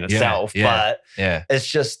another thing in itself. Yeah. But Yeah. it's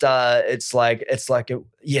just, you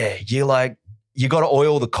got to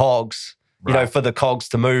oil the cogs, Right. for the cogs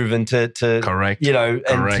to move and to Correct. and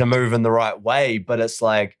Correct. to move in the right way. But it's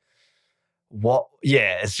like,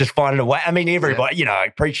 it's just finding a way. I mean, everybody,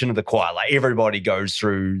 preaching to the choir, like everybody goes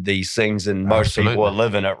through these things and most people Absolutely. are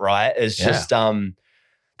living it, right? It's Yeah. just,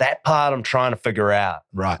 that part I'm trying to figure out.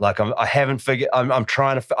 Right. Like I haven't figured, I'm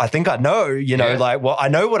trying to, I think I know, Yeah. I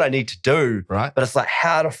know what I need to do, Right. but it's like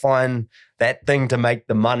how to find that thing to make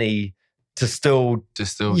the money to still,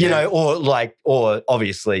 Just still. or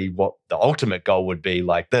obviously what the ultimate goal would be,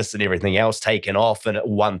 like this and everything else taken off and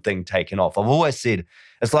one thing taken off. I've always said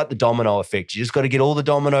it's like the domino effect. You just got to get all the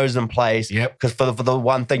dominoes in place. Yep. Because for the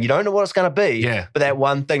one thing, you don't know what it's going to be. Yeah. But that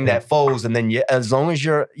one thing that falls, and then as long as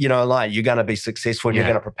you're, you're going to be successful and you're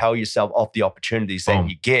Yeah. going to propel yourself off the opportunities Boom. that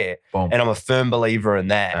you get. Boom. And I'm a firm believer in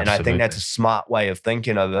that. And I think that's a Absolutely. smart way of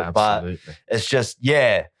thinking of it. But Absolutely. it's just,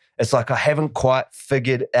 it's like I haven't quite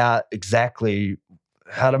figured out exactly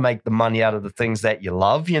how to make the money out of the things that you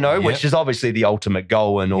love, which is obviously the ultimate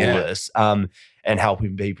goal in all this, and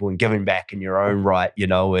helping people and giving back in your own right,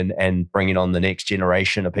 and bringing on the next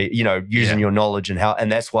generation of people, using your knowledge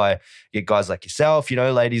and that's why you get guys like yourself,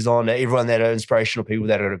 ladies on, everyone that are inspirational people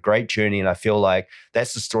that are on a great journey. And I feel like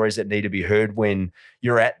that's the stories that need to be heard when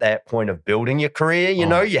you're at that point of building your career.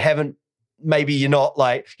 You haven't, maybe you're not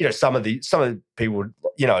like, some of the people,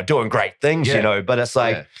 are doing great things, but it's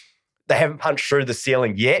like, they haven't punched through the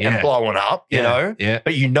ceiling yet and blowing up,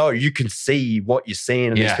 but you can see what you're seeing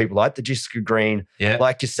in these people like the Jessica Green,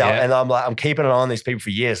 like yourself. And I'm keeping an eye on these people for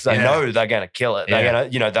years. So I know they're going to kill it. They're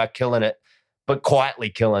going to, they're killing it, but quietly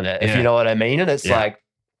killing it, if you know what I mean. And it's like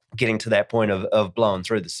getting to that point of blowing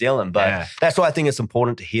through the ceiling. But that's why I think it's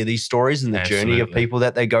important to hear these stories and the journey of people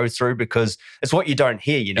that they go through, because it's what you don't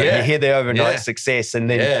hear, you hear their overnight success and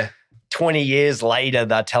then 20 years later,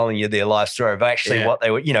 they're telling you their life story of actually what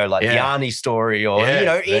they were, like the Arnie story or,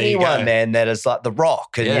 anyone, man, that is like The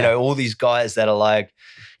Rock and, all these guys that are like,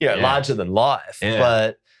 larger than life.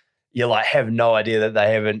 But you like have no idea that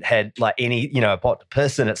they haven't had like any, a pot to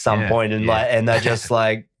piss in at some point and and they're just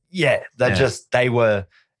like, they were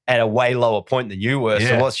at a way lower point than you were.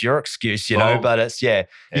 So what's your excuse, But it's, you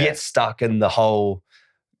get stuck in the whole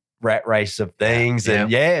rat race of things.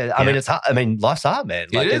 And I mean, it's hard. I mean, life's hard, man.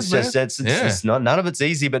 Like it's not, none of it's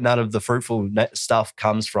easy, but none of the fruitful stuff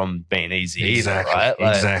comes from being easy either, right?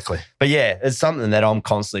 Like, exactly. But it's something that I'm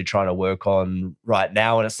constantly trying to work on right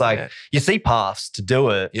now. And it's like, you see paths to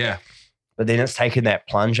do it. Yeah. But then it's taking that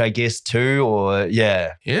plunge, I guess, too, or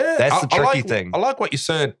that's the tricky thing. I like what you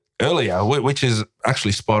said earlier, which is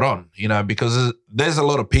actually spot on, because there's a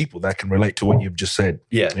lot of people that can relate to what you've just said.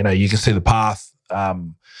 Yeah. You can see the path.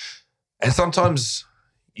 And sometimes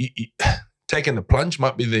taking the plunge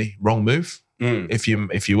might be the wrong move, if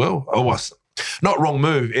you will. Or not wrong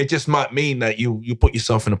move. It just might mean that you put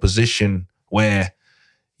yourself in a position where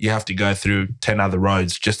you have to go through 10 other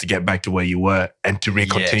roads just to get back to where you were and to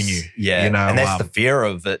continue. Yeah. And that's the fear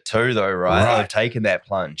of it too, though, right? Of taking that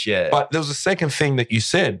plunge. Yeah. But there was a second thing that you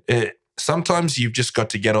said. Sometimes you've just got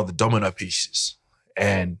to get all the domino pieces,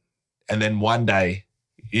 and then one day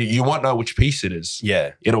you won't know which piece it is.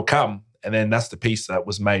 Yeah. It'll come, and then that's the piece that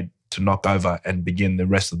was made to knock over and begin the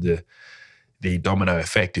rest of the domino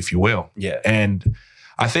effect, if you will. Yeah. And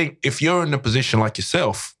I think if you're in a position like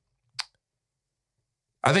yourself,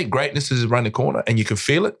 I think greatness is around the corner and you can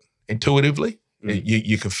feel it intuitively.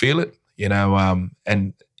 You can feel it,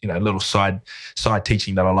 and, a little side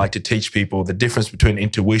teaching that I like to teach people, the difference between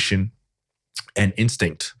intuition and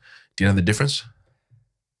instinct. Do you know the difference?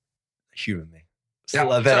 Human me.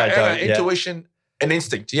 Intuition and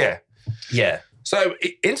instinct, yeah. So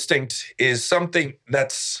instinct is something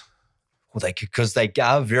that's... Well, because they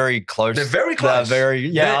are very close. They're very close.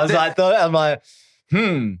 I'm like,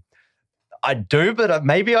 I do, but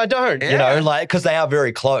maybe I don't, because they are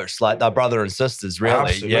very close, like they're brother and sisters, really.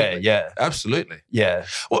 Absolutely. Absolutely. Yeah.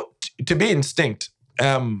 Well, to be instinct,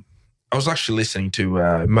 I was actually listening to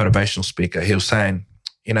a motivational speaker. He was saying,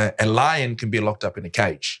 a lion can be locked up in a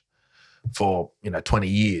cage for 20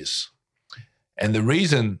 years, and the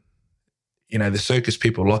reason the circus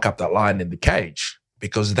people lock up that lion in the cage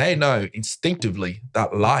because they know instinctively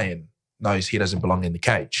that lion knows he doesn't belong in the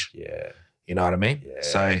cage. You know what I mean?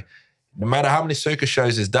 So no matter how many circus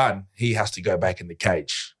shows he's done, he has to go back in the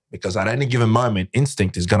cage because at any given moment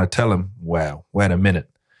instinct is going to tell him, wow, wait a minute,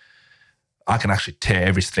 I can actually tear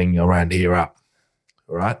everything around here up.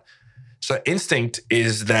 All right. So instinct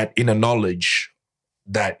is that inner knowledge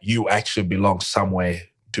that you actually belong somewhere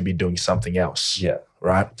to be doing something else. Yeah.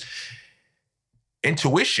 Right?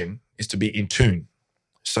 Intuition is to be in tune.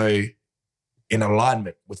 So in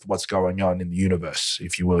alignment with what's going on in the universe,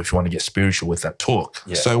 if you will, if you want to get spiritual with that talk.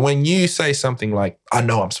 Yeah. So when you say something like, I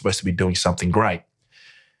know I'm supposed to be doing something great,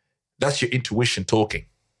 that's your intuition talking.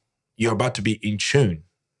 You're about to be in tune.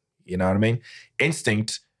 You know what I mean?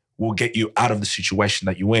 Instinct will get you out of the situation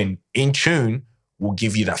that you're in. In tune will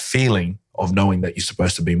give you that feeling of knowing that you're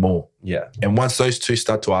supposed to be more. Yeah. And once those two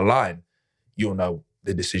start to align, you'll know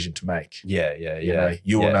the decision to make.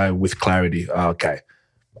 You will know with clarity, okay,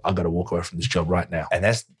 I've got to walk away from this job right now. And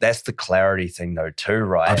that's the clarity thing though too,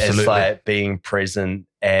 right? Absolutely. It's like being present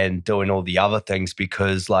and doing all the other things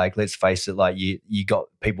because like, let's face it, like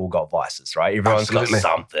people got vices, right? Everyone's got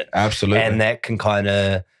something. Absolutely. And that can kind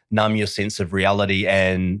of numb your sense of reality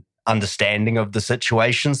and understanding of the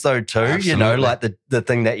situations though too. Absolutely. Like the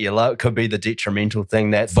thing that you love could be the detrimental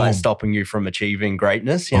thing that's like stopping you from achieving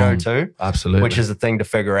greatness, too. Absolutely. Which is a thing to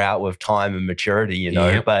figure out with time and maturity,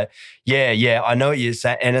 Yep. But I know what you're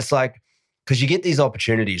saying. And it's like, because you get these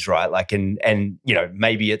opportunities, right? Like, and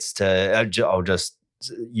maybe it's to, I'll just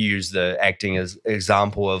use the acting as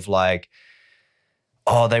example of like,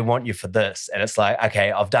 oh, they want you for this. And it's like,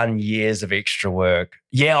 okay, I've done years of extra work.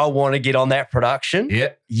 Yeah, I want to get on that production. Yeah.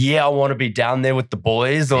 Yeah, I want to be down there with the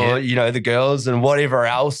boys or, the girls and whatever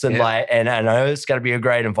else. And and I know it's going to be a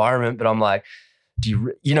great environment, but I'm like,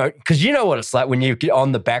 do because you know what it's like when you get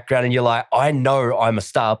on the background and you're like, I know I'm a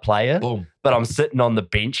star player, Boom. but I'm sitting on the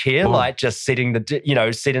bench here, Boom. like just setting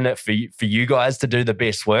it for you guys to do the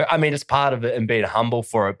best work. I mean, it's part of it and being humble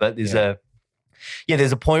for it, but there's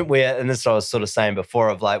there's a point where, and this is what I was sort of saying before,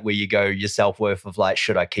 of like where you go your self-worth of like,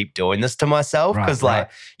 should I keep doing this to myself? Because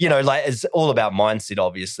it's all about mindset,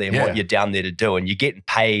 obviously, and what you're down there to do. And you're getting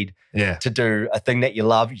paid to do a thing that you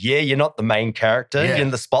love. Yeah, you're not the main character. Yeah.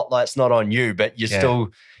 And the spotlight's not on you, but you're still,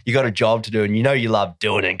 you got a job to do and you love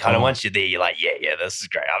doing it. And kind of once you're there, you're like, yeah, this is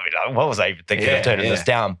great. I mean, what was I even thinking of turning this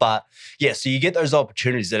down? But so you get those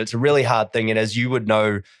opportunities and it's a really hard thing. And as you would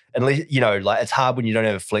know, at least, it's hard when you don't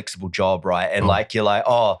have a flexible job, right? And like, you're like,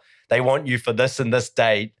 oh, they want you for this and this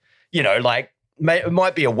date, it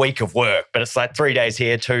might be a week of work, but it's like 3 days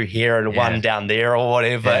here, 2 here, and 1 down there or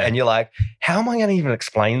whatever. Yeah. And you're like, how am I going to even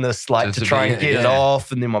explain this? Like just to try and get it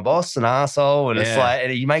off. And then my boss an asshole. And it's like,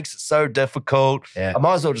 and he makes it so difficult. Yeah. I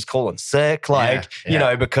might as well just call in sick,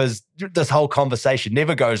 because this whole conversation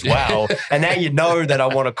never goes well. And now you know that I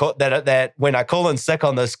want to call that when I call in sick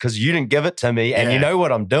on this because you didn't give it to me and you know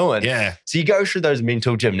what I'm doing. Yeah. So you go through those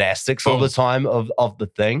mental gymnastics all the time of the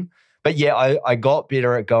thing. But I got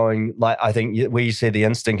better at going, like, I think where you see the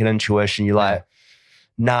instinct and intuition, you're like,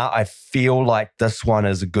 nah, I feel like this one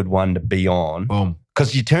is a good one to be on. Boom.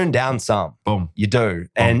 Because you turn down some. Boom. You do.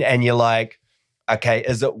 Boom. And you're like, okay,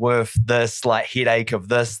 is it worth this like headache of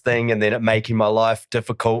this thing and then it making my life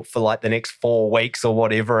difficult for like the next 4 weeks or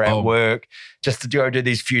whatever at work just to go do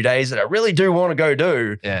these few days that I really do want to go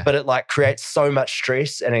do. Yeah. But it like creates so much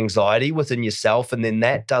stress and anxiety within yourself. And then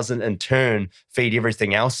that doesn't in turn feed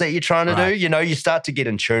everything else that you're trying to do. You start to get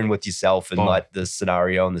in tune with yourself and like the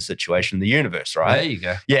scenario and the situation, the universe, right? There you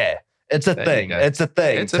go. Yeah. It's a thing. It's a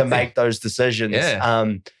thing to make those decisions. Yeah.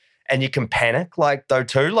 And you can panic though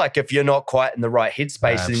too. Like if you're not quite in the right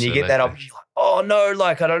headspace and you get that up, you're like, oh no,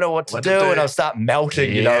 like I don't know what to do. And I'll start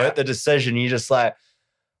melting, at the decision. You're just like,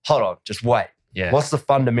 hold on, just wait. Yeah. What's the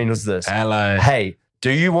fundamentals of this? Hello. Hey,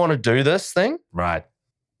 do you want to do this thing? Right.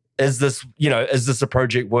 Is this a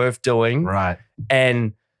project worth doing? Right.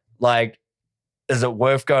 And like, is it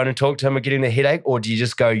worth going and talk to him and getting the headache? Or do you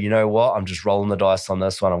just go, you know what? I'm just rolling the dice on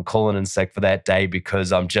this one. I'm calling in sick for that day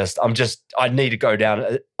because I need to go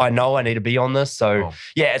down. I know I need to be on this. So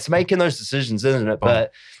it's making those decisions, isn't it?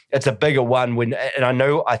 But it's a bigger one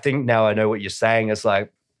I think now I know what you're saying. It's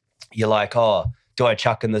like, you're like, oh, do I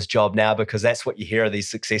chuck in this job now? Because that's what you hear of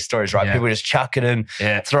these success stories, right? Yeah. People just chuck it in,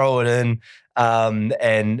 throw it in.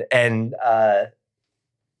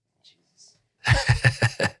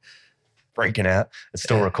 Freaking out. It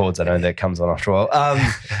still records. I know that comes on after a while.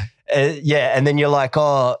 And then you're like,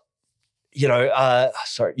 oh,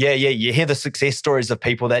 sorry. Yeah. You hear the success stories of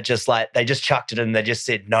people that just like, they just chucked it in. They just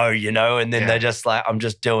said no, and then they're just like, I'm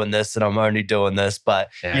just doing this and I'm only doing this. But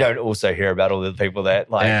you don't also hear about all the people that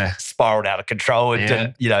like spiraled out of control and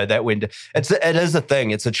didn't, that went. It is a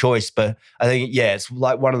thing. It's a choice. But I think, it's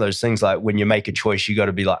like one of those things like when you make a choice, you got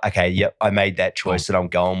to be like, okay, yep, I made that choice and I'm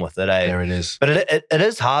going with it. There it is. But it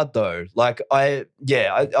is hard though. Like I've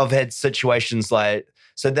had situations like,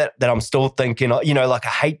 so that I'm still thinking, like I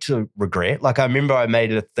hate to regret. Like I remember I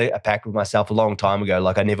made a pact with myself a long time ago.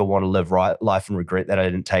 Like I never want to live life and regret that I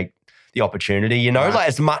didn't take the opportunity, like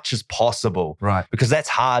as much as possible. Right. Because that's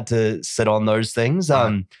hard to sit on those things.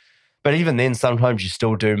 Right. But even then, sometimes you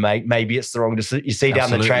still do maybe it's the wrong decision. You see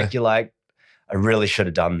down the track, you're like, I really should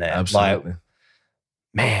have done that. Absolutely. Like,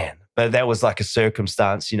 man. But that was like a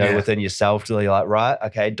circumstance, within yourself to be like, right,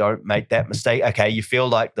 okay, don't make that mistake. Okay, you feel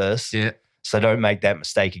like this. Yeah. So don't make that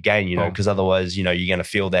mistake again, because otherwise, you're going to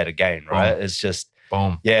feel that again, right? Boom. It's just,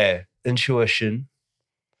 intuition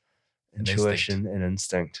and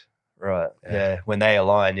instinct, right? Yeah. When they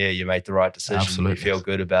align, you make the right decision. Absolutely. You feel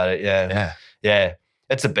good about it. Yeah.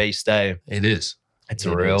 It's a beast, eh? It is. It's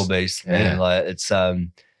a real beast, man. Like it's,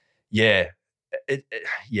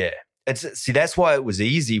 It's see, that's why it was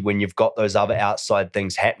easy when you've got those other outside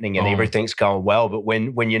things happening and everything's going well. But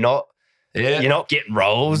when you're not, you're not getting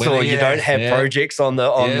roles or you don't have projects on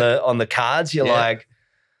the cards, you're like,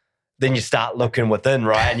 then you start looking within,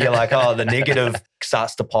 right? And you're like, oh, the negative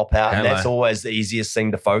starts to pop out. And that's always the easiest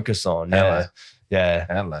thing to focus on. Yeah.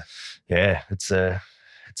 It's a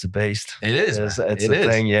beast. It is. It's a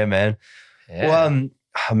thing. Yeah, man. Yeah. Well,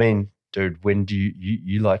 I mean, dude, when do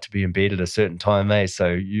you like to be in bed at a certain time, eh?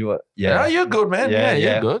 So Yeah, you're good, man. Yeah,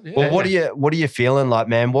 you're good. Yeah, well, what are you feeling like,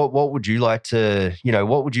 man? What would you like to,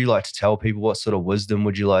 what would you like to tell people? What sort of wisdom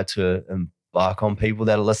would you like to embark on people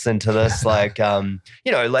that are listening to this? Like,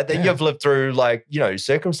 like that you've lived through, like,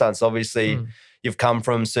 circumstance. Obviously, you've come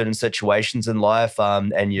from certain situations in life,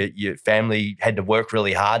 and your family had to work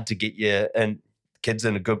really hard to get you and kids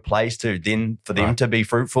in a good place to then for them to be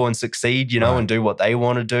fruitful and succeed, and do what they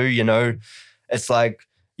want to do. It's like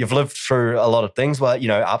you've lived through a lot of things,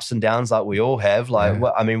 ups and downs like we all have. Like,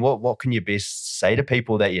 what can you best say to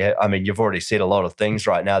people that you have? I mean, you've already said a lot of things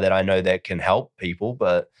right now that I know that can help people,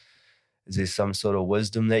 but is there some sort of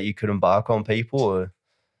wisdom that you could embark on people? Or?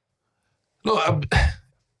 Look,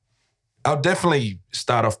 I'll definitely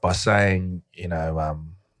start off by saying,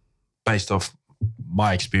 based off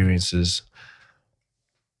my experiences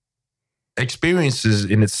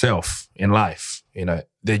in itself in life,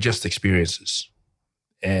 they're just experiences.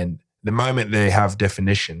 And the moment they have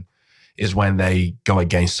definition is when they go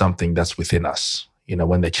against something that's within us,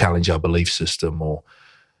 when they challenge our belief system or,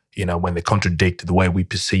 when they contradict the way we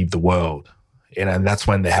perceive the world, and that's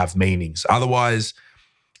when they have meanings. Otherwise,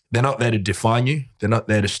 they're not there to define you. They're not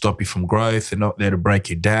there to stop you from growth. They're not there to break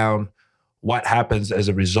you down. What happens as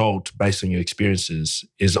a result based on your experiences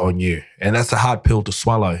is on you. And that's a hard pill to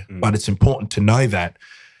swallow, but it's important to know that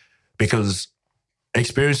because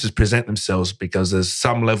experiences present themselves because there's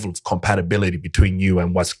some level of compatibility between you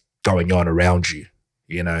and what's going on around you,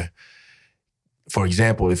 For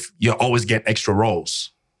example, if you always get extra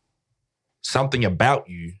roles, something about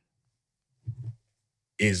you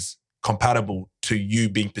is compatible to you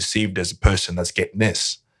being perceived as a person that's getting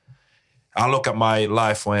this. I look at my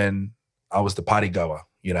life when I was the party goer,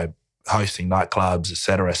 hosting nightclubs,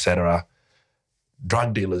 et cetera,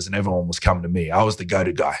 drug dealers and everyone was coming to me. I was the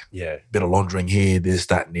go-to guy. Yeah. Bit of laundering here, this,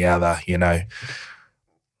 that, and the other,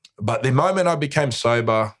 But the moment I became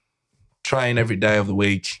sober, train every day of the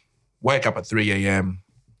week, wake up at 3 a.m.,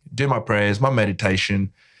 do my prayers, my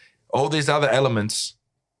meditation, all these other elements,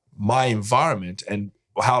 my environment and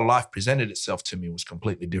how life presented itself to me was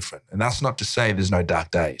completely different. And that's not to say there's no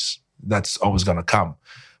dark days. That's always going to come.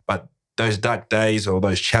 But those dark days or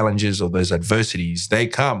those challenges or those adversities, they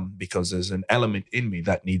come because there's an element in me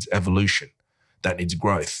that needs evolution, that needs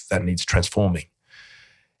growth, that needs transforming.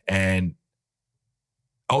 And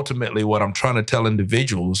ultimately what I'm trying to tell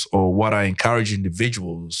individuals or what I encourage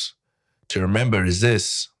individuals to remember is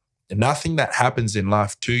this: nothing that happens in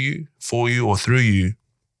life to you, for you, or through you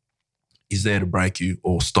is there to break you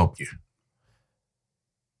or stop you.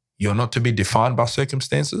 You're not to be defined by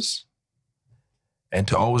circumstances. And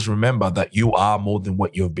to always remember that you are more than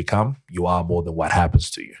what you've become. You are more than what happens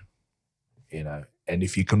to you. And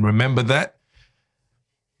if you can remember that,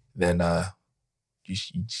 then you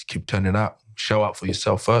just keep turning up. Show up for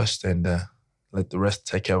yourself first and let the rest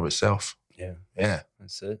take care of itself. Yeah. Yeah.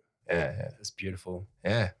 That's it. Yeah. That's beautiful.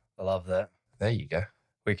 Yeah. I love that. There you go.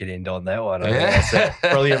 We could end on that one. Yeah. That's a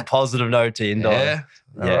brilliant positive note to end on. Yeah.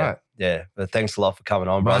 All right. Yeah. But thanks a lot for coming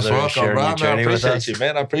on, Most brother, and welcome, sharing bro. your journey with us. I appreciate you,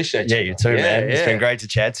 man. I appreciate you. Yeah, you too, man. It's been great to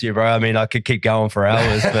chat to you, bro. I mean, I could keep going for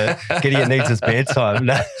hours, but Gideon needs his bedtime.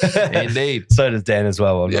 Indeed. So does Dan as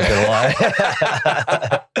well, I'm not going to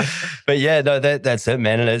lie. But yeah, no, that's it,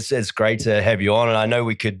 man. And it's great to have you on. And I know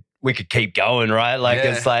we could keep going, right? Like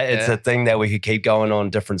it's a thing that we could keep going on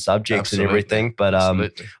different subjects and everything. But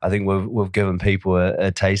I think we've given people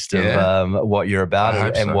a taste of what you're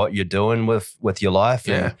about and what you're doing with your life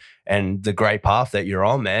and the great path that you're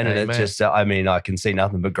on, man. And it's just, I mean, I can see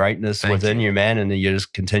nothing but greatness within you, man. And you're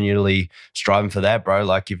just continually striving for that, bro.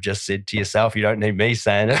 Like you've just said to yourself, you don't need me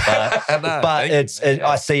saying it, but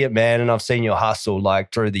I see it, man. And I've seen your hustle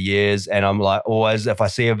like through the years. And I'm like, always, if I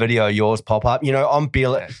see a video of yours pop up,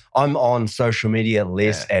 I'm on social media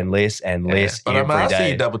less and less and less every day. I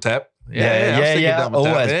see you double tap. Yeah.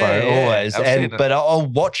 Always, bro. Always. But I'll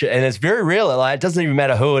watch it, and it's very real. Like it doesn't even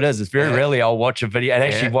matter who it is. It's very rarely I'll watch a video and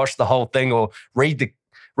actually watch the whole thing or read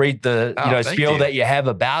the spiel that you have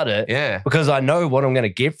about it. Yeah. Because I know what I'm going to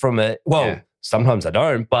get from it. Well, sometimes I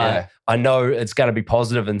don't, but I know it's going to be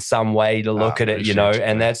positive in some way to look at it,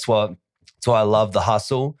 and that's why I love the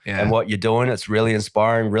hustle and what you're doing. It's really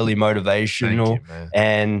inspiring, really motivational. Thank you, man.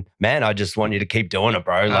 And man, I just want you to keep doing it,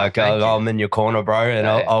 bro. I'm in your corner, bro, and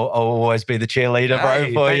I'll always be the cheerleader, bro,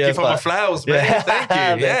 for you. Thank you for my flowers, man.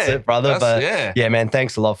 Thank you. That's it, brother. Man,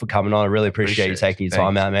 thanks a lot for coming on. I really appreciate you taking your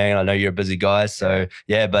time out, man. I know you're a busy guy, so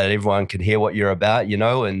but everyone can hear what you're about,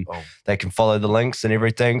 and they can follow the links and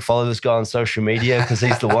everything. Follow this guy on social media because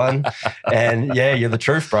he's the one. And you're the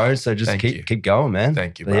truth, bro. So just keep going, man.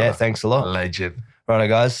 Thank you, brother. Yeah, thanks a lot. Legend. Righto,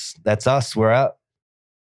 guys. That's us. We're out.